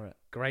excited Banger. for it.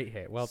 Great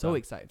hit. Well so done.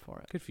 excited for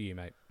it. Good for you,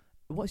 mate.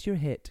 What's your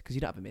hit? Because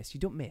you don't have a miss. You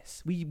don't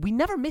miss. We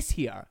never miss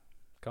here.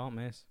 Can't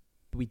miss.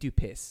 But we do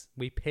piss.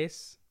 We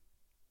piss.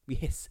 We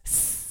hiss.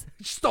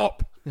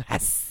 Stop!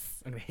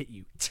 Hiss. I'm going to hit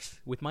you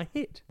with my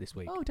hit this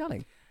week. Oh,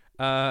 darling.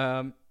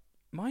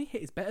 My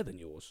hit is better than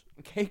yours.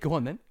 Okay, go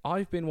on then.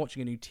 I've been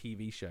watching a new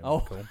TV show, Oh,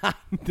 Michael. I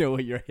know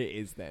what your hit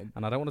is then.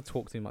 And I don't want to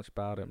talk too much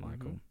about it,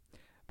 Michael. Mm-hmm.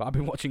 But I've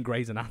been watching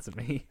Grey's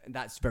Anatomy.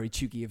 That's very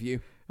chuggy of you.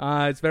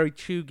 It's very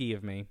chuggy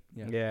of me.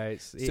 Yeah. Yeah,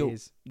 it So-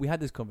 is. We had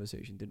this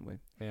conversation, didn't we?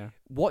 Yeah.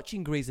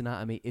 Watching Grey's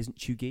Anatomy isn't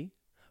chuggy,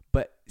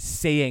 but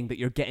saying that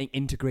you're getting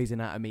into Grey's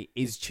Anatomy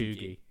is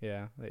chuggy.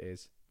 Yeah, it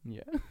is.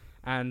 Yeah.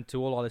 And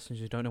to all our listeners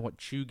who don't know what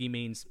chuggy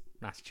means,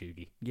 that's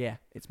chuggy. Yeah.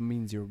 It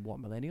means you're what,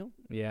 millennial?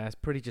 Yeah, it's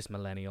pretty just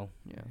millennial.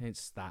 Yeah.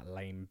 It's that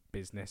lame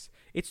business.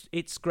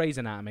 It's Grey's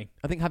Anatomy.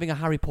 I think having a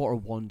Harry Potter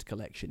wand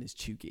collection is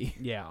chuggy.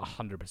 Yeah,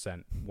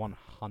 100%.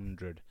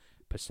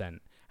 100%.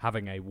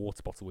 Having a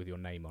water bottle with your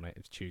name on it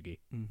is chuggy.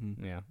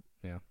 Mm-hmm. Yeah.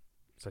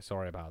 So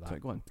sorry about that. Sorry,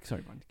 go on.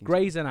 Sorry, Brian.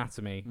 Grey's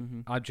Anatomy.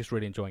 Mm-hmm. I'm just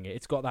really enjoying it.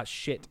 It's got that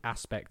shit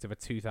aspect of a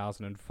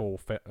 2004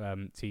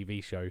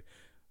 TV show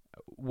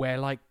where,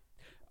 like,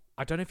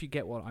 I don't know if you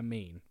get what I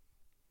mean,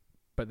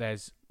 but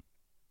there's,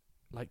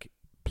 like,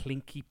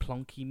 plinky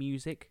plonky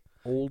music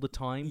all the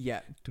time.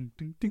 Yeah. Ding,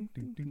 ding, ding,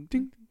 ding, ding,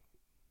 ding.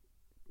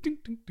 Ding,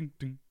 ding, ding,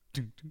 ding,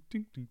 ding, ding,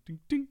 ding, ding, ding,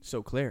 ding.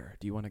 So, Claire,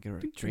 do you want to get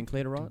a drink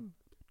later on?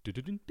 Ding,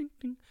 ding, ding,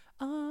 ding.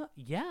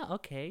 Yeah,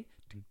 okay.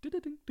 Ding, ding,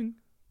 ding, ding,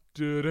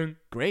 ding, ding.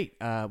 Great.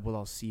 Well,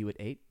 I'll see you at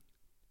 8.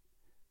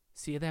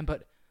 See you then,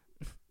 but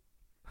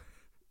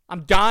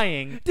I'm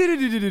dying.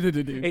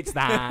 It's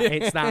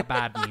that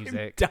bad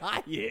music.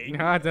 Dying.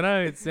 I don't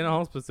know. It's in a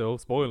hospital.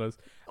 Spoilers.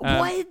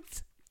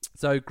 What?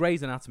 So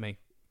Grey's Anatomy.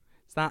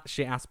 It's that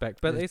shit aspect,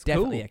 but There's it's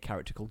definitely cool. a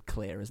character called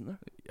Claire, isn't there?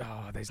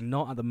 Oh, there's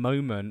not at the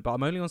moment, but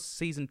I'm only on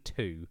season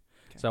 2,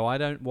 so I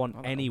don't want I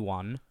don't know.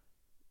 anyone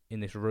in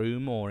this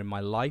room or in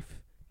my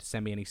life to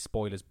send me any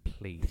spoilers,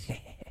 please.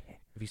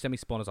 If you send me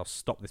spoilers, I'll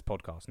stop this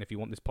podcast. And if you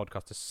want this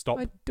podcast to stop,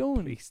 I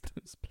don't.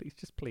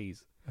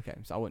 please. Okay,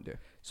 so I won't do.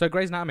 So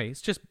Grey's Anatomy,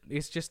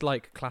 it's just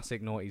like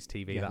classic noughties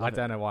TV. Yeah, That love I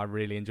don't know why I'm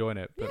really enjoying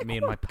it, but Yeah, me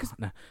of and my course,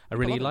 partner are people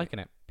really love it. liking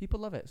it. People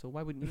love it, so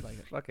why wouldn't you like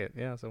it? Fuck it,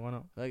 yeah. So why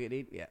not? Like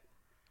it, yeah.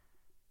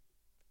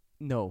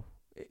 No,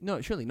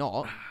 surely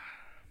not.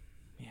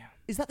 Yeah,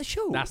 Is that the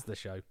show? that's the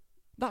show.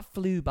 That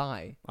flew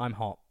by. I'm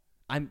hot.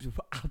 I'm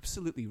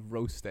absolutely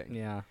roasting.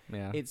 Yeah.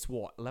 It's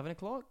what, 11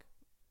 o'clock?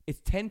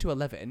 It's 10 to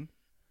 11.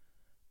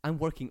 I'm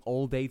working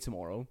all day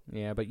tomorrow.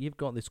 Yeah, but you've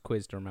got this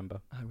quiz to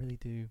remember I really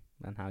do.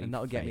 and how you And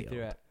that'll get me failed.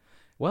 through it.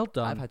 Well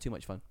done. I've had too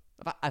much fun.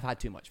 I've had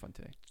too much fun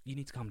today. You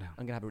need to calm down. I'm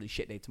going to have a really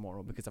shit day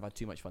tomorrow because I've had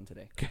too much fun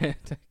today. Good.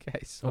 Okay, All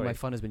sorry. my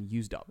fun has been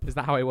used up. Is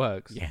that how it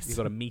works? Yes. You've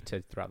got a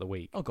meter throughout the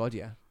week. Oh, God,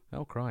 yeah.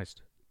 Oh,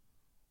 Christ.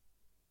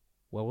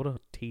 Well, what a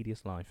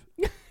tedious life.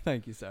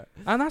 Thank you, sir.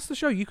 And that's the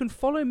show. You can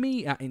follow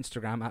me at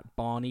Instagram at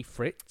Barney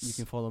Fritz. You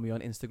can follow me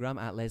on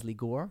Instagram at Leslie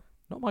Gore.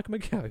 Not Michael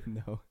McGill.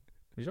 No.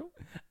 You sure?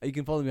 You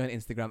can follow me on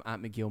Instagram at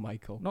McGill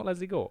Michael. Not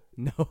Leslie Gore.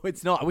 No,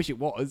 it's not. I wish it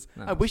was.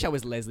 No, I wish I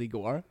was Leslie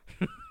Gore.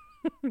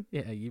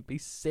 Yeah, you'd be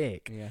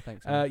sick. Yeah,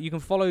 thanks. man. You can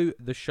follow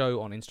the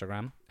show on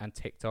Instagram and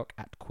TikTok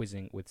at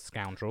Quizzing with You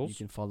Scoundrels.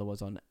 can follow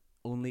us on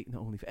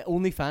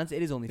OnlyFans.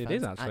 It is OnlyFans. It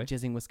is, actually. At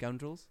Jizzing with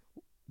Scoundrels.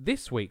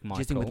 This week,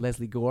 Michael. Jizzing with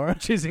Leslie Gore.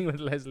 Jizzing with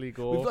Leslie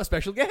Gore. We've got a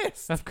special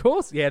guest Of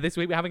course. Yeah, this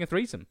week we're having a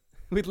threesome.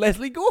 with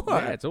Leslie Gore.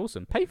 Yeah, it's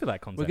awesome. Pay for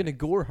that content. We're gonna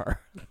gore her.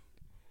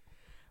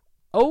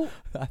 Oh,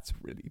 That's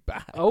really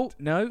bad.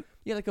 no.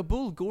 Yeah, like a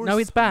bull gores. No,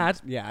 it's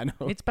bad. Yeah, I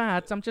know. It's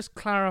bad. I'm just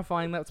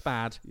clarifying that's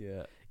bad.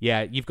 Yeah,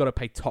 Yeah, you've got to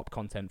pay top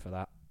content for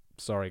that.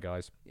 Sorry,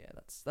 guys. yeah.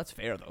 That's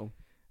fair though.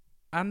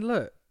 And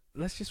look,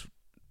 let's just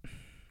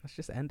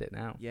end it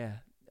now. Yeah,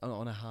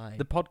 on a high.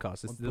 The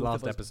podcast is On the both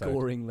last of us episode.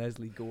 Goring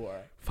Leslie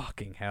Gore.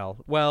 Fucking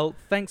hell. Well,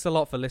 thanks a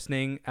lot for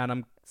listening, and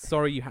I'm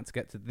sorry you had to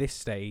get to this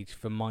stage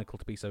for Michael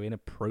to be so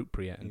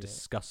inappropriate and Yeah.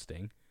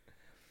 disgusting.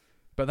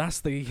 But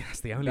that's the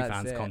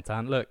OnlyFans it.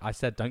 content. Look, I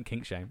said don't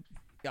kink shame,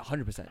 Yeah,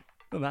 100%.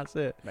 and that's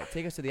it. Right,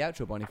 take us to the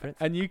outro, Bonnie Fritz.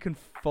 And you can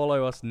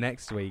follow us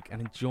next week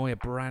and enjoy a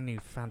brand new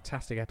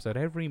fantastic episode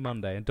every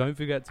Monday. And don't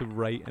forget to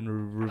rate and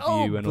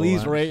review and please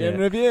all that rate shit.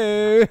 and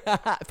review.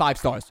 5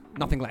 stars,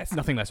 nothing less.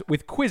 Nothing less.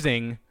 With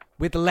Quizzing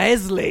With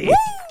Leslie.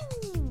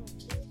 Woo!